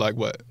y'all are? Like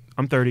what?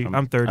 I'm 30.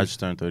 I'm 30. I just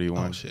turned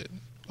 31. Oh shit.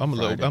 I'm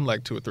Friday. I'm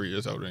like 2 or 3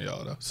 years older than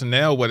y'all though. So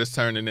now what it's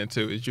turning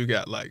into is you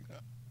got like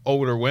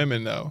older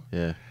women though,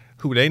 Yeah.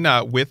 who they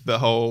not with the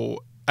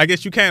whole. I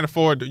guess you can't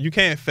you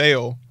can't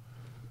fail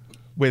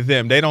with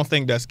them. They don't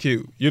think that's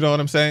cute. You know what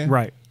I'm saying?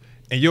 Right.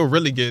 And you'll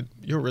really get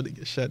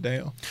shut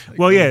down. Like,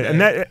 Well, yeah, really and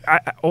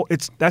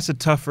bad. that's a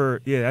tough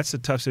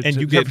situation. And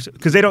you get-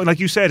 because they don't, like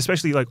you said,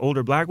 especially like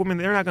older black women,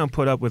 they're not gonna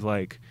put up with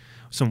like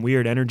some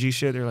weird energy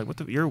shit. They're like,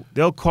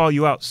 they'll call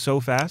you out so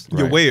fast.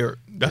 You're Right. weird.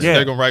 That's Yeah. what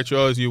they're gonna write you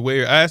as. You're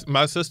weird. I asked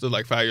my sister,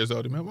 like 5 years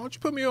older, man, why don't you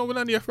put me on with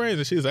none of your friends?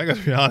 And she's like, I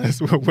gotta be honest,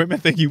 women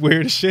think you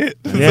weird as shit.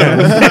 Yeah.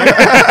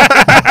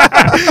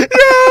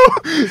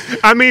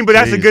 I mean, but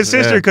that's a good Jeez,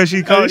 sister yeah. because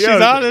she called. She's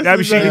honest. I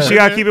mean, she Yeah.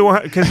 got to keep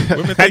it because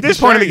Women at think this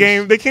you're point in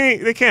the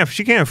strange. game,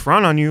 she can't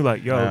front on you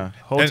like, yo, Yeah.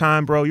 whole And-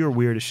 time, bro, you're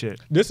weird as shit.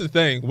 This is the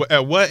thing.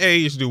 At what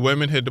age do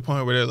women hit the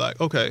point where they're like,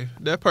 okay,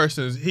 that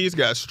he's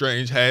got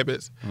strange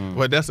habits,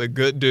 but that's a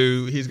good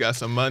dude. He's got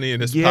some money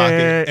in his Yeah.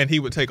 pocket, and he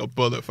would take a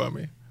bullet for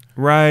me.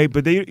 Right,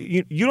 but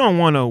you don't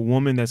want a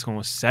woman that's going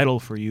to settle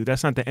for you.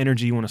 That's not the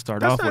energy you want to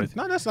start off with.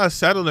 That's not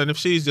settling. If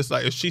she's just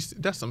like,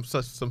 that's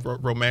some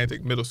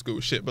romantic middle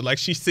school shit. But like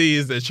she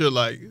sees that you're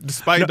like,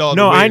 despite all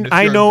the weirdness,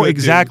 I you're a know good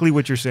exactly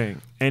what you're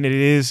saying, and it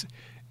is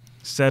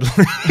settling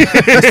dude.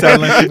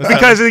 Settling.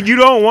 because you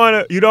don't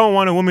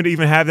want a woman to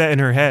even have that in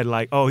her head.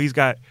 Like, oh, he's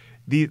got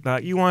these.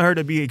 You want her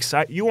to be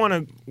excited. You want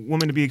a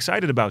woman to be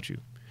excited about you,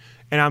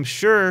 and I'm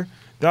sure,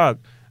 dog.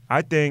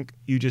 I think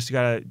you just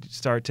gotta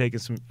start taking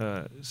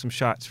some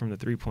shots from the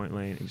 3-point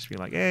lane and just be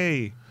like,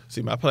 hey.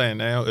 See, my plan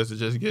now is to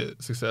just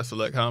get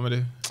successful at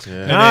comedy. Yeah.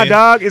 And Nah, then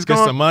dog, it's get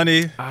going- some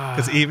money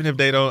because even if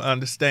they don't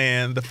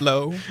understand the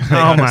flow, they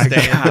Oh my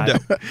understand the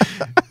God.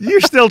 dope.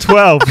 You're still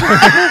 12.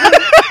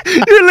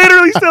 You're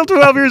literally still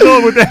 12 years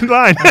old with that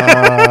line.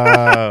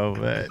 Oh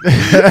man.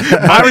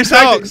 Money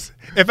talks.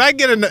 If I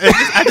get enough,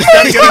 I just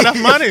gotta get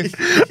enough money.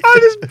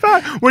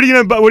 What are you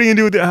gonna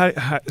do with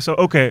it? So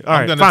okay,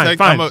 all right, fine.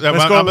 I'm Let's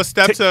go. gonna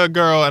step to a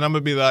girl and I'm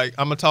gonna be like,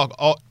 I'm gonna talk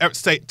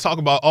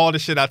about all the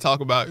shit I talk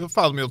about. You'll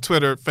follow me on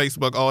Twitter,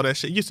 Facebook, all that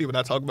shit. You see what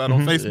I talk about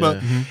on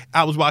Facebook. Yeah.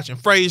 I was watching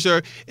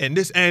Frasier and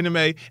this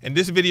anime and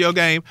this video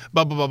game,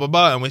 blah blah blah blah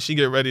blah. And when she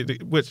get ready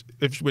to,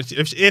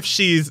 if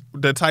she's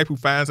the type who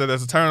finds that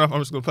as a turn off,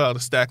 I'm just gonna pull out a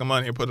stack of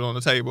money and put it on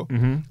the table,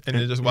 and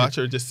then just watch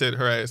her just sit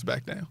her ass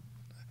back down.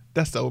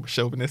 That's so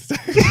chauvinistic.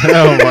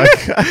 Oh my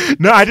god.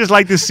 No, I just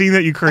like this scene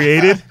that you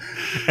created,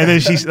 and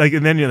then she's like,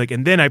 and then you're like,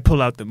 and then I pull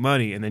out the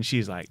money, and then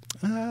she's like,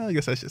 I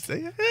guess I should say,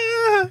 it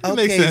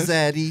makes Okay, sense.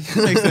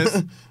 Zaddy. Makes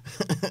sense.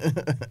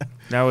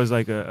 that was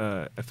like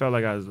I felt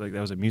like that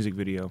was a music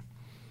video,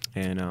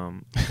 and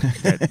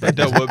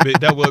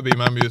That would be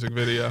my music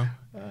video.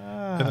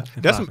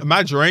 That's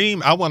my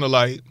dream. I want to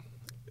like,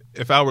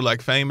 if I were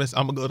like famous,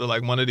 I'm gonna go to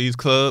like one of these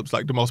clubs,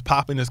 like the most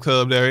poppinest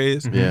club there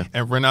is, Yeah.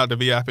 and rent out the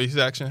VIP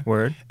section,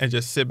 word. and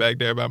just sit back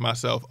there by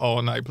myself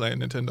all night playing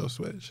Nintendo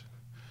Switch,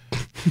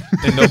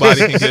 and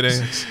nobody can get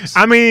in.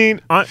 I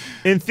mean,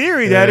 in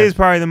theory, that Yeah. is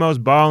probably the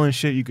most balling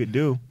shit you could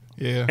do.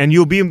 Yeah, And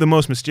you'll be the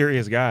most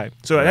mysterious guy.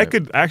 So Right. that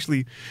could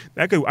actually,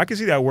 I could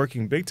see that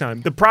working big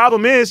time. The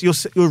problem is you'll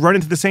run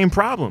into the same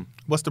problem.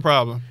 what's the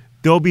problem?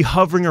 They'll be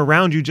hovering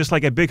around you just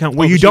like at Big Hunt,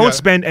 where Oh, you but you don't gotta-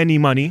 spend any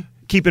money.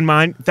 Keep in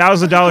mind,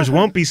 $1,000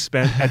 won't be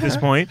spent at this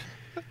point,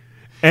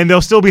 and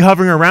they'll still be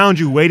hovering around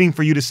you, waiting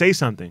for you to say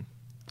something.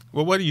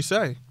 Well, what do you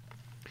say?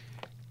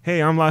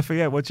 Hey, I'm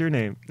Lafayette. What's your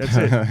name? That's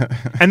it.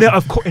 And then,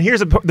 of course, and here's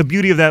the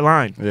beauty of that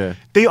line. Yeah.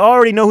 They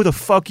already know who the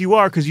fuck you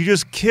are because you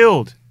just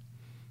killed.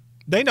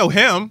 They know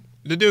him,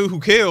 the dude who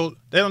killed.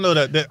 They don't know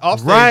that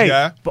offstage Right.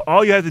 guy. But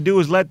all you have to do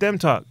is let them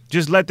talk.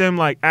 Just let them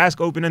like ask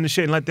open-ended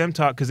shit and let them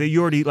talk because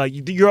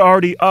you're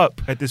already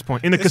up at this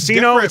point. In the It's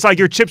casino, different. it's like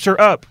your chips are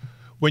up.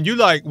 When you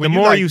like, The when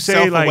more like you say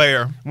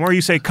self-aware, the more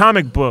you say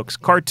comic books,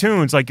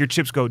 cartoons, like your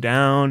chips go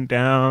down,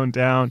 down,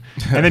 down,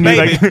 and then you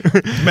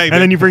Maybe.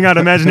 and then you bring out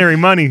imaginary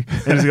money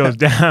and it goes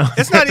down.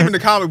 it's not even the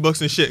comic books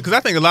and shit. Because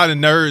I think a lot of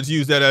nerds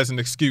use that as an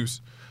excuse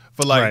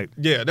for like, Right.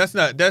 yeah,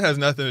 that has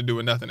nothing to do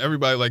with nothing.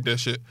 Everybody like that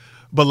shit.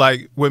 But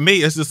like with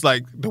me, it's just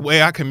like the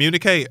way I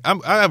communicate. I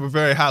have a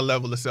very high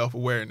level of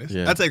self-awareness.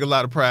 Yeah. I take a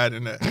lot of pride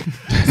in that.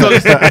 So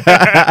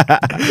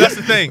that's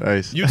the thing.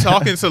 Nice. You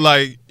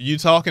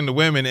talking to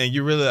women, and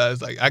you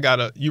realize like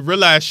you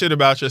realize shit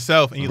about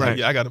yourself, and you're Right. like,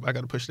 yeah, I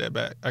gotta push that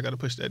back. I gotta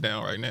push that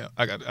down right now.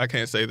 I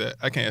can't say that.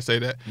 I can't say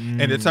that.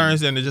 And it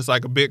turns into just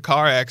like a big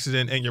car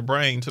accident in your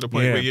brain to the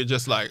point Yeah. where you're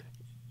just like,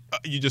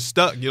 you just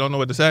stuck. You don't know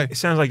what to say. It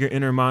sounds like your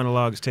inner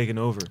monologue is taking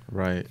over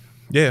Right.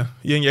 Yeah,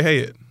 you're in your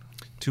head.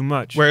 too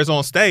much. Whereas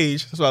on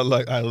stage, that's why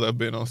I love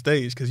being on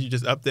stage because you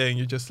just up there and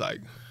you're just like,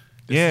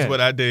 this Yeah. is what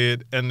I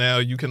did, and now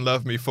you can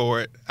love me for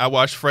it. I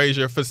watched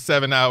Frasier for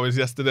 7 hours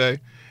yesterday,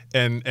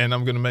 and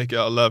I'm gonna make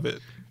y'all love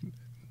it.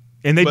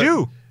 And they But-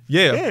 do.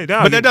 Yeah, Yeah, no,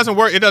 but you- that doesn't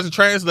work. It doesn't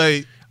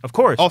translate. Of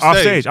course. Off Off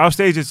stage. stage. Off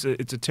stage,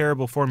 it's a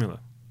terrible formula.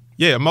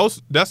 Yeah,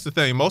 that's the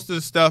thing. Most of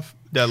the stuff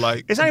that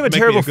like It's not even make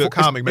terrible. me a good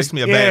comic makes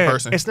me a bad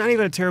person. It's not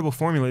even a terrible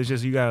formula. It's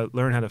just you gotta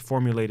learn how to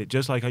formulate it.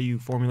 Just like how you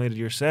formulated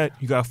your set,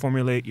 you gotta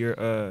formulate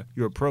your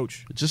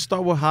approach. Just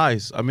start with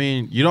highs. I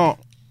mean, you don't.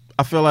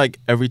 I feel like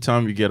every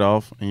time you get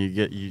off and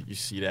you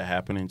see that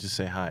happening, just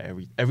say hi.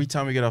 Every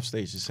time you get off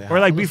stage, just say hi. Or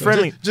like be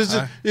friendly. Just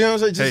you know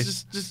what I'm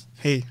saying?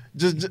 Hey,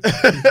 Just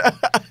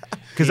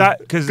Because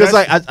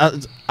like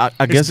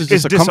I guess it's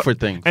just a comfort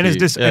thing. and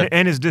for you.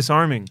 and it's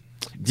disarming.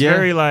 It's Yeah.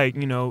 very like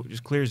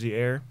just clears the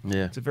air.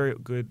 Yeah. It's a very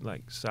good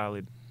like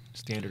solid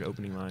standard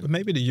opening line. but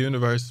maybe the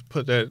universe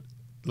put that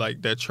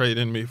trait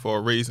in me for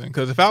a reason.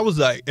 Because if I was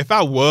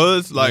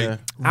Yeah.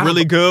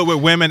 really good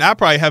with women, I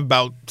probably have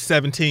about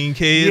 17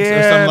 kids or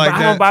Yeah, something like but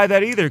that. I don't buy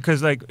that either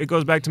because like it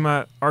goes back to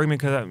my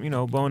argument because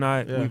Bo and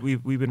I Yeah.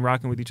 we've been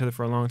rocking with each other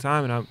for a long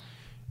time and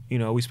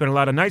we spend a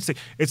lot of nights.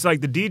 It's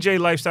like the DJ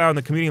lifestyle and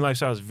the comedian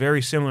lifestyle is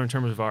very similar in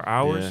terms of our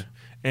hours. Yeah.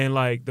 And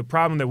like the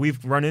problem that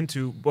we've run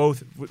into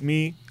both with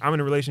me, I'm in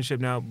a relationship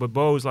now, but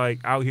Bo's like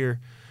out here,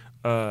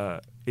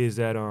 is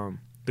that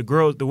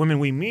the women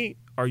we meet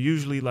are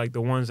usually like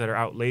the ones that are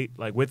out late,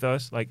 like with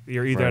us. Like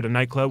you're either Right. at a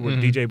nightclub where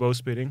DJ Bo's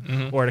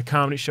spitting, or at a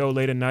comedy show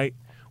late at night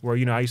where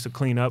I used to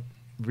clean up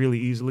really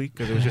easily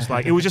because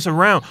it was just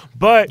around.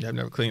 But I've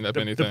never cleaned up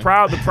the anything.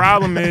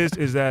 problem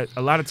is that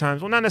a lot of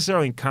times, well, not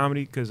necessarily in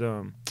comedy, because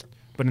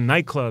but in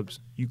nightclubs,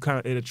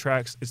 it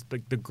attracts. It's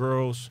like the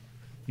girls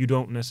you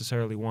don't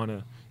necessarily want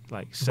to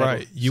like.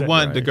 Right. You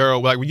want the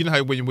girl, like, you know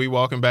how when we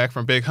walking back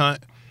from Big Hunt,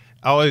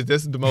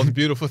 this is the most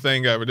beautiful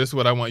thing ever. This is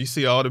what I want. You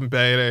see all them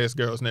badass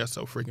girls, and they're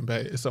so freaking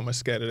bad. There's so much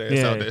scattered ass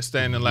Yeah. out there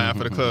standing in line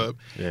for the club.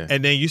 Yeah.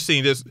 And then you see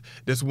this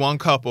one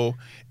couple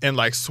in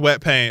like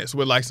sweatpants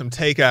with like some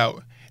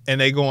takeout, and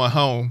they going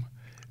home.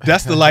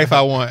 That's the life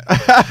I want.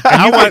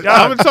 I want.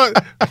 I'm talking.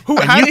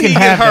 How you did can he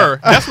get have her?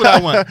 That's what I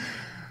want.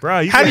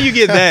 Bro, How do you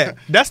get that?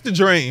 That's the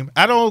dream.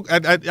 I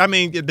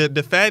mean,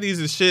 the fatties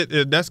and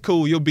shit, that's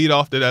cool. You'll beat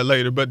off to that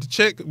later. But the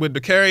chick with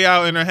the carry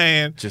out in her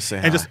hand, Just say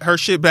and hi. just her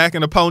shit back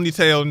in a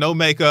ponytail, no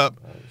makeup.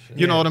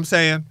 You know what I'm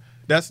saying?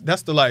 That's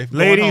the life. Going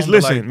Ladies, home to,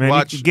 listen, like, man.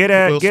 watch Get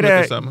Will Smith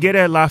or something.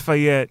 at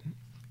Lafayette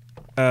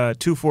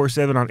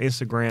 247 on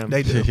Instagram.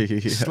 They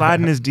do.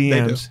 Slide in his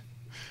DMs.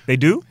 They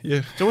do?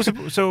 Yeah. So what's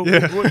the, so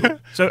Yeah.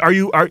 so are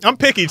you I'm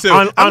picky too.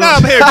 On- I'm on-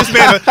 not here just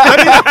being.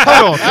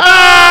 Hold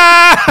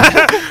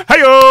on.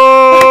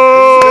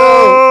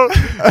 Hey-yo!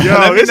 Let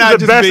Yo, me this is not the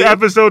just best be-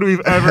 episode we've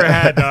ever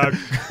had, dog.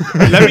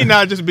 Let me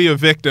not just be a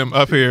victim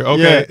up here,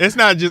 okay? Yeah. It's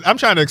not just. I'm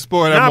trying to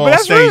explore that Nah, more but on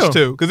that's stage real.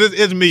 too, because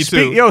it's me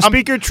too.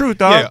 Speak your truth,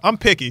 dog. Yeah, I'm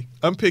picky.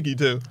 I'm picky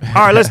too.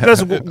 All right, let's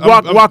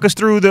walk us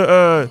through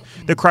the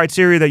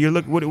criteria that you're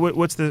looking.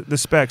 What's the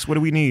specs? What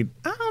do we need?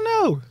 I don't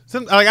know.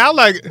 I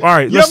like. All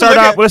right, you let's ever start look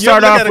off- at- let's you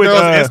ever start look off at a with,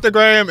 girl's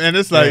Instagram, and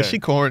it's like yeah. she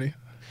corny.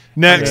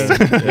 Next.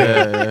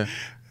 yeah.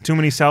 Too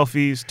many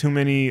selfies. Too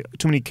many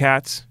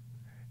cats.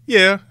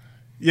 Yeah.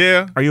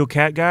 Are you a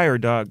cat guy or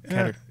a dog?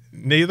 Cat or,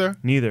 Neither.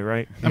 neither,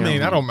 right? I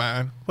mean, I don't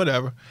mind.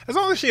 Whatever. As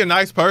long as she a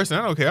nice person,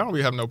 I don't care. I don't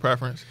really have no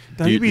preference.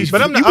 Dog, you be,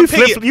 But I'm you not. be I'm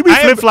picky.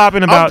 flip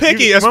flopping about. I'm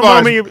picky you, as one far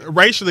as moment you-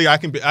 racially. I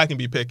can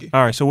be picky.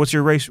 All right. So what's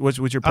your race? What's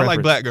your I preference?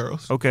 like black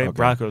girls. Okay,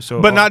 Bronco.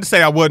 So, But not to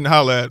say I wouldn't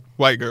holler at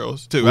white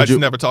girls too. I just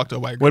never talked to a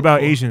white girl. What about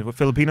before. Asians? What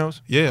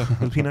Filipinos? Yeah.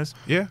 Filipinas?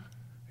 Yeah.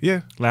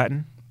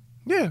 Latin?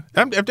 Yeah.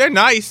 If they're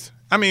nice,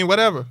 I mean,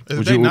 whatever. If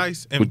Would they're you-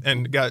 nice would-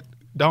 and got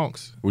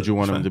donks. Would you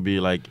want that's them to fine. be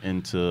like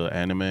into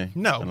anime?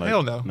 No, And, like,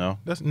 hell no. No.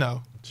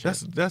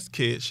 That's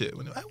kid shit.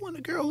 When I want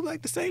a girl who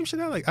like the same shit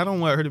I like. I don't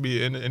want her to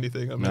be into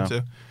anything I'm No.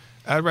 into.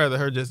 I'd rather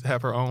her just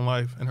have her own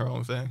life and her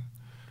own thing.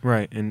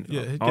 Right. And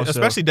Yeah, also,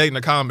 especially dating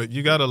a comic.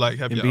 You gotta like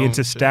have and your be own into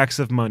shit. stacks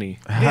of money.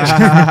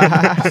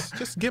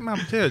 Just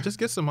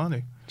get some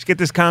money. Just get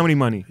this comedy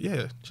money.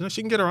 Yeah,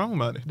 she can get her own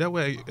money. That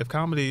way, if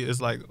comedy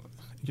is like,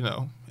 in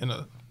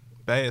a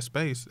bad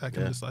space, I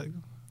can just like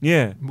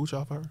Yeah. mooch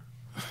off her.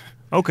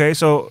 Okay.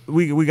 So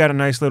we got a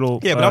nice little.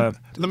 Yeah, but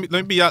let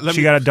me be out.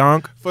 she got a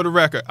donk. For the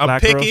record, I'm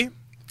Black picky. girls?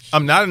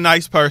 I'm not a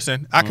nice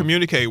person. I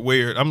communicate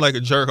weird. I'm like a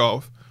jerk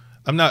off.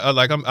 I'm not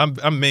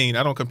I'm mean.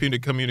 I don't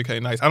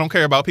communicate nice. I don't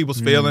care about people's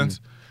feelings.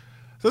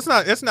 So it's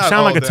not. You all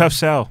sound like a that. tough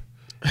sell.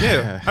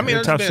 Yeah, I mean, You're a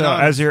I'm tough just sell.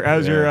 being honest. As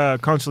your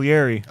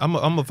consigliere. I'm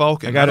a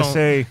Vulcan. I gotta don't-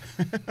 say,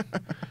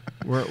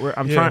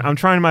 I'm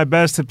trying my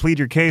best to plead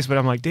your case, but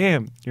I'm like,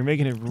 damn, you're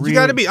making it real. you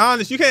got to be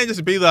honest. You can't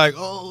just be like,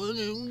 oh,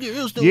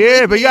 girls don't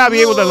Yeah, like but you me. gotta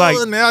be able to, like-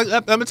 Oh, now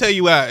I'm gonna tell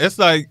you why. It's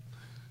like,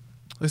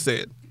 let's say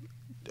it,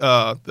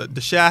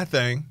 the shy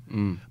thing.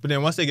 But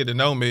then once they get to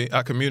know me,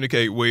 I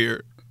communicate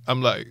weird.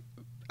 I'm like,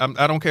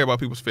 I don't care about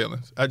people's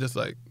feelings. I just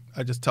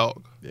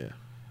talk. Yeah.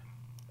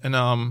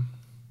 And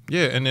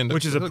yeah, and then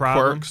which is a the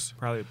problem. quirks.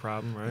 Probably a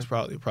problem, right? It's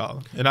probably a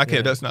problem, and I can't.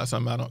 Yeah. That's not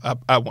something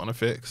I want to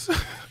fix.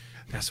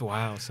 That's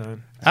wild,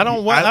 son. I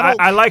don't want.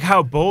 I like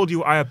how bold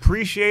you. I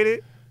appreciate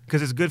it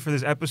because it's good for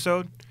this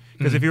episode.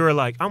 Because if you were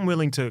like, I'm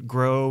willing to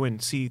grow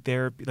and see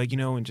therapy, like, you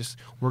know, and just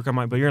work on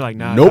my, but you're like,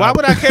 nah. Nope. dog. Why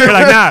would I care? You're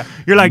like, nah.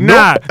 You're like,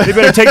 nah. They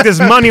better take this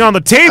money on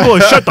the table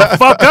and shut the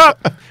fuck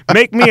up.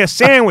 Make me a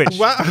sandwich.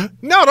 Why?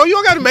 No, you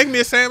don't got to make me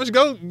a sandwich.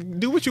 Go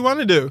do what you want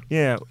to do.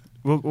 Yeah.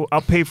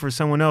 I'll pay for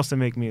someone else to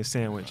make me a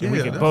sandwich, and we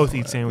Yeah, can that's both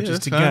eat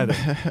sandwiches yeah, that's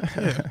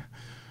together. Yeah.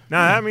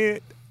 Nah, I mean,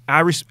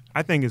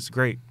 I think it's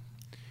great.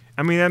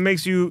 I mean, that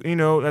makes you, you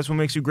know, that's what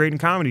makes you great in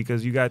comedy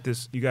because you got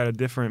a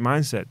different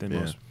mindset than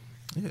most.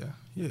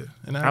 Yeah.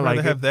 And I'd I like rather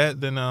it. have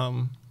that than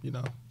you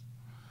know,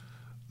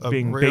 a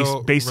Being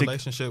real basic.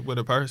 relationship with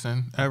a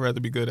person. I'd rather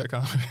be good at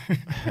comedy.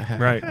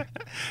 Right.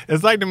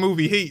 It's like the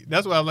movie Heat.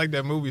 That's why I like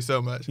that movie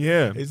so much.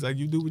 Yeah. It's like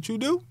you do what you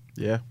do.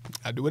 Yeah.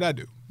 I do what I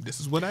do. This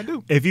is what I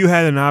do. If you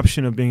had an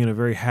option of being in a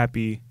very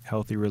happy,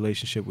 healthy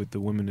relationship with the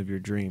woman of your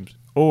dreams,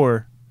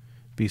 or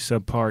be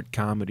subpart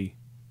comedy,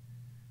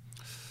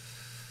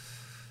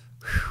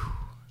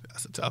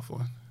 That's a tough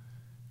one.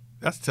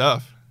 That's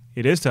tough.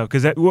 it is tough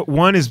because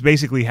one is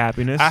basically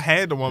happiness. I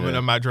had the woman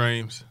of my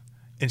dreams,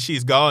 and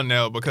she's gone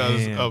now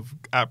because Damn. of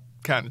I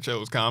kind of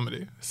chose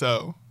comedy.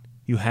 So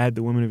You had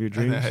the woman of your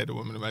dreams. I had the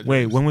woman of my dreams.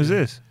 Wait, when was Yeah.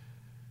 this?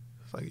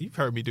 It's like you've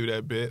heard me do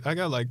that bit. I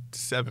got like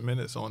 7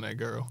 minutes on that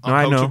girl. No,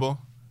 I know. Uncoachable.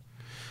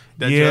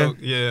 That Yeah. joke,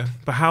 yeah.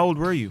 But how old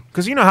were you?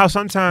 Because you know how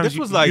sometimes This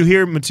was like- you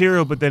hear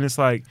material, but then it's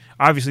like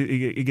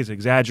obviously it gets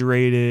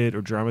exaggerated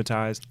or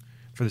dramatized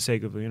for the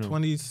sake of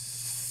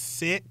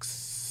 26.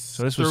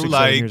 So this was through 6-7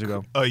 like years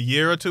ago. a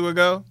year or two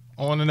ago,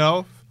 on and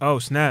off. Oh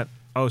snap!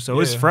 Oh, so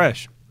it's Yeah.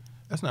 fresh.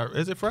 That's not.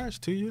 Is it fresh?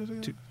 2 years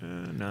ago?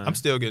 Nah. I'm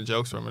still getting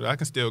jokes from it. I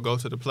can still go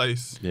to the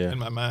place Yeah. in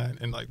my mind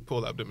and like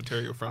pull out the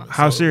material from it.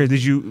 How So, serious?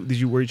 Did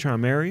you were you trying to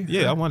marry?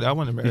 Yeah, I wanted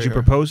to marry Did you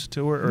her. propose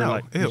to her or No,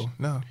 like?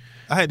 no.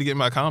 I had to get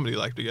my comedy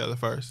life together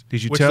first.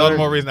 Did you Which tell is all her? the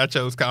more reason I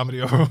chose comedy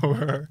over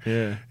her.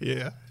 Yeah.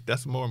 Yeah,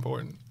 that's more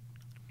important.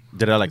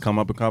 Did that like come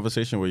up in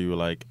conversation where you were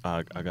like,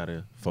 I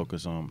gotta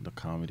focus on the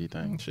comedy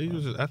thing?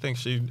 I think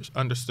she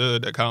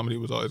understood that comedy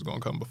was always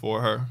going to come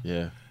before her,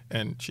 Yeah.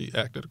 and she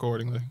acted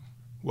accordingly.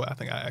 Well, I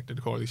think I acted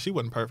accordingly. She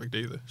wasn't perfect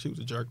either. She was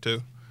a jerk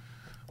too.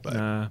 But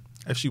Nah.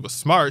 if she was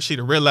smart, she'd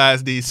have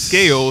realized these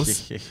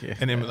skills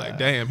and then be like,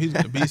 damn, he's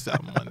going to be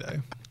something one day.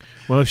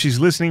 Well, if she's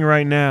listening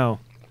right now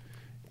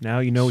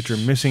you know what you're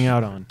missing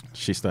out on.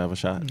 She still have a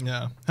shot.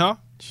 Yeah. Huh?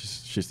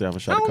 She still have a I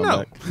shot to don't come know.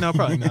 back. No,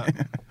 probably not.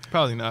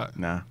 Probably not.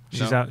 Nah.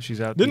 She's No. out. She's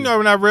out. Didn't know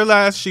when I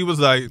realized she was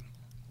like,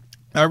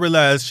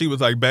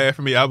 bad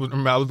for me. I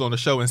was on the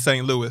show in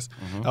St. Louis.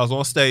 I was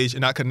on stage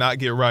and I could not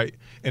get right.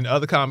 And the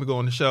other comic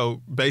on the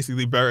show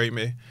basically buried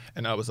me.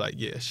 And I was like,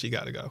 yeah, she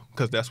got to go.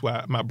 Because that's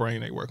why my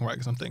brain ain't working right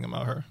because I'm thinking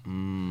about her.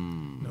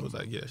 And it was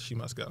like, yeah, she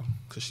must go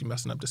because she's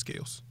messing up the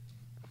skills.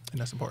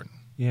 And that's important.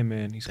 Yeah,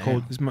 man. He's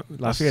cold.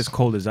 Lafayette's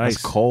cold as ice.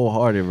 That's cold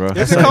hearted, bro.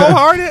 Is it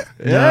cold-hearted?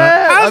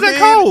 Yeah. How's it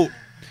cold?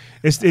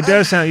 It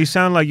does sound. You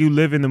sound like you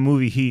live in the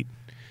movie Heat.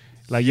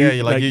 Like Yeah,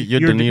 you, you're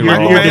De Niro. You're,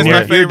 all you're, the Man's De my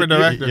way. Niro. favorite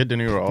director. You're De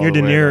Niro. all You're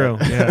the De way, Niro.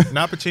 bro. Yeah.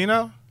 Not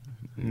Pacino?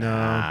 No.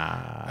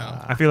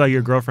 Ah. I feel like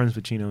your girlfriend's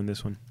Pacino in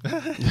this one.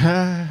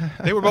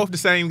 They were both the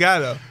same guy,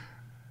 though.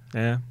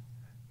 Yeah.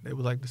 They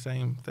were like the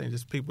same thing.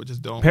 Just people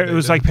just don't. It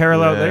was like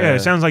parallel. Yeah. Yeah. It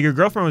sounds like your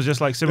girlfriend was just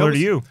like similar That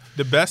to was you.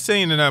 The best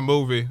scene in that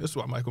movie. This is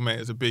why Michael Mann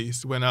is a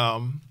beast. When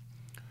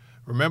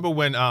remember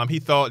when he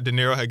thought De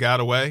Niro had got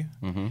away,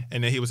 and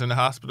then he was in the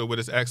hospital with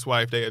his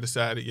ex-wife. They had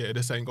decided, yeah,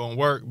 this ain't gonna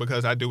work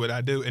because I do what I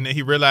do. And then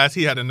he realized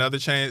he had another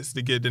chance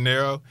to get De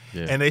Niro,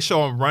 Yeah. and they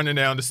show him running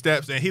down the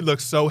steps, and he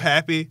looks so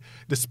happy,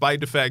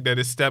 despite the fact that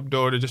his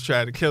stepdaughter just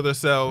tried to kill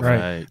herself.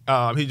 Right.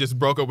 He just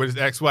broke up with his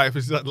ex-wife.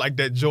 It's like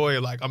that joy,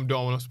 of like I'm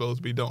doing what I'm supposed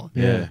to be doing.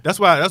 Yeah. That's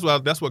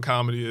what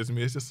comedy is to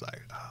me. It's just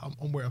like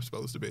I'm where I'm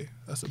supposed to be.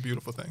 That's a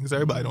beautiful thing because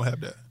everybody don't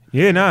have that.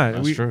 Yeah, nah.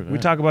 That's We true, we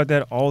yeah. talk about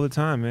that all the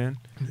time, man.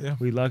 Yeah.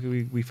 We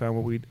lucky we found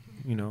what we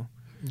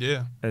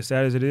Yeah. as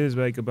sad as it is,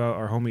 like about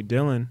our homie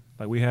Dylan.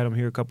 Like we had him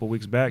here a couple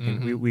weeks back,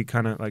 and we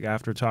kind of like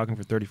after talking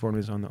for 34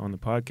 minutes on the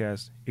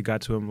podcast, it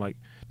got to him like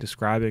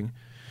describing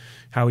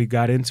how he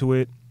got into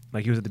it.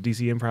 Like he was at the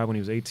DC Improv when he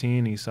was 18.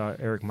 And he saw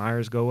Eric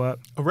Myers go up,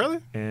 Oh, really?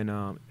 and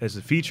as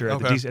a feature at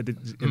the Okay.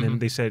 DC, and then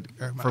they said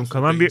Eric Myers from was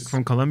Columbia,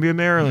 beast.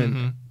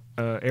 Maryland,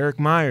 Eric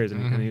Myers,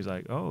 and he was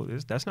like, "Oh,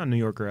 that's not New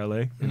York or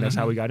LA," and that's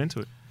how we got into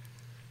it.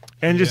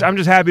 And I'm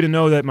just happy to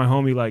know that my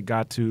homie like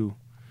got to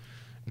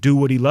do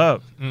what he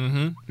loved.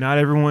 Mm-hmm. Not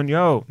everyone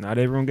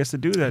gets to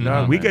do that,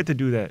 dog. We man. get to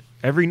do that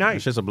every night.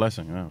 It's just a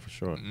blessing, yeah, for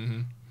sure.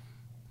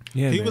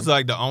 Yeah, He man. was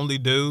like the only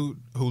dude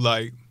who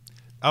like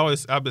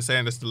I've been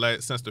saying this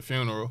since the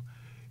funeral.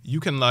 You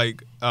can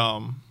like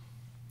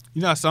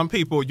you know how some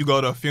people you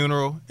go to a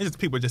funeral and just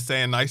people just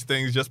saying nice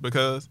things just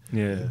because.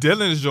 Yeah.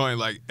 Dylan's joint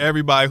like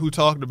everybody who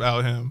talked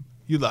about him.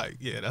 You like,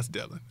 yeah, that's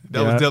Dylan.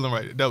 That Yeah. was Dylan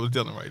right. That was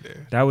Dylan right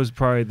there. That was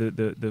probably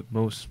the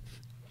most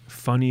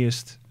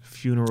funniest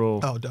funeral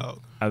Oh, dog.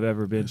 I've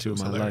ever been to in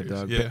was my life, hilarious.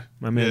 dog. Yeah.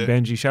 My man Yeah.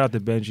 Benji, shout out to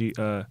Benji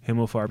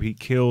Himmelfarb. He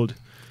killed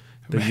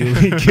the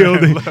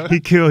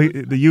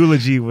the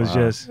eulogy was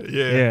just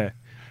Yeah.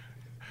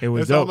 It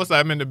was It's dope. almost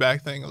like I'm in the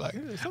back thing. Like,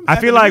 I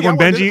feel like when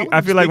Benji,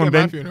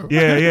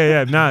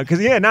 Yeah,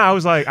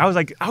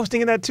 I was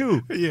thinking that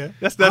too. yeah.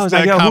 That's I was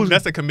like, yo,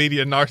 that's a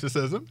comedian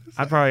narcissism.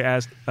 I probably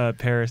asked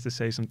Paris to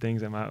say some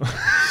things that might.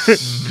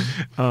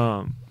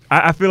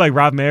 I feel like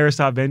Rob Mayer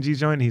saw Benji's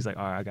joint. And he's like,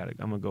 all right, I'm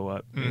gonna go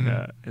up, and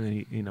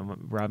then he,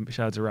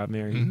 shout out to Rob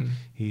Mayer.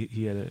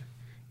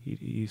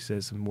 He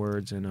said some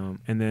words, and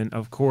then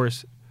of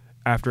course,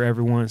 after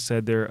everyone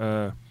said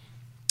their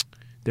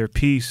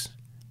piece,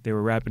 they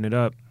were wrapping it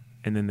up,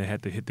 and then they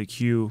had to hit the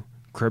cue,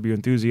 Curb Your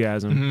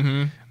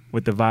Enthusiasm,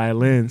 with the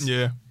violins.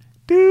 Yeah.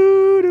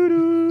 Doo,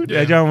 doo, doo. Yeah.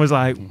 That John was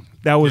like,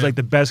 that was Yeah. like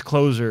the best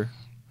closer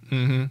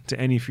to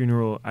any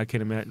funeral I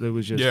can imagine. It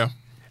was just, Yeah.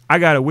 I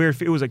got a weird,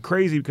 it was like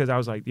crazy because I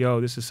was like, yo,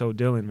 this is so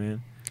Dylan,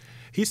 man.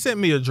 He sent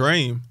me a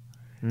dream.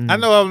 I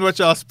know how much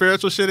y'all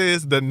spiritual shit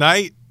is. The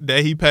night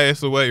that he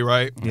passed away,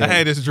 right? Yeah. I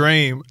had this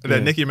dream that Yeah.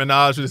 Nicki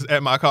Minaj was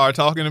at my car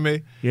talking to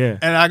me. Yeah.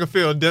 And I could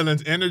feel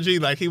Dylan's energy.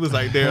 Like, he was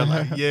like there,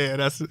 like, yeah,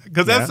 that's,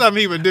 because Yeah. that's something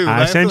he would do. I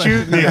Like, sent feel you,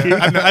 like, Nicki.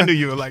 yeah, I knew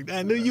you were like that.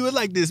 I knew you were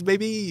like this,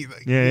 baby.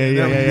 Like,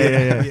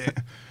 Yeah.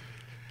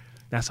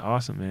 That's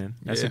awesome, man.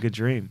 That's a Yeah. good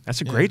dream.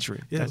 That's a Yeah. great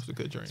dream. Yeah, it That's was a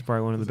good dream. it's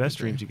probably one of the It was a best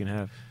good dream. dreams you can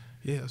have.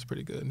 Yeah, it was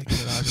pretty good. Nicki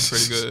Minaj is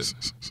pretty good.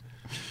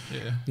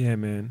 Yeah. Yeah,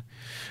 man.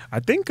 I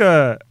think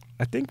this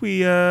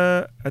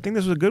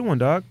was a good one,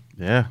 dog.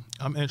 Yeah.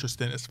 I'm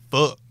interested as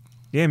fuck.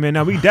 Yeah, man.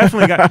 Now we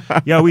definitely got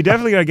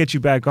to get you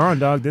back on,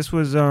 dog. This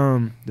was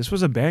a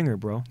banger,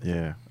 bro.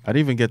 Yeah. I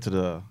didn't even get to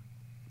the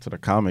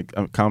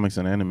comics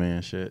and anime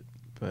and shit,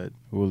 but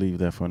we'll leave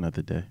that for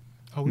another day.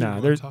 Oh, we Nah,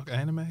 gonna there's- talk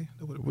anime?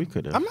 We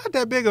could have. I'm not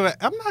that big of a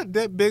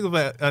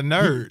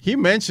nerd. He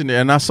mentioned it,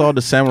 and I saw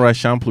the Samurai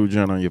Champloo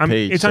joint on your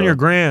page. It's on so your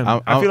gram.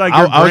 I I feel like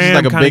your I was just gram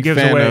like a kinda big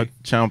gives fan away. of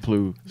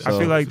Champloo. I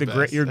feel like your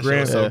That shit gram.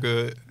 was so Yeah.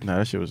 good. Nah,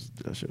 that shit was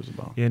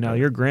bomb. Yeah, no,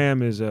 your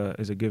gram is a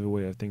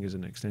giveaway. I think is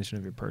an extension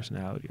of your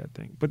personality. I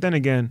think, but then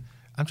again,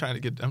 I'm trying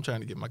to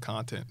get my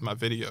content, my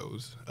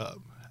videos up.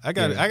 I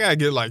gotta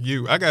get like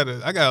you. I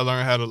gotta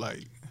learn how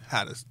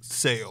to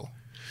sell.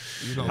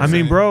 You know what I I'm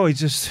mean, saying? bro, it's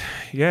just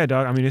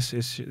dog. I mean, this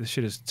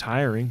shit is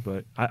tiring.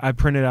 But I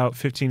printed out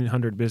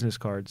 1,500 business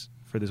cards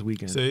for this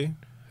weekend. See,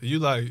 you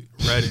like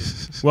ready?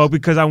 Well,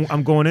 because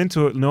I'm going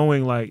into it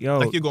knowing like, yo,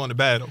 Like you're going to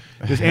battle.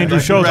 this Andrew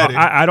Like, Schultz. ready.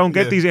 I don't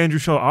get Yeah. these Andrew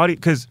Schultz audience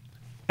because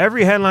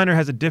every headliner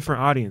has a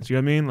different audience. You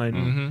know what I mean? Like,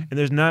 and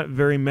there's not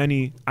very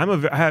many. I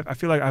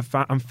feel like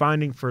I'm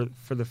finding for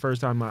the first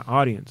time my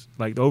audience.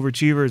 Like the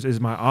Overachievers is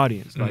my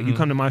audience. Like you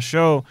come to my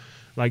show,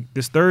 like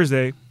this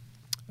Thursday,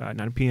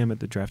 9 p.m. at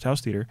the Draft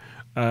House Theater.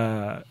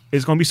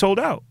 It's gonna be sold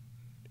out.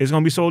 It's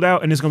gonna be sold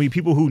out, and it's gonna be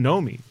people who know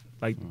me.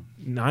 Like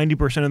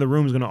 90% of the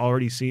room is gonna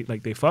already see.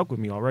 Like they fuck with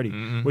me already,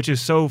 which is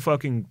so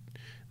fucking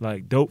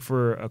like dope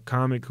for a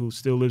comic who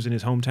still lives in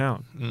his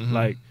hometown.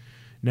 Like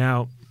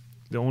now.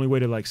 The only way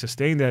to like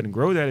sustain that and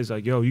grow that is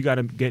like, yo, you got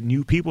to get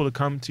new people to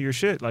come to your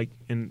shit. Like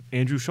in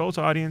Andrew Schultz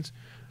audience,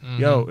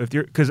 yo, if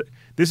you're, because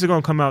this is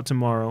gonna come out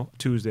tomorrow,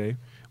 Tuesday.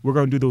 We're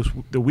gonna do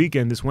the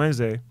weekend, this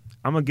Wednesday.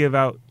 I'm gonna give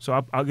out. So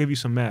I'll give you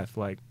some math.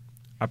 Like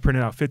I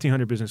printed out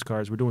 1,500 business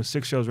cards. We're doing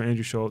 6 shows with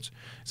Andrew Schultz.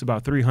 It's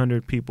about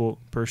 300 people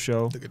per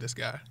show. Look at this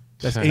guy.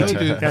 That's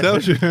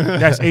Told you.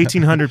 that's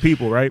 1,800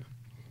 people, right?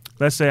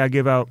 Let's say I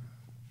give out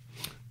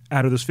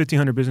of those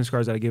 1,500 business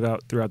cards that I give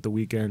out throughout the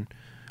weekend.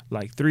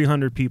 Like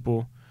 300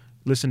 people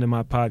listen to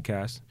my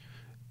podcast.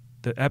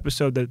 The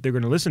episode that they're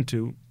going to listen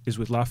to is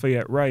with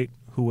Lafayette Wright,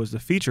 who was the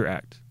feature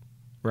act,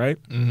 right?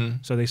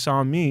 So they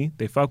saw me,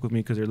 they fuck with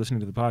me because they're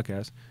listening to the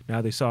podcast.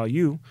 Now they saw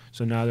you,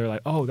 so now they're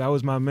like, oh, that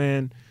was my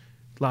man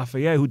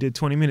Lafayette who did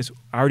 20 minutes.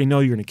 I already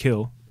know you're going to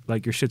kill.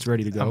 Like your shit's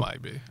ready to go.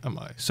 I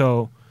might.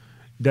 So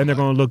then they're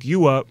going to look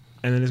you up,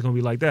 and then it's going to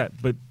be like that.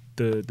 But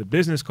the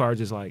business cards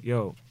is like,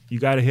 yo, you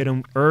got to hit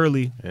them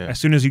early. Yeah. As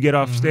soon as you get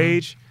off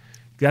stage.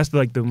 That's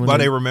like the Why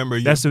they remember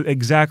you? That's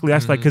exactly.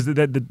 That's like because the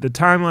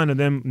timeline of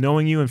them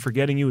knowing you and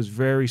forgetting you is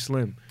very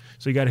slim.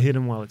 So you got to hit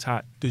them while it's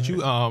hot. Did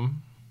you?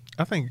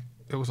 I think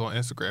it was on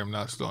Instagram,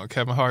 not still on.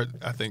 Kevin Hart,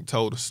 I think,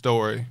 told a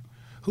story.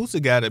 Who's the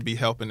guy that be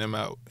helping them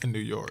out in New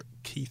York?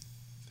 Keith.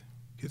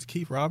 Is it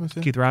Keith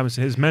Robinson? Keith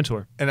Robinson, his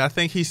mentor. And I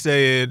think he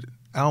said,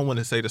 I don't want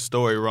to say the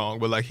story wrong,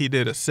 but like he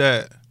did a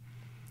set,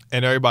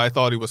 and everybody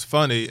thought he was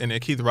funny, and then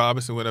Keith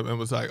Robinson went up and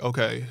was like,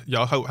 "Okay,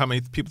 y'all, how many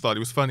people thought he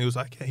was funny?"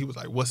 He was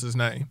like, "What's his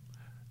name?"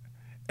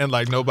 And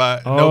like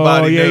nobody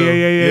knew.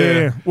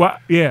 Yeah. Well,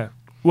 yeah.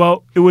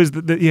 Well, it was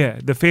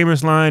the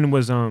famous line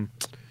was one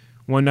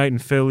night in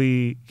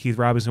Philly, Keith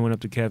Robinson went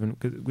up to Kevin,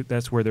 'cause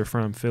that's where they're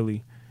from,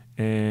 Philly,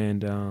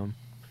 and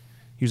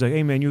he was like,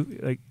 "Hey man, you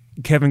like."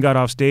 Kevin got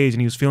off stage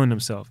and he was feeling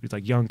himself. He's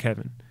like young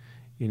Kevin,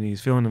 and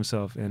he's feeling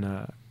himself.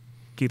 And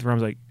Keith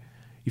Robin's like,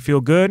 "You feel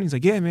good?" And he's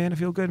like, "Yeah, man, I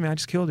feel good, man. I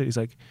just killed it." He's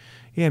like,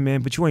 "Yeah,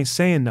 man, but you ain't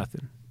saying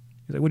nothing."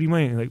 He's like, "What do you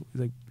mean?" He's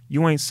like,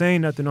 "You ain't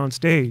saying nothing on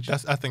stage." I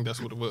think that's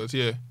what it was.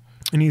 Yeah.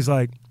 And he's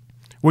like,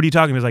 "What are you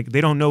talking about?" He's like,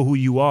 "They don't know who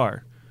you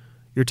are.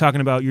 You're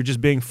talking about you're just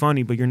being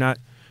funny, but you're not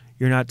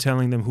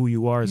telling them who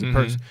you are as a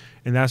person."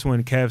 And that's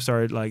when Kev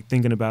started like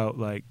thinking about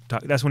like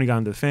that's when he got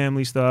into the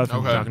family stuff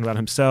and talking about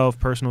himself,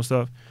 personal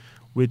stuff,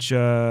 which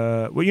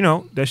well, you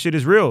know, that shit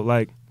is real.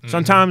 Like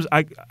Sometimes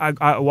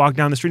I walk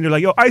down the street and they're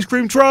like, yo, ice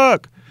cream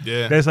truck.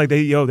 Yeah. That's like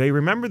they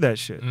remember that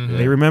shit.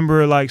 They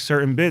remember like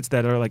certain bits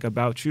that are like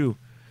about you.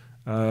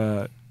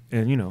 And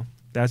you know,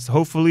 that's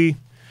hopefully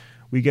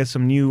we get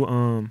some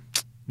new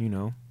you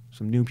know,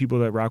 some new people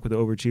that rock with the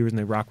Overachievers and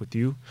they rock with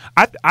you.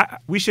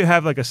 We should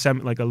have like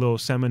a little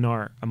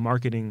seminar, a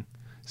marketing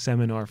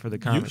seminar for the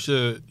comics.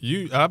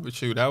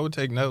 I would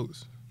take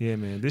notes. Yeah,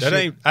 man.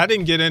 I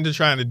didn't get into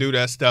trying to do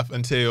that stuff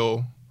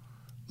until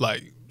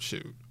like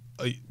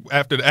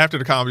after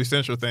the Comedy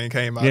Central thing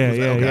came out.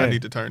 I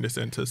need to turn this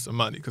into some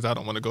money because I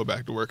don't want to go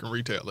back to working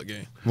retail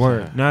again.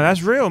 Word. No,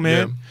 that's real, man.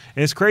 Yeah.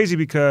 And it's crazy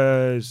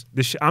because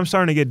I'm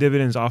starting to get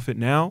dividends off it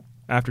now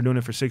after doing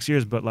it for 6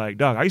 years. But like,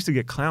 dog, I used to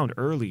get clowned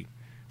early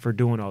for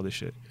doing all this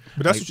shit.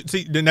 But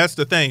that's then that's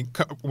the thing.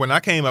 When I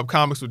came up,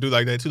 comics would do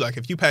like that too. Like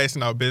if you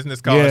passing out business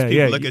cards,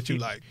 people look at you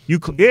like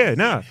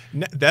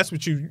That's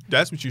what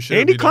you should.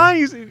 Andy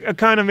Klein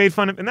kind of made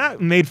fun of, and not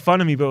made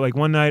fun of me, but like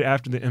one night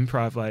after the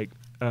improv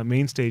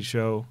main stage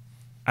show,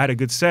 I had a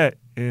good set,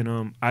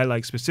 and I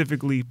like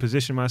specifically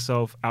positioned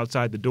myself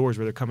outside the doors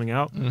where they're coming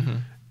out,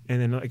 and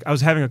then like I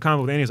was having a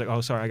convo with Andy. He's like, "Oh,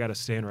 sorry, I got to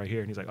stand right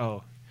here," and he's like,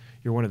 "Oh,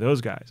 you're one of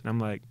those guys," and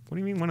I'm like, "What do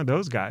you mean one of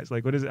those guys?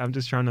 Like, what is it? I'm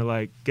just trying to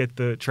like get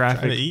the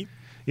traffic." Trying to eat?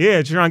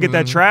 Yeah, trying to get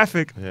that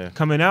traffic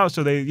coming out,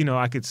 so they, you know,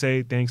 I could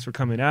say thanks for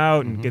coming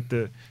out and get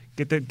the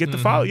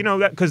follow, you know,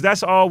 that because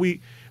that's all we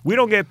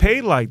don't get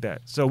paid like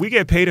that. So we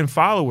get paid in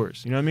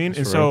followers, you know what I mean?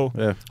 That's and real.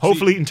 So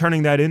hopefully in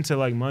turning that into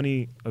like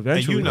money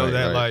eventually. And you know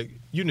that like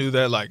you knew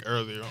that like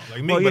earlier on.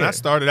 Like me, when I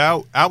started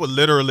out, I would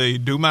literally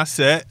do my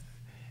set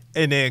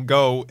and then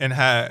go and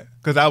hide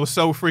because I was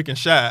so freaking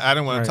shy. I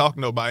didn't want to talk to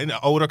nobody. And the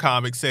older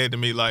comics said to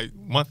me like,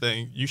 one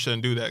thing, you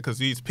shouldn't do that because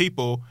these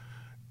people,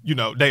 you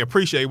know, they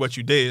appreciate what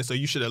you did, so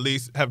you should at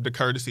least have the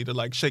courtesy to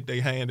like shake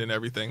their hand and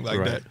everything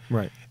like that.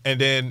 Right. And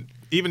then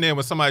even then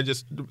when somebody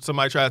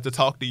tries to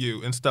talk to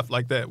you and stuff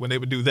like that, when they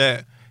would do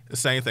that, the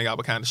same thing, I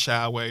would kind of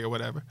shy away or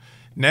whatever.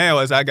 Now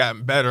as I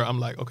gotten better, I'm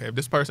like, okay, if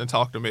this person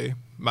talked to me,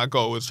 my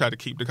goal is try to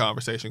keep the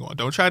conversation going.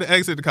 Don't try to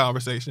exit the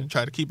conversation.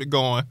 Try to keep it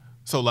going.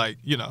 So like,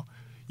 you know,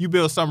 you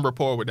build some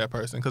rapport with that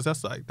person because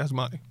that's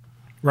money.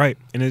 Right.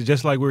 And it's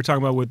just like we were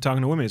talking about with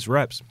talking to women, it's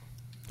reps.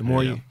 The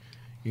more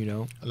you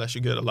know, unless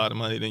you get a lot of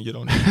money, then you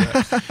don't need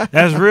that.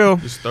 That's real.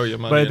 Just throw your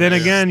money. But then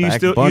again, you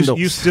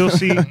still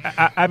see.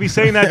 I be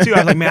saying that too. I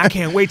was like, man, I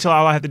can't wait till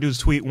all I have to do is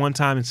tweet one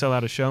time and sell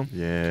out a show.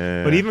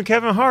 Yeah. But even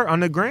Kevin Hart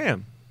on the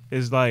gram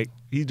is like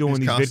he's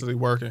constantly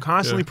working,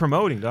 constantly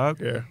promoting, dog.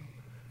 Yeah.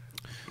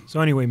 So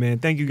anyway, man,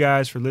 thank you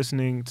guys for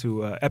listening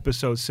to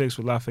episode 6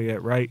 with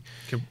Lafayette Wright.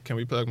 Can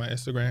we plug my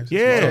Instagram?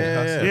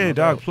 Yeah,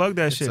 dog. Plug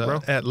that shit,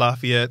 bro. At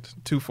Lafayette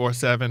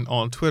 247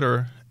 on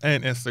Twitter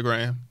and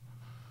Instagram.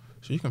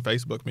 So you can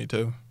Facebook me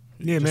too.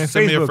 Yeah, man.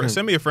 Send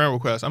me a friend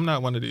request. I'm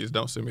not one of these.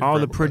 Don't send me all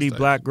the pretty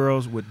black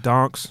girls with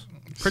donks.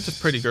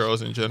 Pretty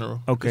girls in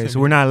general. Okay, so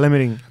we're not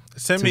limiting.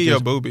 Send me your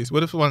boobies.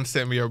 What if one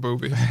sent me your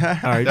boobies? All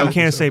right, you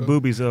can't say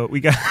boobies though.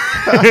 We got.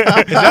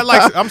 Is that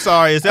like? I'm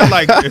sorry. Is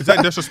that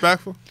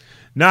disrespectful?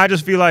 No, I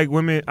just feel like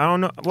women. I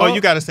don't know. Well,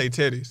 you got to say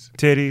titties.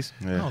 Titties.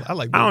 Yeah. I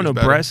like. I don't know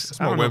better. breasts. It's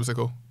more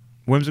whimsical.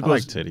 Whimsical. I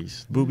like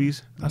titties.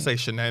 Boobies. I say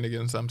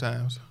shenanigans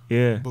sometimes.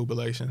 Yeah.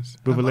 Boobilations.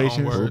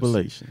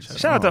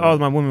 Shout out to all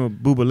my women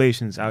with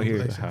boobilations out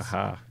here.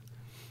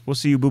 We'll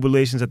see you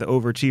boobilations at the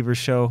Overachievers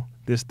show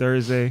this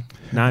Thursday,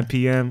 9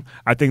 p.m.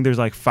 I think there's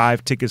like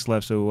 5 tickets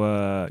left.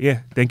 So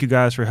thank you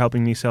guys for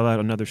helping me sell out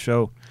another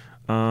show.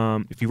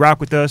 If you rock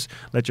with us,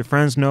 let your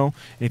friends know.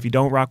 And if you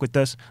don't rock with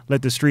us,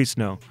 let the streets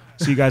know.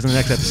 See you guys in the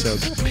next episode.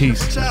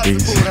 Peace. That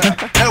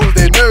was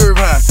that nerve,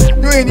 huh?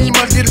 You ain't even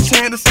much get a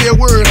chance to say a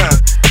word, huh?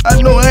 I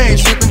know I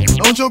ain't tripping.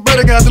 Don't your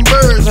brother got them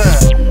birds,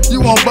 huh?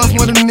 You won't bust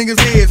one of them niggas'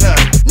 heads, huh?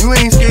 You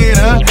ain't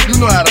scared, huh? You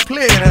know how to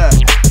play it, huh?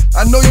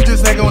 I know you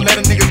just ain't gonna let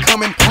a nigga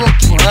come and punk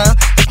you, huh?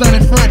 Stun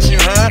in front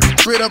you, huh?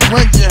 Straight up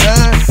run you,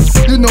 huh?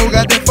 You know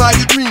got that fire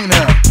green,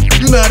 huh?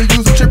 You know how to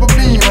use a triple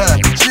beam, huh?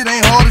 Shit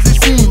ain't hard as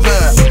it seems,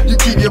 huh? You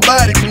keep your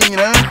body clean,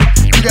 huh?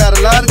 You got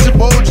a lot of your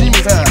bold jeans,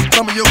 huh?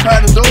 Some of your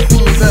partners don't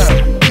fiends, huh?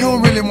 You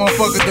don't really wanna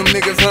fuck with them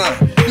niggas, huh?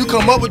 You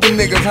come up with them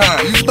niggas,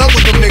 huh? You stuck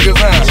with them niggas,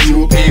 huh?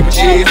 You a paper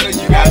chaser,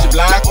 you got your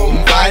block on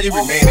fire,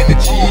 remain in the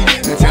G.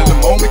 Until the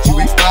moment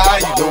you expire,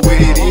 you know what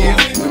it is.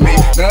 To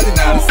make nothing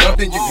out of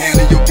something, you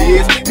handle your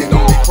biz. And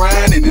don't be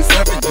crying in the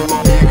something, you a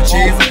paper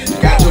chaser. You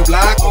got your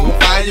block on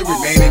fire,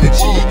 remain in the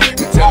G.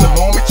 Until the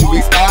moment you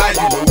expire,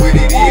 you know what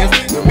it is.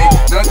 To make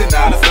nothing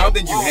out of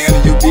something, you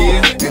handle your biz.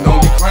 And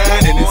don't be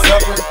crying in the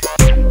suffering.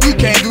 You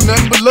can't do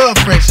nothing but love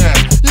fresh, huh?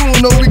 You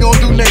don't know we gon'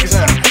 do next,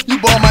 huh? You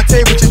bought my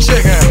tape with your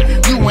chick, huh?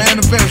 You wearing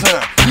the vest,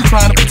 huh? You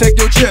trying to protect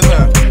your chest,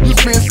 huh? You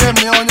spend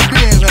 70 on your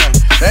Benz, huh?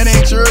 That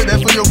ain't yours,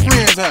 that's for your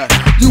friends, huh?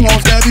 You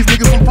won't stop these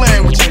niggas from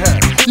playing with you, huh?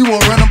 You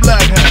won't run a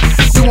block,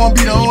 huh? You won't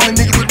be the only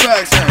nigga with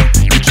rocks, huh?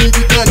 You keep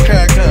your gun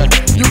cocked, huh?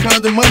 You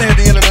count the money at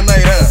the end of the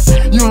night,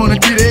 huh? You on a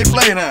 3-day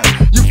flight, huh?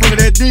 You full of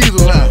that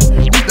diesel, huh?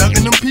 You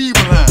ducking them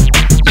people, huh?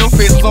 Your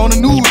face was on the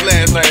news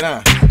last night,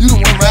 huh? You the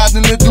one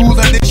rising the dudes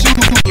out there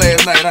shooting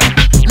last night, huh?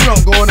 You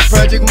don't go in the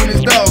project when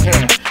it's dark,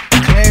 huh?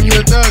 You claim you're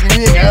a thug and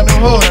you ain't got no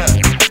hoe, huh?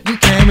 You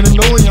came in the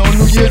door, you don't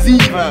know Year's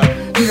Eve, huh?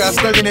 You got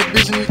stuck in that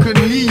bitch and you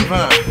couldn't leave,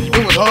 huh? It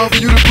was hard for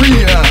you to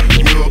breathe, huh?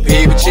 You a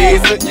paper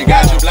chaser, you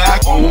got your block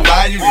on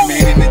fire, you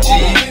remain in the G.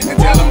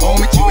 Until the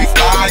moment you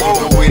expire, you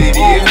know what it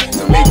is.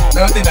 To make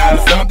nothing out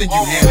of something,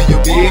 you handle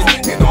your biz.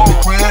 And don't be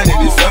crying if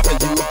it's something,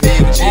 you a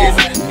paper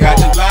chaser. You got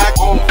your block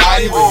on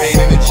fire, you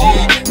remain in the G.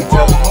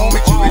 Until the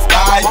moment you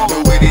expire, you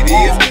know what it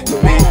is. To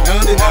make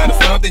nothing out of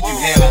something, you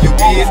handle your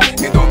biz.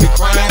 And don't be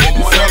crying if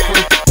it's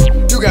suffering.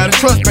 You got a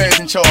trust bag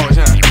in charge,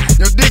 huh?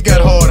 Your dick got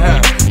hard,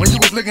 huh? When you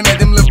was looking at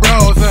them little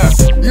bras, huh?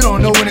 You don't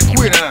know when to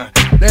quit, huh?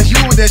 That's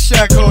you with that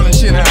shot calling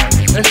shit, huh?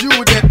 That's you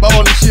with that ball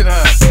and shit,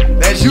 huh?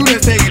 That's you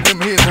that's taking them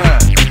hits, huh?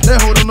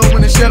 That hoe don't know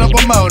when to shut up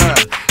her mouth, huh?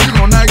 You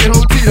gon' knock your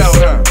whole teeth out,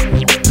 huh?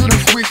 You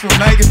done switch from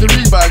Nikes to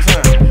Reeboks,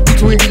 huh? You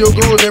twinkle your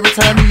goals every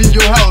time you leave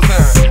your house,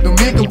 huh? Them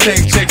income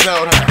tax checks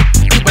out, huh?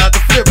 You bout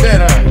to flip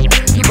that, huh?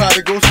 You bout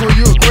to go score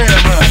you a gram,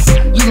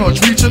 huh? You gon'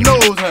 treat your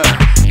nose, huh?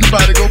 You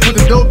bout to go put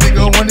the dope dick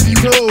on one of these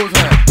hoes,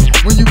 huh?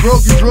 When you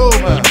broke, you drove,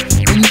 huh?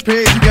 When you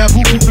paid, you got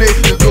boo-boo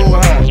places to go,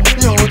 huh?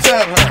 You on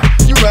top, huh?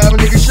 You rob a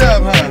nigga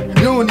shop, huh?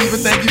 You don't even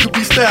think you could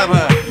be stopped,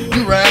 huh?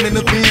 You riding in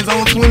the Benz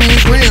on 20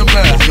 grams,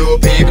 huh? You a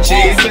paper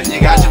chaser,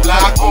 you got your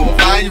block on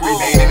fire, you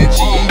remain in the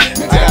G.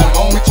 Until the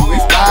moment you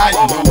expire,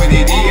 you know what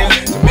it is.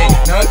 To make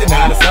nothing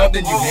out of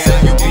something, you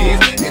handle your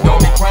biz. And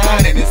don't be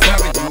crying and it's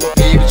something, you a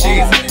paper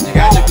chaser. You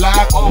got your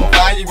block on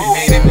fire, you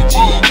remain in the G.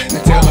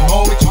 Until the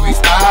moment you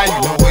expire, you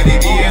know what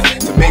it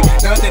is. To make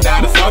nothing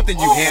out of something,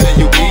 you handle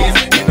your biz.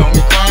 And don't be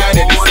crying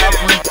and it's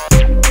suffering.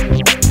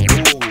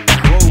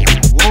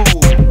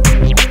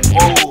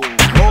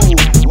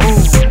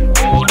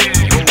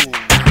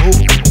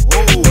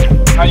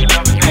 How you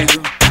loving that?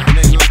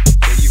 Nigga,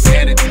 say you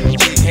had a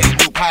DJ, had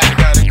your partner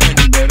got a gun,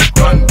 you better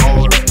run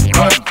for it,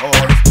 run for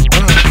it,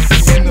 run.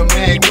 In the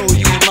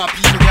Magnolia, and my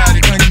people got a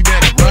gun, you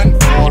better run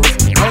for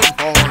it, run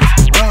for it,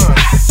 run.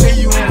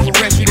 Say you on for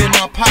arrest, and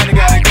my partner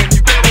got a gun,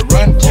 you better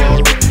run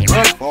for it,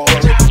 run for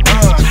it,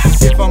 run.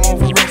 If I'm on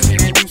for arrest,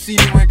 and you see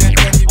me with that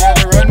gun, you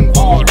better run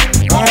for it,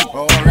 run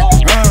for it,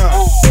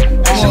 run.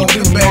 That shit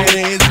too bad,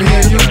 it's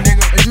been you, nigga.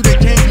 And you that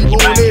can't keep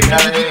old ladies,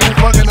 you keep on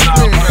fucking them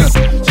things, huh?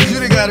 So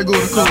you that gotta go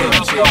to court.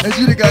 And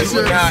you that got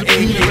service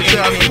for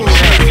child support.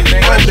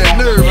 What's that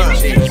nerve, huh?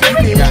 You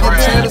can't even get a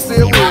chance to say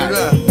a word,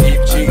 huh?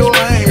 I know I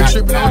ain't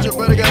tripping on your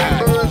brother got